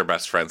thinks they're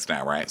best friends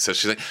now, right? So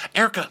she's like,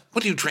 Erica,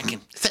 what are you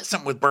drinking? Is that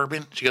something with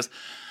bourbon? She goes,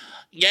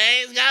 yeah,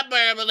 it's got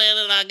bourbon in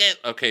it, I guess.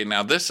 Okay,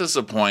 now this is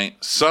a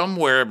point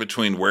somewhere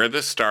between where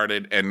this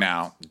started and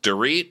now.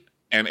 Dorit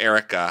and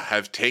Erica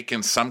have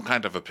taken some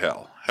kind of a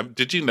pill.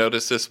 Did you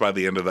notice this by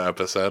the end of the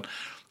episode?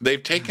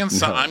 They've taken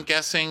some, I'm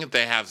guessing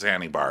they have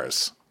Xanny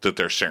bars that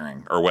they're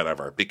sharing or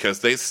whatever, because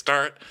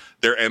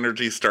their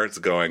energy starts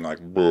going like,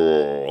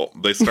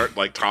 they start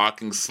like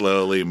talking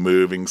slowly,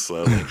 moving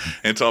slowly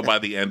until by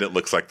the end it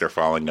looks like they're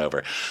falling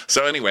over.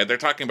 So anyway, they're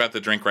talking about the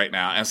drink right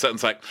now, and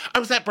Sutton's like,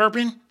 oh, is that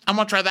bourbon? I'm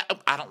gonna try that. Oh,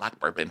 I don't like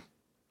bourbon.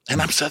 And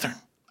I'm Southern.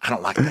 I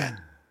don't like that.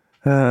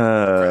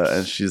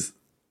 And she's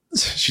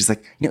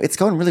like, it's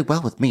going really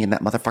well with me and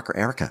that motherfucker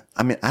Erica.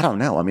 I mean, I don't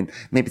know. I mean,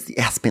 maybe it's the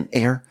Aspen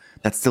air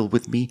that's still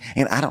with me,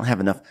 and I don't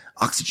have enough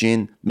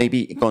oxygen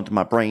maybe going to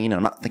my brain, and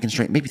I'm not thinking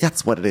straight. Maybe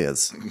that's what it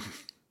is.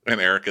 And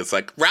Erica's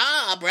like,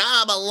 Rob,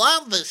 I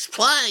love this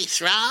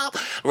place, Rob.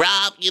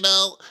 Rob,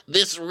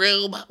 this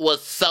room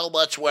was so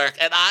much work,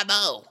 and I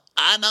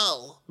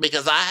know,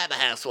 because I had a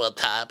house one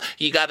time.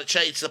 You got to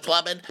change the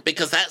plumbing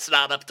because that's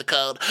not up to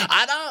code.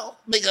 I know,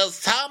 because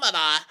Tom and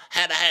I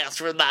had a house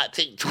from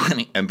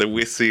 1920. And then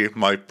we see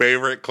my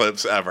favorite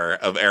clips ever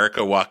of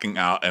Erica walking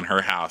out in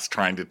her house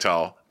trying to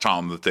tell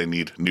Tom that they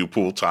need new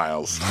pool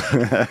tiles.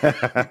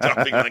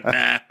 Tom being like,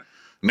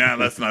 nah,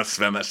 let's not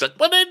spend that. She's like,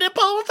 what are new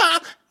pool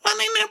tiles?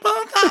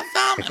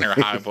 In her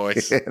high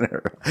voice.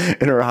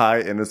 in her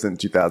high,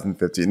 innocent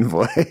 2015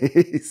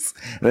 voice.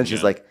 And then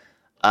she's like,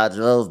 I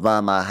drove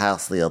by my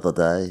house the other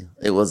day.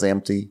 It was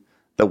empty.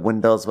 The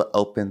windows were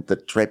open. The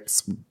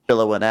drapes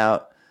billowing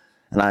out.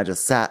 And I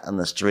just sat on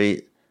the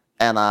street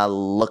And I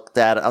looked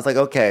at it. I was like,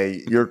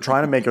 okay, you're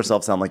trying to make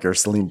yourself sound like you're a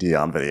Celine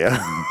Dion video.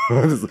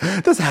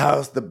 this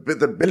house, the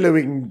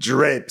billowing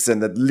drapes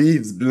and the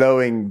leaves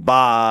blowing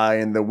by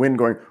and the wind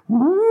going,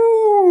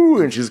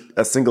 woo, and she's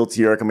a single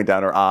tear coming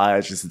down her eye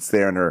as she sits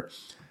there in her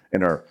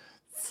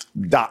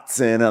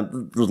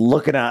Datsun,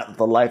 looking at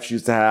the life she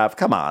used to have.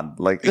 Come on,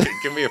 like,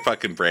 give me a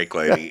fucking break,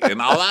 lady.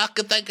 And all I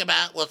could think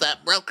about was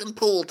that broken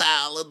pool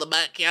towel in the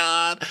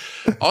backyard.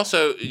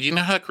 Also, you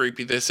know how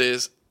creepy this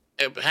is?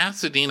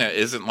 Pasadena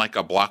isn't like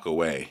a block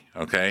away,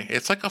 okay?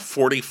 It's like a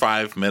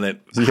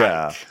 45-minute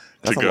hike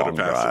to go to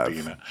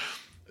Pasadena. Drive.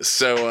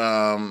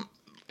 So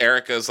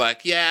Erica's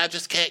like, yeah, I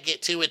just can't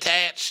get too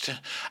attached.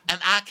 And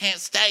I can't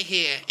stay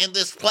here in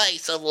this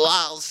place of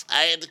loss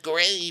and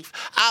grief.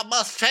 I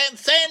must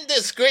transcend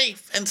this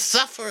grief and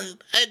suffering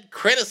and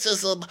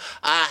criticism.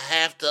 I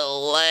have to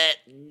let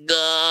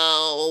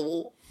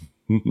go.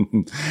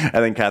 And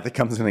then Kathy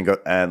comes in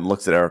and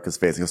looks at Erica's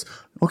face and goes,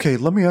 okay,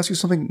 let me ask you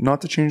something, not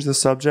to change the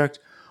subject,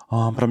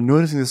 but I'm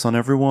noticing this on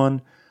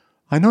everyone.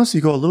 I notice you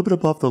go a little bit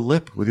above the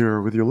lip with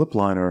your lip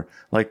liner.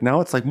 Like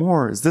now it's like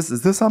more. Is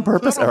this on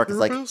purpose? Erica's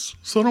like, is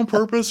that on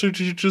purpose? Or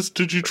did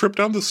you trip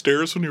down the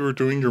stairs when you were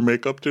doing your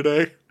makeup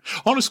today?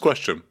 Honest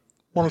question.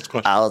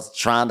 I was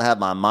trying to have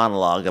my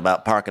monologue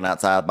about parking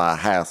outside my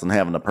house and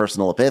having a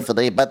personal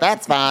epiphany, but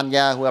that's fine.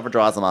 Yeah, whoever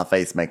draws on my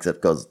face makes it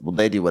because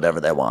they do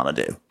whatever they want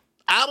to do.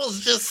 I was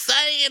just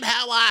saying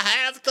how I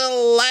have to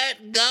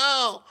let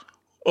go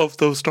of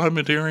those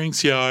diamond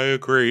earrings. Yeah, I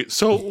agree.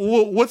 So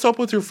what's up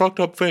with your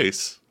fucked up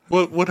face?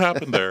 What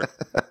happened there?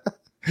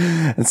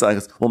 And so I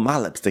goes, well, my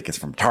lipstick is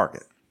from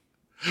Target.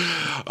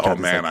 Oh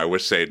man, I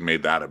wish they'd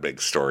made that a big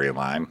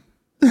storyline.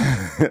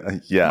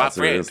 Yeah, my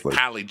seriously.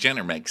 friend Kylie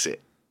Jenner makes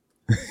it.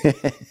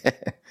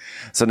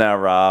 So now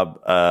Rob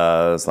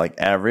is like,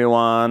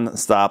 everyone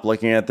stop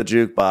looking at the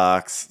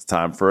jukebox. It's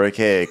time for a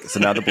cake.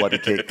 So now the bloody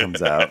cake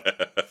comes out.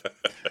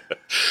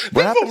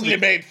 They've only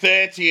made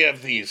 30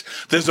 of these.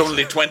 There's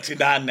only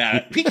 29 now.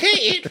 PK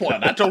ate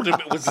one. I told him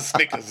it was a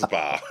Snickers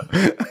bar.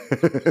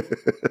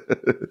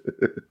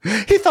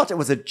 He thought it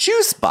was a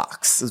juice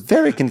box. It was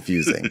very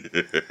confusing.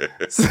 He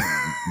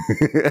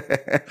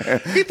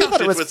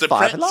thought it was a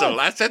pretzel.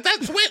 I said,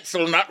 that's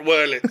Wetzel, not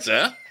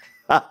Wurlitzer.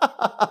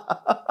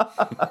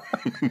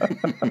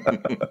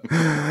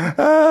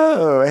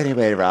 Oh,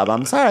 anyway, Rob,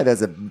 I'm sorry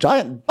there's a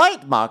giant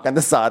bite mark on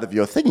the side of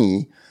your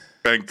thingy.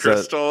 And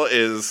Crystal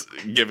is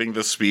giving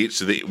the speech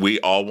that we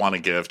all want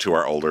to give to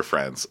our older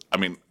friends. I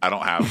mean,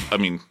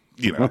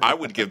 I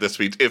would give this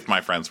speech if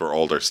my friends were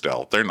older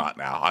still. They're not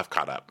now. I've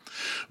caught up.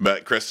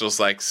 But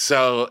Crystal's like,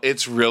 so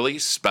it's really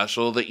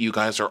special that you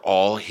guys are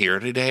all here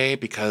today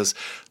because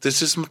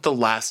this is the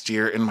last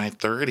year in my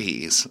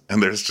 30s.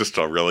 And there's just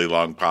a really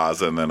long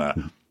pause and then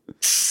a...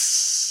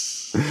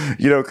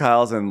 You know,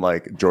 Kyle's in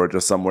like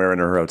Georgia somewhere in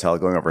her hotel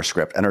going over a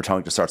script and her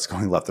tongue just starts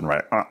going left and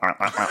right.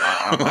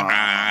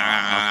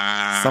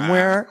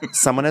 Somewhere,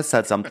 someone has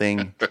said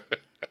something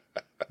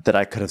that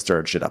I could have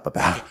stirred shit up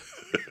about.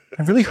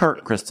 I really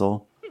hurt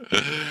Crystal.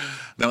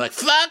 They're like,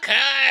 fuck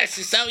her,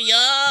 she's so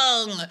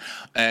young.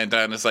 And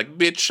then it's like,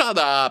 bitch, shut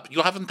up.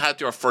 You haven't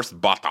had your first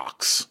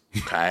Botox,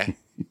 okay?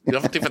 You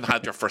haven't even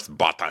had your first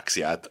Botox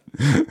yet.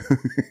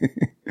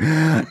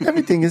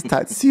 Everything is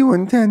tight. See you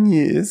in 10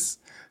 years.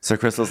 So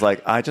Crystal's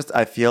like, I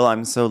feel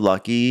I'm so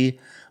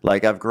lucky.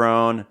 Like I've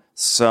grown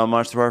so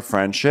much through our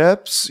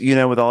friendships, you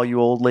know, with all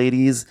you old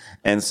ladies.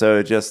 And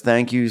so just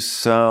thank you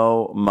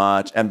so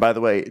much. And by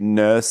the way,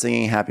 no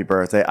singing happy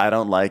birthday. I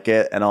don't like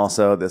it. And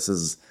also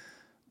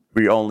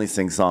we only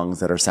sing songs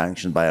that are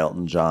sanctioned by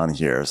Elton John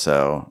here.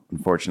 So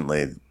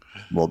unfortunately,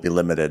 we'll be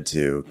limited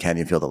to Can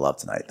You Feel the Love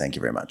Tonight? Thank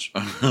you very much.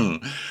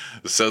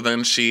 So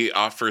then she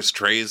offers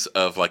trays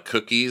of like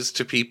cookies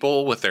to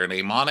people with their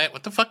name on it.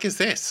 What the fuck is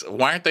this?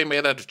 Why aren't they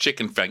made out of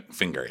chicken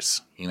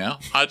fingers? You know,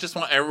 I just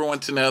want everyone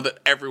to know that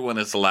everyone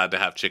is allowed to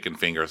have chicken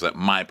fingers at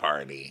my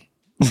party.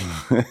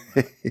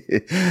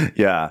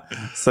 Yeah.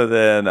 So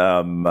then,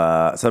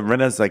 so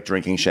Rena's like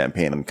drinking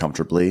champagne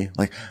uncomfortably,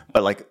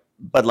 but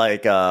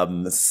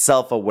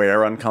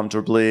self-aware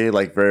uncomfortably,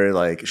 like very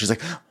like, she's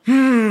like,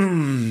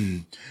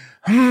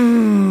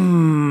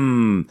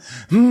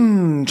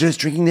 just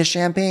drinking this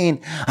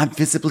champagne. I'm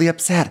visibly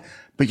upset,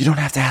 but you don't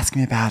have to ask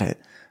me about it.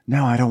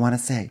 No, I don't want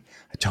to say.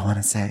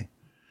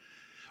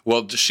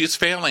 Well, she's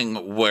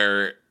failing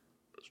where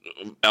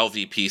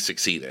LVP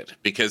succeeded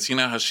because you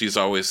know how she's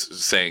always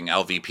saying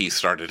LVP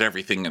started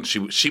everything and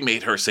she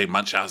made her say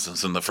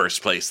Munchausen's in the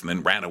first place and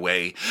then ran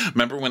away.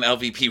 Remember when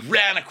LVP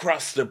ran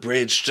across the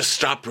bridge to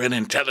stop Ren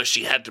and tell her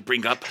she had to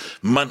bring up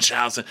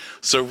Munchausen?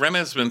 So Ren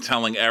has been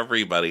telling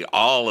everybody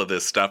all of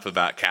this stuff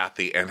about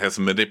Kathy and has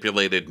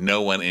manipulated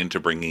no one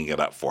into bringing it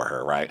up for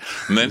her, right?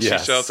 And then she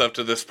shows up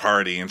to this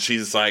party and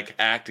she's like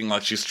acting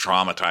like she's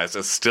traumatized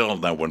and still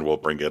no one will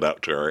bring it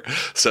up to her.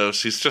 So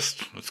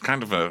it's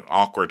kind of an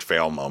awkward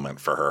fail moment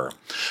for her.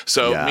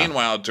 So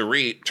meanwhile,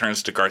 Dorit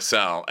turns to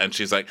Garcelle and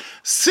she's like,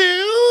 so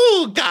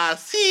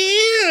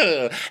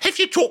Garcelle, have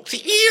you talked to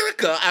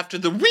Erica after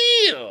the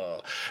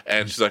reel?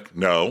 And she's like,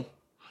 no.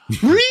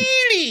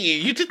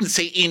 Really? You didn't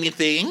say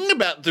anything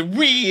about the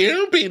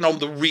real being on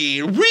the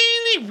real,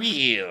 really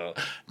real.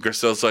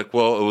 Garcelle's like,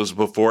 well, it was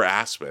before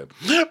Aspen.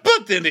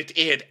 But then it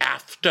aired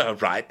after,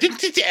 right?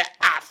 Didn't it air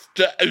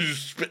after?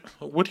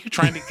 What are you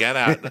trying to get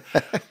at?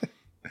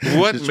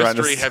 What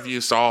mystery have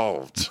you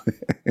solved?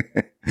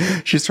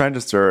 She's trying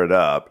to stir it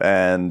up.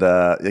 And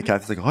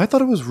Kathy's like, oh, I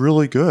thought it was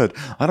really good.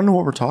 I don't know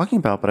what we're talking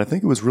about, but I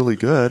think it was really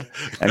good.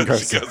 And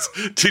She goes,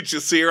 did you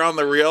see her on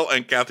the reel?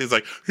 And Kathy's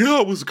like,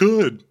 yeah, it was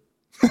good.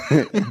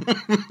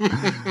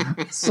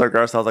 So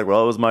Garcelle's like,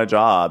 well, it was my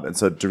job. And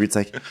so Dorit's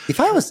like, if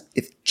I was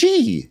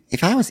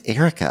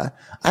Erica,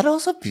 I'd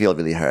also feel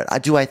really hurt.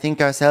 Do I think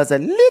Garcelle's a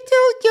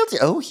little guilty?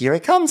 Oh, here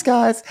it comes,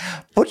 guys.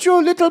 Put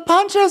your little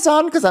ponchos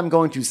on because I'm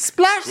going to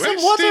splash some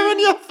water in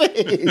your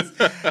face.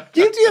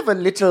 Guilty of a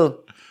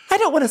little, I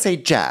don't want to say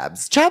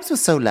jabs. Jabs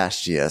was so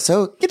last year.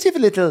 So guilty of a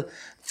little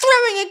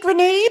throwing a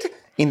grenade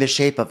in the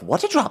shape of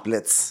water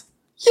droplets.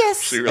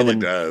 Yes. She really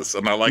does.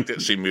 And I like that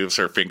she moves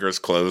her fingers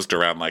closed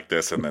around like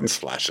this and then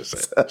splashes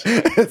it.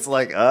 It's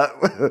like,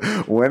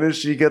 when is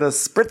she going to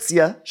spritz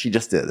ya? She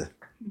just did.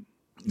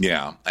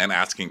 Yeah, and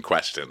asking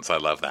questions. I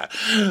love that.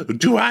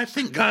 Do I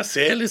think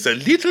Garcelle is a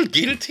little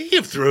guilty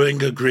of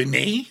throwing a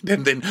grenade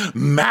and then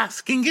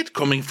masking it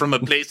coming from a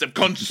place of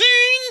concern?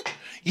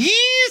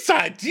 Yes,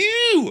 I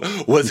do.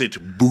 Was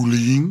it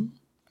bullying?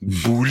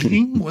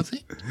 Bullying, was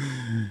it?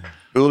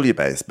 Bully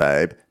base,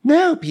 babe.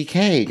 No,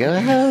 PK,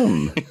 go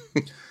home.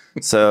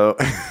 So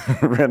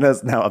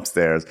Rinna's now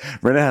upstairs.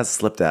 Rinna has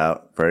slipped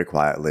out very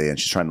quietly and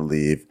she's trying to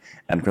leave.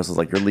 And Crystal's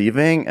like, you're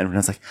leaving? And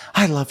Rinna's like,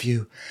 I love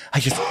you. I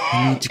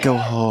need to go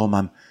home.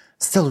 I'm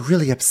still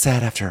really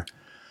upset after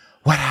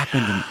what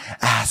happened in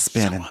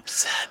Aspen. So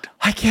upset.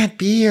 I can't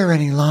be here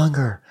any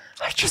longer.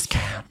 I just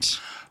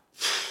can't.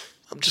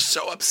 I'm just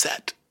so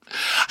upset.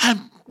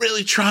 I'm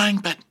really trying,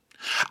 but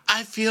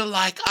I feel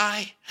like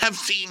I have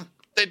seen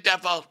the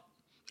devil.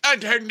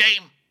 And her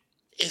name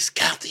is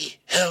Kathy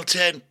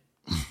Hilton.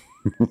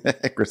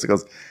 Krista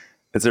goes,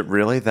 is it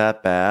really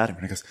that bad? And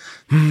Rinna goes,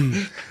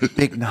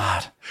 big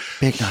nod.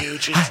 Big nod.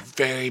 Huge, it's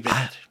very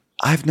bad.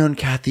 I've known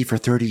Kathy for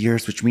 30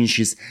 years, which means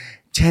she's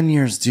 10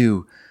 years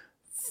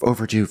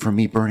overdue for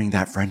me burning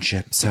that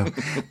friendship. So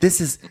this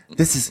is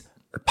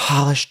a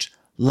polished,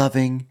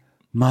 loving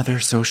mother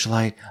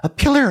socialite, a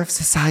pillar of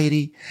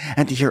society,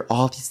 and to hear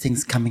all these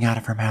things coming out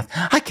of her mouth,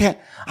 I can't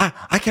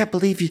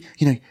believe you.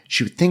 You know,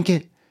 she would think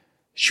it,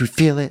 she would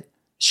feel it,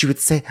 she would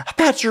say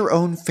about your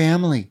own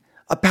family.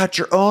 I'm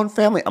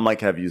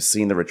like, have you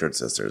seen the Richard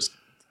sisters?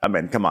 I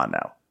mean, come on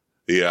now.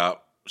 Yeah.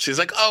 She's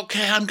like,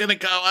 okay, I'm gonna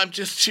go. I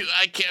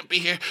can't be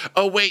here.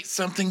 Oh wait,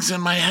 something's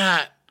in my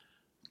hat.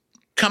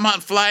 Come on,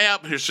 fly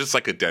up. There's just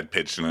like a dead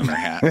pigeon in her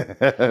hat.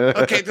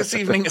 Okay, this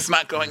evening is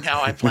not going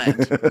how I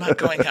planned.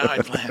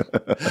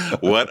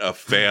 What a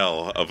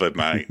fail of a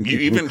night. You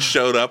even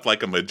showed up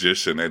like a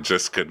magician and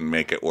just couldn't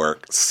make it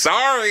work.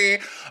 Sorry.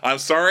 I'm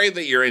sorry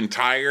that your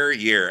entire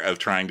year of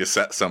trying to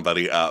set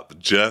somebody up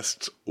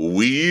just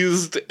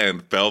wheezed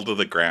and fell to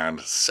the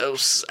ground so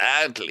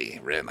sadly,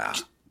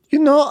 Rinna. You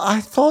know, I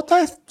thought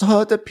I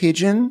heard a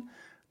pigeon.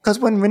 Because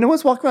when Rinna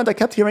was walking around, I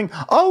kept hearing,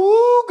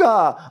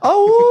 awooga,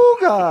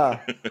 awooga.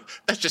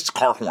 That's just a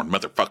car horn,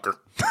 motherfucker.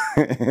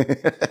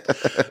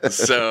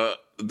 So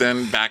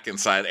then back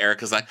inside,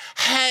 Erica's like,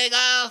 hey,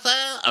 guys.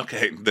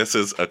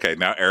 Okay,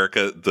 now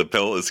Erica, the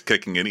pill is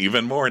kicking in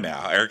even more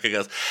now. Erica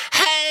goes,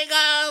 hey,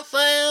 guys,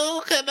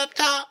 can I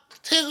talk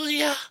to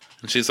you?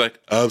 And she's like,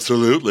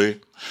 absolutely.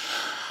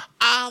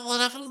 I would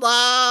have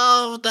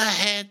loved a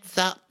heads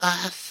up.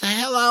 I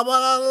said I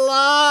would have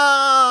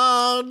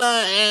loved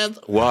a heads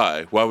up.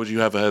 Why? Why would you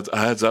have a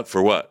heads up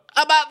for what?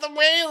 About the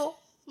reel.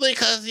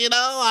 Because, you know,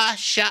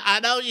 I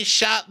know you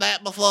shot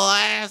that before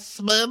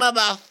Aspen, and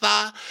I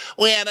thought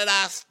we had a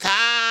nice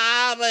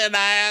time in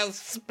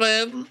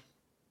Aspen.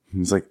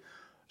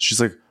 She's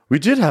like, we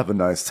did have a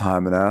nice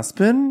time in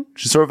Aspen.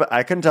 She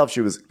I couldn't tell if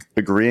she was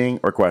agreeing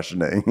or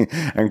questioning.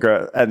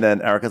 And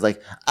then Erica's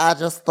like, I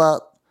just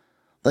thought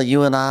that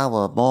you and I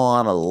were more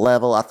on a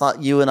level. I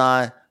thought you and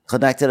I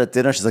connected at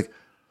dinner. She's like,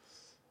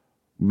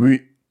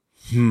 I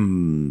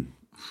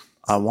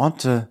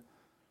want to.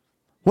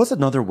 What's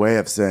another way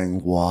of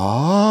saying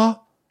wah?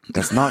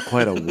 That's not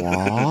quite a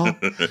wah.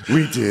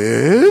 We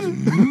did?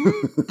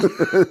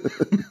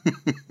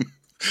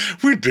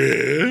 We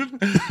did.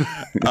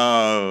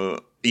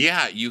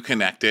 Yeah, you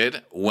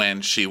connected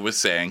when she was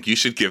saying you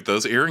should give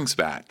those earrings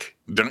back.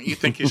 Don't you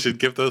think you should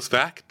give those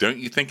back? Don't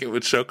you think it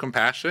would show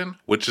compassion?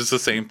 Which is the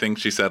same thing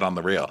she said on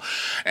the reel.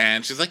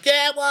 And she's like,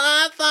 yeah, well,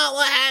 I thought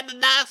we had a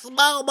nice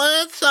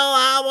moment, so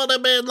I would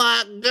have been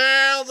like,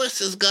 girl, this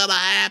is gonna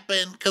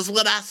happen. Because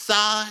when I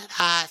saw it,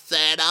 I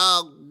said,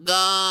 oh,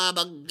 God,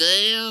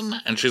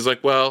 again. And she's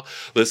like, well,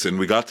 listen,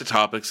 we got the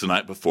topics the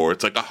night before.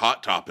 It's like a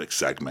hot topic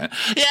segment.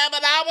 Yeah,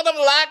 but I would have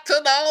liked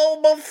to know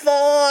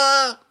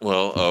before.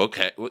 Well,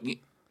 okay.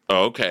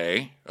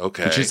 Okay.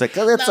 And she's like,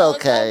 it's No,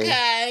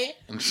 okay.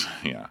 It's okay.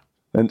 Yeah.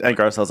 And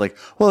Garcelle's like,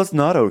 well, it's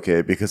not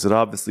okay because it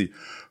obviously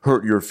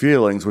hurt your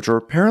feelings, which are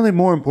apparently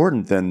more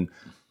important than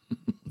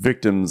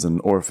victims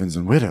and orphans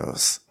and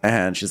widows.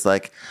 And she's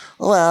like,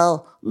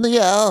 Well,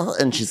 yeah.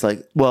 and she's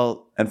like,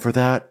 well, and for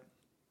that,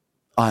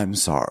 I'm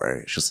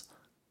sorry. She's,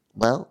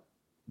 Well,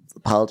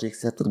 apology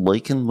accepted. We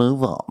can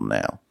move on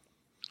now.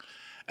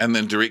 And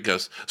then Dorit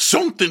goes,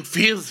 something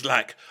feels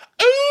like,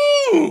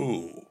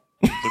 ooh.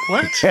 Like,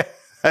 what?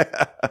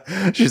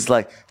 she's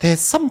like, There's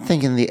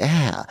something in the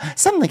air.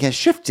 Something has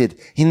shifted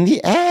in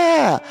the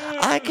air.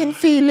 I can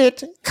feel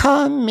it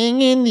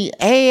coming in the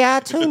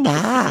air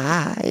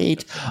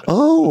tonight.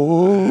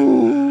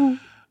 Oh.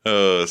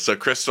 So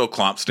Crystal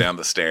clomps down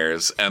the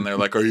stairs, and they're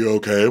like, are you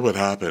okay? What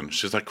happened?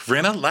 She's like,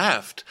 Rinna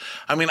left.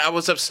 I mean, I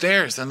was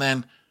upstairs, and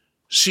then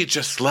she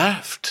just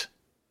left.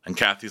 And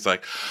Kathy's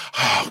like,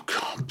 oh,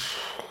 God,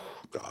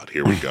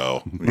 here we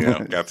go.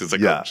 Kathy's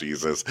like, oh,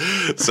 Jesus.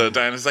 So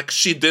Diana's like,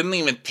 she didn't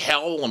even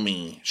tell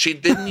me. She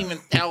didn't even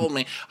tell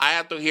me. I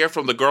have to hear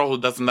from the girl who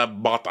doesn't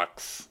have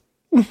buttocks.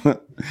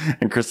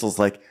 and Crystal's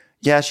like,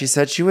 yeah, she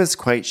said she was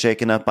quite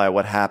shaken up by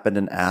what happened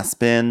in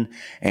Aspen.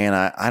 And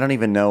I don't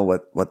even know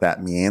what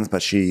that means,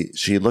 but she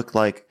looked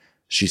like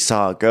she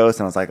saw a ghost.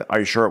 And I was like, are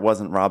you sure it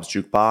wasn't Rob's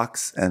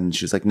jukebox? And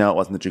she's like, no, it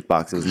wasn't the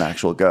jukebox. It was an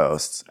actual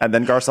ghost. And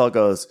then Garcelle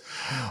goes,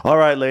 all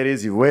right,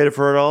 ladies, you've waited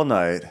for it all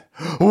night.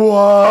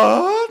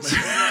 What?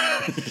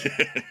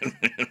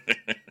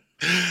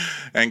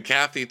 And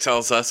Kathy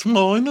tells us,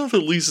 well, I know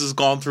that Lisa's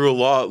gone through a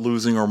lot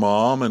losing her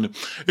mom, and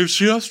if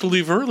she has to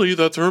leave early,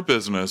 that's her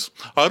business.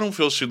 I don't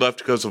feel she left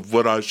because of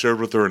what I shared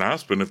with her in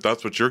Aspen, if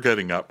that's what you're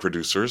getting at,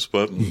 producers,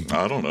 but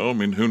I don't know. I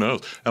mean, who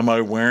knows? Am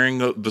I wearing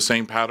the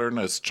same pattern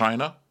as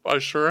China? I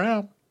sure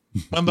am.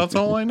 And that's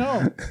all I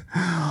know.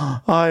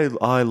 I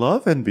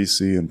love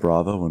NBC and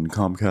Bravo and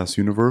Comcast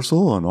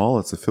Universal and all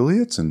its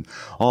affiliates and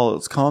all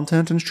its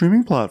content and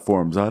streaming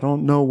platforms. I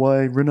don't know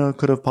why Rinna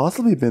could have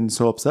possibly been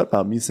so upset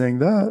about me saying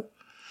that.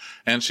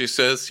 And she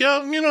says,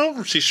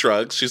 yeah, she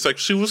shrugs. She's like,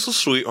 she was a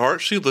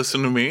sweetheart. She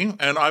listened to me.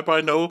 And I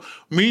by no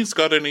means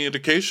got any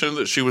indication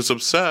that she was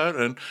upset.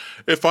 And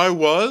if I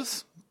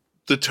was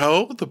the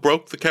toe that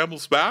broke the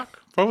camel's back,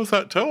 if I was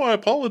that toe, I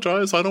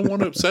apologize. I don't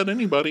want to upset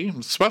anybody,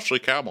 especially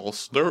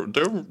camels. They're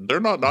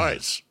not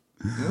nice.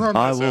 They're not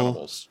nice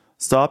animals.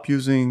 Stop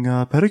using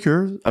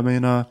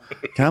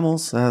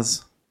camels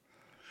as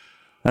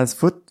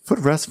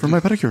footrest for my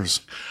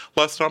pedicures.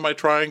 Last time I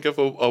try and give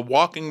a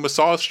walking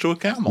massage to a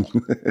camel.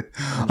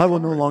 I will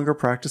no longer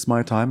practice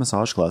my Thai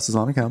massage classes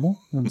on a camel.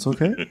 It's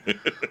okay.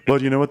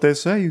 But you know what they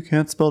say? You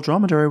can't spell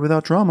dromedary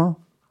without drama.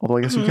 Although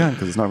I guess you can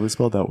because it's not really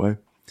spelled that way.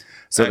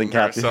 So and then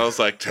Kathy Garcelle's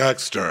like,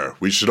 text her.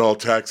 We should all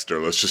text her.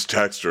 Let's just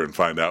text her and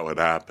find out what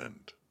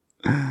happened.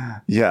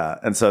 Yeah,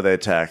 and so they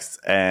text,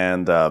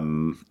 and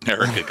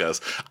Erica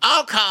goes,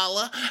 I'll call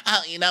her.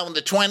 In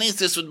the 20s,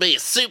 this would be a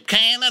soup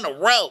can and a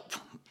rope.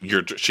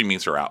 She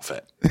means her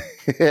outfit.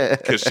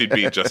 Because she'd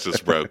be just as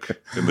broke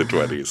in the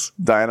 20s.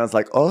 Diana's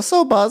like,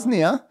 also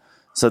Bosnia.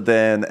 So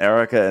then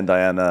Erica and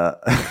Diana...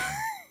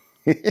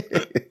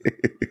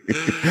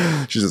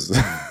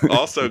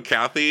 Also,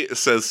 Kathy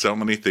says so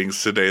many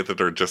things today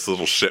that are just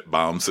little shit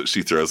bombs that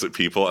she throws at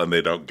people and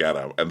they don't get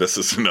them. And this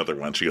is another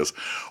one. She goes,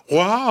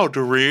 wow,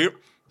 Dorit,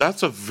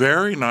 that's a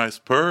very nice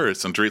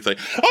purse. And Dorit's like,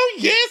 oh,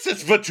 yes,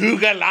 it's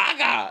Vatuga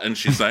Laga. And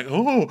she's like,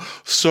 oh,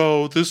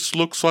 so this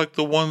looks like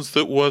one of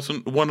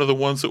the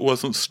ones that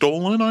wasn't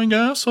stolen, I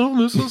guess. Oh,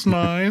 this is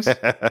nice.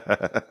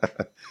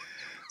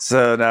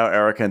 So now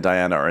Erica and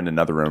Diana are in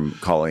another room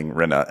calling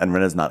Rinna, and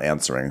Rinna's not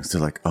answering. So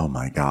they're like, oh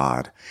my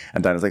God.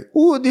 And Diana's like,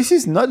 oh, this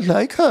is not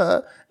like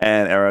her.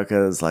 And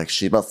Erica's like,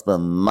 she must be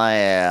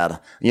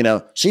mad.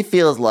 She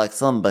feels like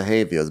some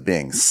behavior is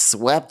being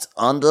swept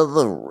under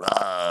the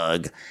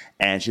rug.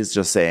 And she's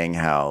just saying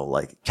how,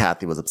 like,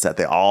 Kathy was upset.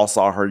 They all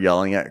saw her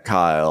yelling at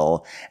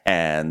Kyle.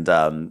 And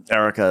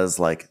Erica's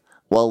like,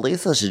 well,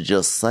 Lisa should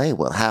just say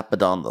what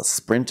happened on the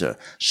Sprinter.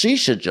 She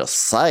should just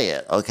say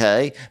it,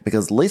 okay?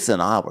 Because Lisa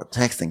and I were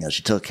texting as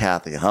she took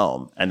Kathy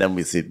home. And then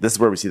this is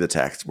where we see the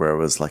text where it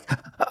was like,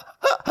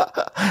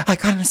 I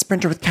got in a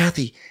Sprinter with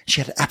Kathy.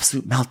 She had an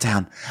absolute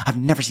meltdown. I've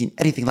never seen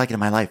anything like it in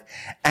my life.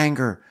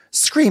 Anger,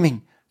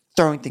 screaming,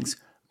 throwing things,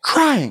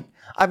 crying.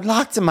 I'm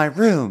locked in my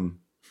room.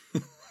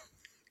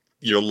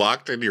 You're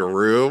locked in your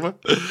room?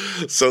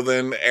 So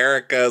then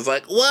Erica's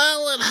like,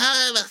 well, in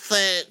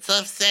hindsight,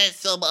 I've said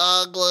some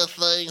ugly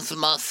things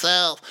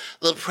myself.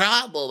 The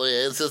problem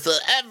is that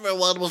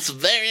everyone was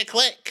very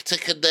quick to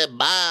condemn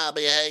my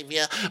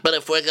behavior. But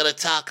if we're going to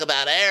talk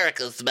about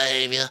Erica's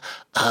behavior,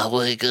 are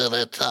we going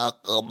to talk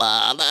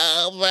about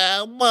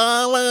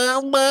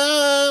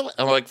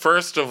I'm like,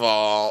 first of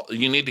all,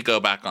 you need to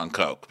go back on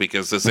coke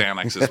because the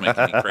Xanax is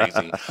making me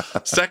crazy.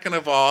 Second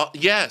of all,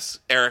 yes,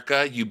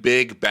 Erica, you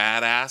big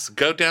badass,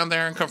 go down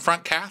there and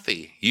confront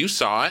Kathy. You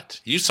saw it.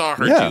 You saw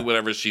her do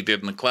whatever she did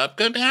in the club.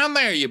 Go down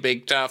there, you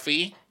big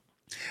toughie.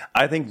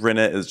 I think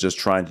Rinna is just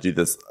trying to do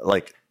this.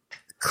 Like,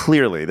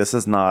 clearly, this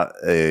is not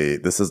a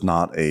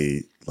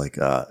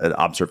an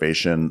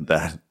observation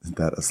that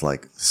is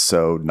like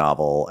so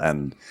novel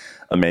and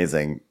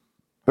amazing.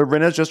 But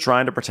Rinna's just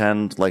trying to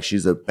pretend like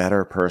she's a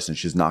better person.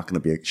 She's not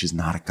going to be. She's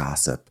not a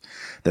gossip.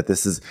 That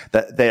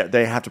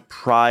they have to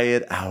pry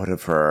it out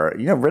of her.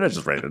 Rinna's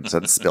just ready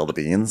to spill the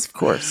beans, of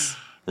course.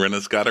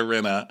 Rinna's got a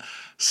Rinna.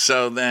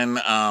 So then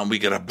we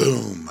get a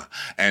boom.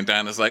 And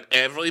Diana's like,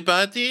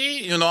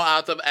 everybody,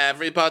 out of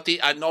everybody,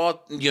 I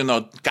know,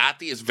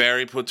 Kathy is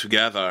very put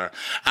together.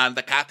 And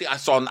the Kathy I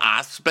saw in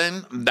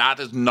Aspen, that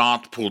is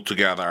not put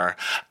together.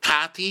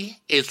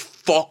 Kathy is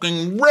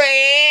fucking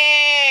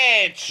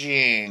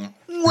raging.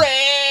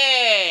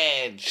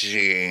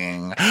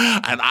 Raging.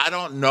 And I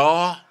don't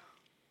know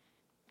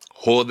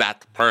who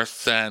that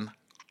person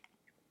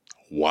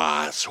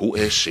was. Who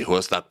is she? Who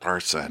is that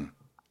person?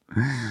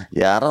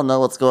 Yeah, I don't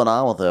know what's going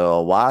on with her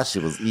or why she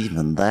was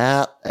even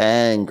that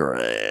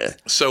angry.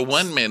 So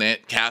 1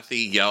 minute, Kathy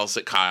yells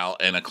at Kyle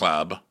in a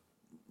club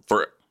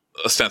for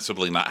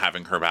ostensibly not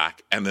having her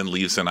back and then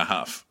leaves in a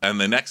huff. And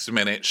the next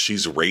minute,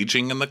 she's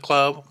raging in the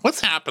club.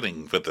 What's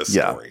happening with this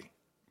story?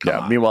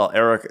 Come on. Meanwhile,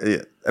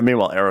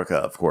 Erica,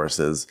 of course,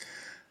 is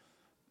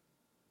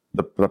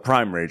the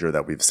prime rager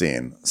that we've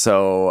seen.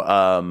 So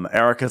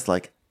Erica's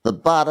like, the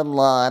bottom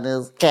line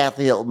is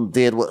Kathy Hilton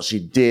did what she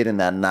did in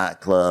that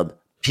nightclub.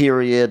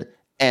 Period.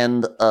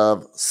 End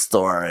of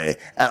story.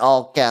 And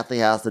all Kathy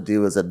has to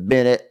do is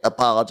admit it,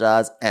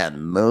 apologize,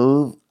 and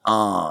move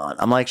on.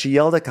 I'm like, she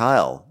yelled at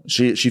Kyle.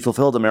 She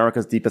fulfilled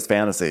America's deepest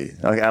fantasy.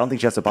 I don't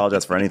think she has to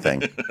apologize for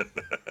anything.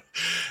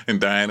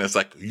 And Diana's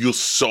like, you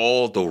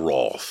saw the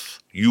wrath.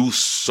 You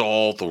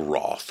saw the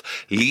wrath.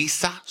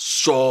 Lisa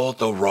saw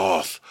the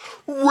wrath.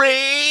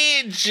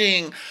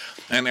 Raging.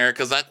 And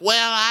Erica's like,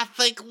 well, I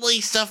think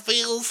Lisa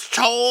feels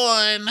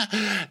torn.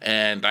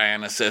 And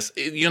Diana says,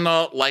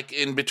 like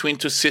in between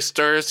two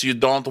sisters, you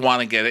don't want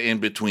to get it in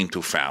between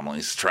two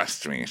families.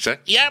 Trust me. She's like,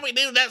 yeah, we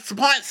do. That's the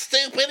point,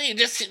 stupid. You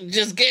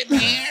just getting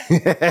here.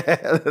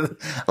 The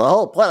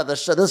whole point of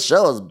this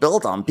show is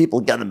built on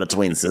people getting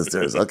between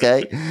sisters,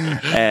 okay?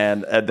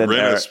 and then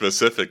Rinna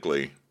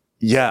specifically.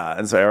 Yeah,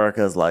 and so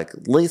Erica's like,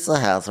 Lisa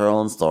has her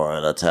own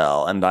story to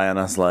tell. And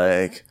Diana's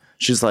like,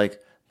 she's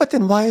like, but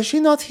then why is she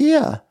not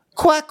here?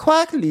 Quack,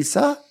 quack,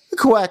 Lisa.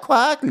 Quack,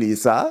 quack,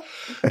 Lisa.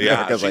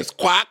 Yeah, she's like,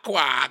 quack,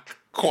 quack,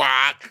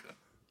 quack.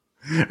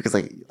 It's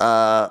like,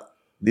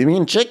 do you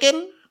mean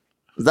chicken?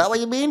 Is that what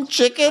you mean?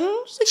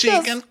 Chicken?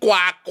 Chicken,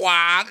 quack,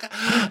 quack.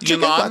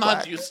 Chicken, I'm quack, not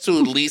quack. used to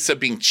Lisa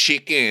being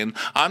chicken.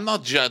 I'm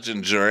not judge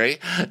and jury,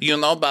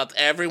 but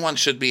everyone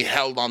should be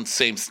held on the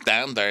same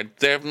standard.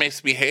 They're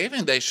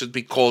misbehaving. They should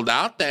be called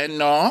out then,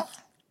 no?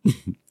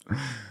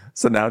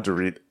 So now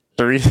Dorit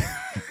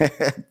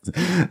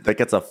that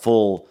gets a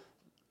full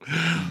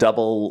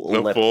double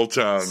lip, full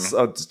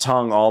tongue.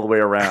 Tongue all the way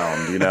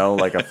around,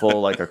 like a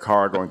full, like a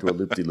car going through a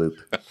loop-de-loop.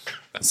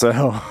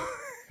 So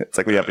it's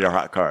like we have your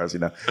hot cars,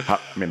 the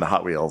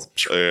Hot Wheels.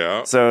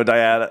 Yeah. So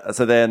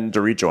then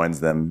Dorit joins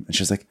them and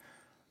she's like,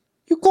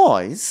 you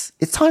guys,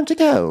 it's time to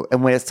go.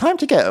 And when it's time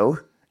to go,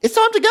 it's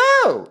time to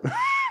go.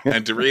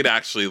 And Dorit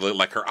actually looked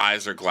like her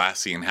eyes are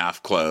glassy and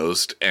half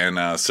closed.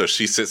 And so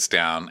she sits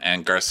down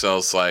and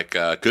Garcelle's like,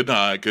 good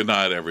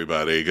night,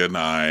 everybody, good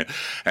night.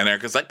 And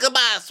Erica's like,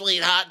 goodbye,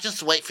 sweetheart.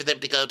 Just wait for them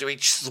to go, Dorit.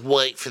 Just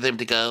wait for them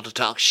to go to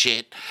talk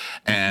shit.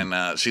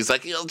 And she's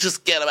like, you'll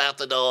just get them out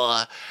the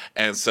door.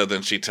 And so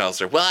then she tells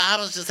her, well, I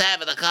was just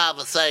having a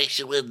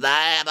conversation with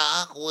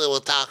Diana. We were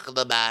talking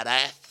about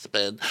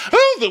Aspen.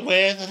 Oh, the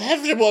way that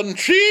everyone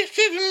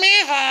treated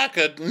me, I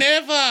could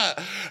never.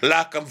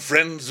 Like I'm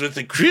friends with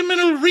the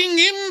criminal ring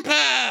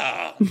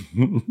empire.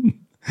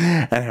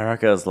 And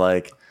Erica's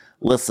like,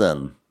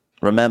 Listen,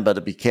 remember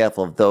to be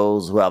careful of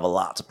those who have a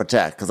lot to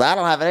protect. Because I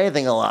don't have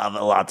anything a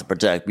lot to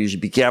protect. But you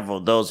should be careful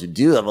of those who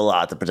do have a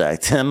lot to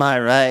protect. Am I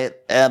right?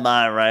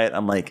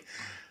 I'm like,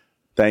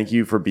 thank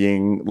you for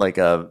being like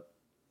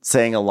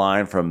saying a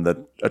line from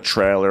a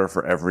trailer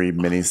for every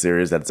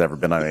miniseries that's ever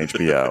been on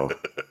HBO.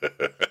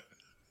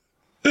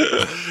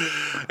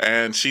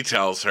 And she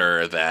tells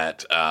her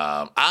that,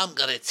 I'm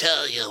going to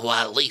tell you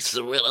why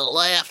Lisa really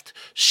left.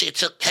 She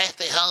took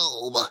Kathy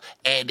home,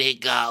 and it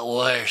got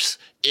worse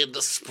in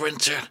the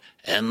Sprinter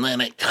and then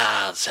at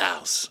Kyle's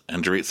house.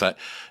 And Dorit's like,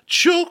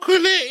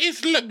 chocolate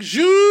is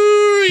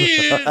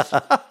luxurious.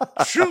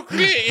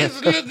 Chocolate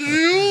is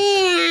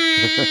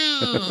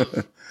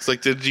luxurious. It's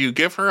like, did you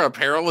give her a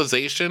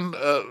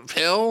paralyzation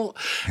pill?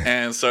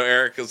 And so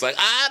Eric is like,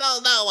 I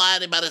don't know why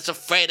anybody's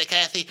afraid of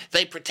Kathy.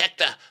 They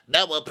protect her.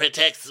 No one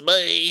protects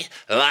me.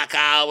 Like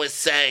I always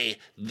say,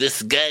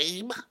 this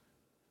game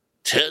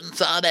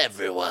turns on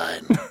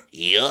everyone.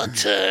 Your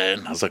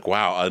turn. I was like,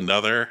 wow,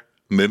 another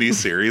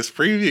mini-series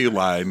preview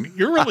line.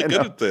 You're really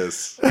good at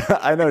this.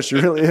 I know, she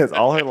really is.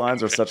 All her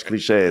lines are such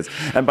cliches.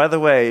 And by the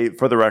way,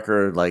 for the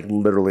record, like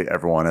literally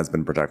everyone has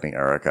been protecting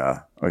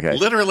Erica. Okay.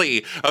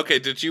 Literally. Okay,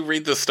 did you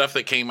read the stuff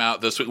that came out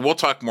this week? We'll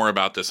talk more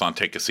about this on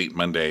Take a Seat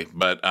Monday,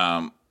 but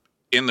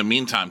in the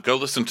meantime, go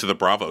listen to the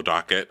Bravo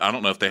Docket. I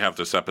don't know if they have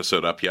this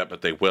episode up yet,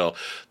 but they will.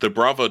 The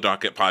Bravo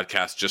Docket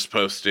podcast just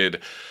posted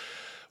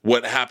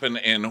what happened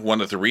in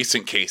one of the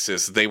recent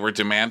cases. They were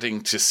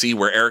demanding to see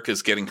where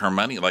Erica's getting her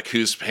money, like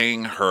who's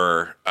paying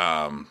her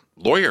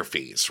lawyer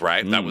fees,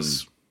 right? That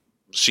was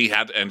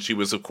she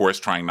was, of course,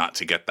 trying not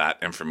to get that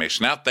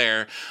information out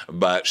there,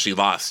 but she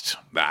lost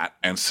that.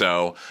 And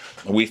so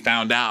we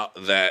found out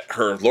that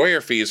her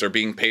lawyer fees are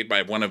being paid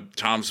by one of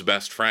Tom's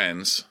best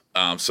friends.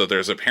 So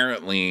there's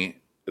apparently,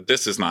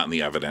 this is not in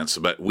the evidence,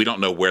 but we don't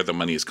know where the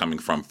money is coming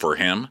from for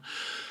him.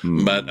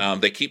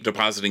 But they keep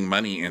depositing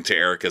money into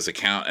Erica's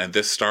account. And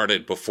this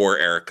started before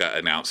Erica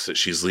announced that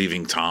she's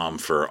leaving Tom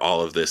for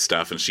all of this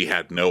stuff. And she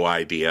had no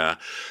idea.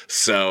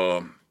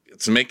 So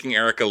it's making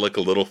Erica look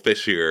a little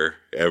fishier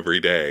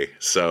every day.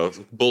 So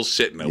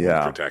bullshit, no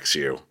one protects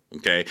you.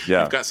 Okay?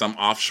 Yeah. You've got some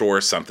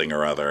offshore something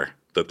or other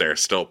that they're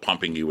still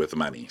pumping you with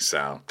money.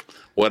 So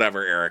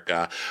whatever,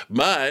 Erica.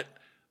 But,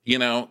 you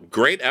know,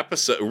 great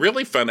episode,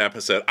 really fun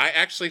episode. I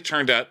actually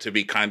turned out to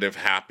be kind of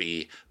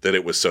happy that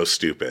it was so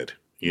stupid.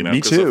 You know,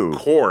 me too. Of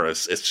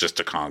course, it's just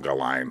a conga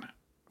line.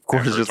 Of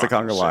course, it's just a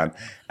conga line.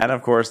 And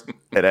of course,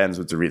 it ends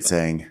with Dorit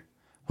saying,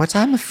 What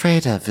I'm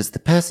afraid of is the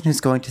person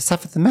who's going to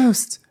suffer the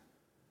most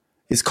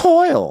is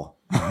Coyle.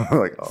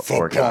 Like, oh,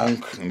 poor guy.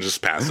 And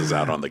just passes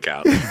out on the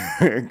couch.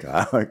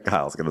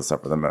 Kyle's going to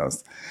suffer the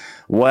most.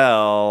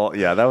 Well,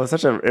 yeah, that was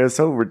it was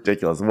so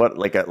ridiculous. What,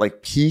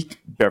 like peak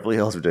Beverly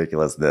Hills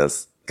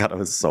ridiculousness. God, it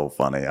was so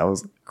funny. I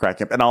was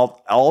cracking up. And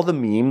all the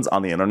memes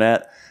on the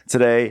internet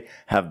today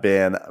have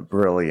been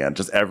brilliant.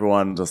 Just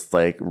everyone just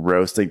like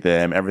roasting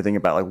them, everything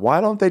about like, why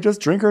don't they just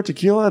drink her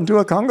tequila and do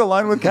a conga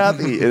line with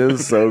Kathy? It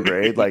is so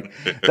great. Like,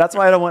 that's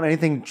why I don't want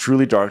anything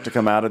truly dark to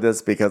come out of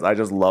this, because I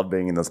just love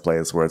being in this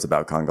place where it's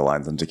about conga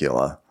lines and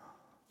tequila.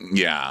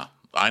 Yeah.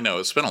 I know,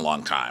 it's been a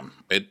long time.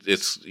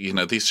 It's, you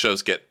know, these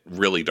shows get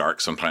really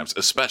dark sometimes,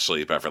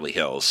 especially Beverly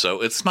Hills.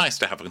 So it's nice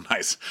to have a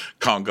nice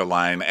conga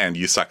line and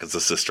You Suck as a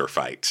Sister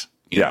fight,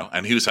 you know,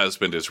 and whose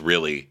husband is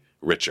really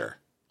richer.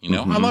 You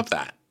know, I love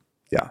that.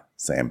 Yeah,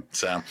 same.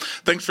 So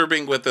thanks for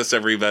being with us,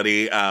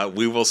 everybody.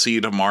 We will see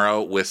you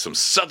tomorrow with some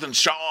Southern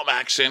Charm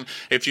action.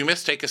 If you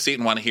missed Take a Seat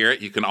and want to hear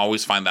it, you can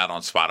always find that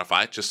on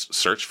Spotify. Just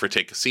search for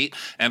Take a Seat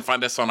and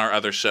find us on our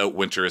other show,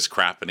 Winter is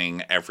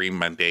Crappening, every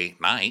Monday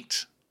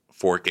night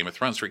for Game of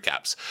Thrones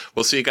recaps.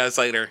 We'll see you guys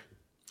later.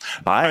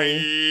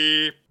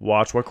 Bye.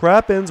 Watch What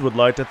Crappens would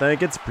like to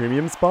thank its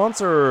premium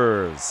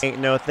sponsors. Ain't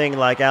no thing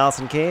like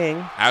Allison King.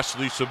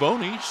 Ashley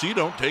Savoni, she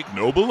don't take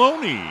no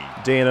baloney.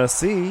 Dana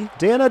C.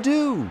 Dana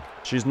Do.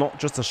 She's not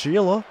just a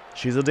Sheila,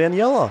 she's a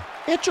Daniela.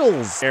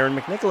 Itchels. Aaron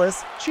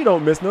McNicholas, she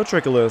don't miss no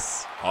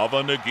trickolas.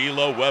 Hava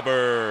Nagila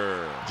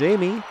Weber.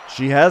 Jamie,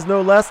 she has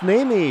no last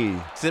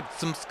namey. Sipped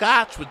some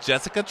scotch with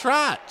Jessica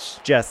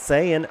Trotch. Just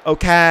saying,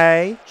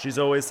 okay. She's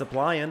always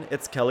supplying,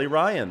 it's Kelly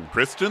Ryan.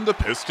 Kristen the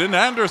Piston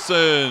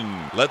Anderson.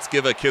 Let's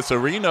give a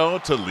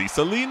kisserino to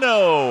Lisa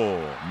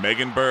Lino.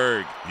 Megan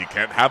Berg, you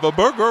can't have a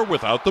burger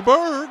without the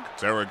Berg.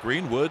 Sarah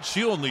Greenwood,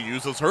 she only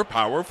uses her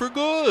power for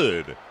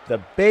good.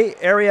 The Bay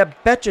Area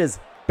Betches.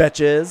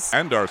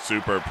 And our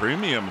super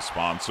premium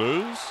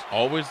sponsors.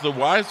 Always the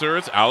wiser,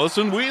 it's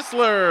Allison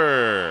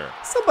Weisler.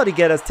 Somebody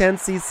get us 10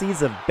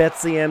 cc's of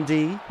Betsy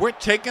MD. We're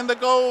taking the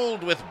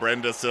gold with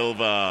Brenda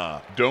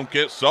Silva. Don't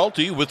get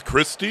salty with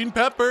Christine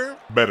Pepper.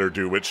 Better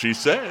do what she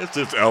says,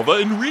 it's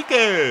Elva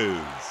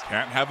Enriquez.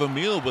 Can't have a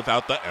meal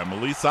without the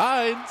Emily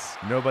Sides.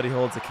 Nobody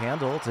holds a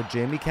candle to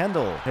Jamie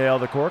Kendall. Hail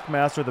the Cork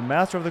Master, the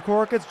Master of the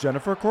Cork, it's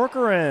Jennifer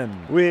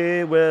Corcoran.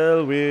 We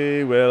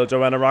will,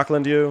 Joanna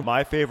Rockland you.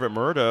 My favorite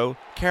Murdo,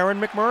 Karen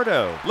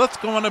McMurdo. Let's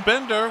go on a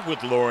bender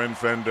with Lauren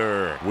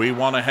Fender. We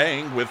want to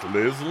hang with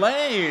Liz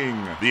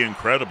Lang. The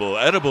incredible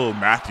edible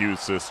Matthews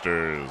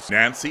sisters.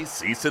 Nancy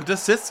Cease and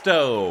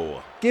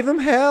Desisto. Give him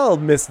hell,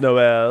 Miss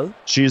Noel.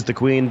 She's the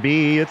queen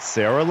bee, it's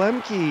Sarah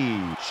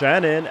Lemke.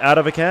 Shannon, out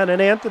of a cannon,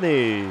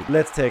 Anthony.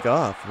 Let's take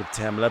off with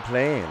Tamla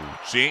Plain.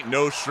 She ain't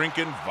no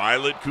shrinking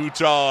Violet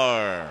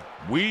Kuchar.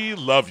 We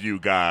love you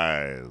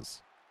guys.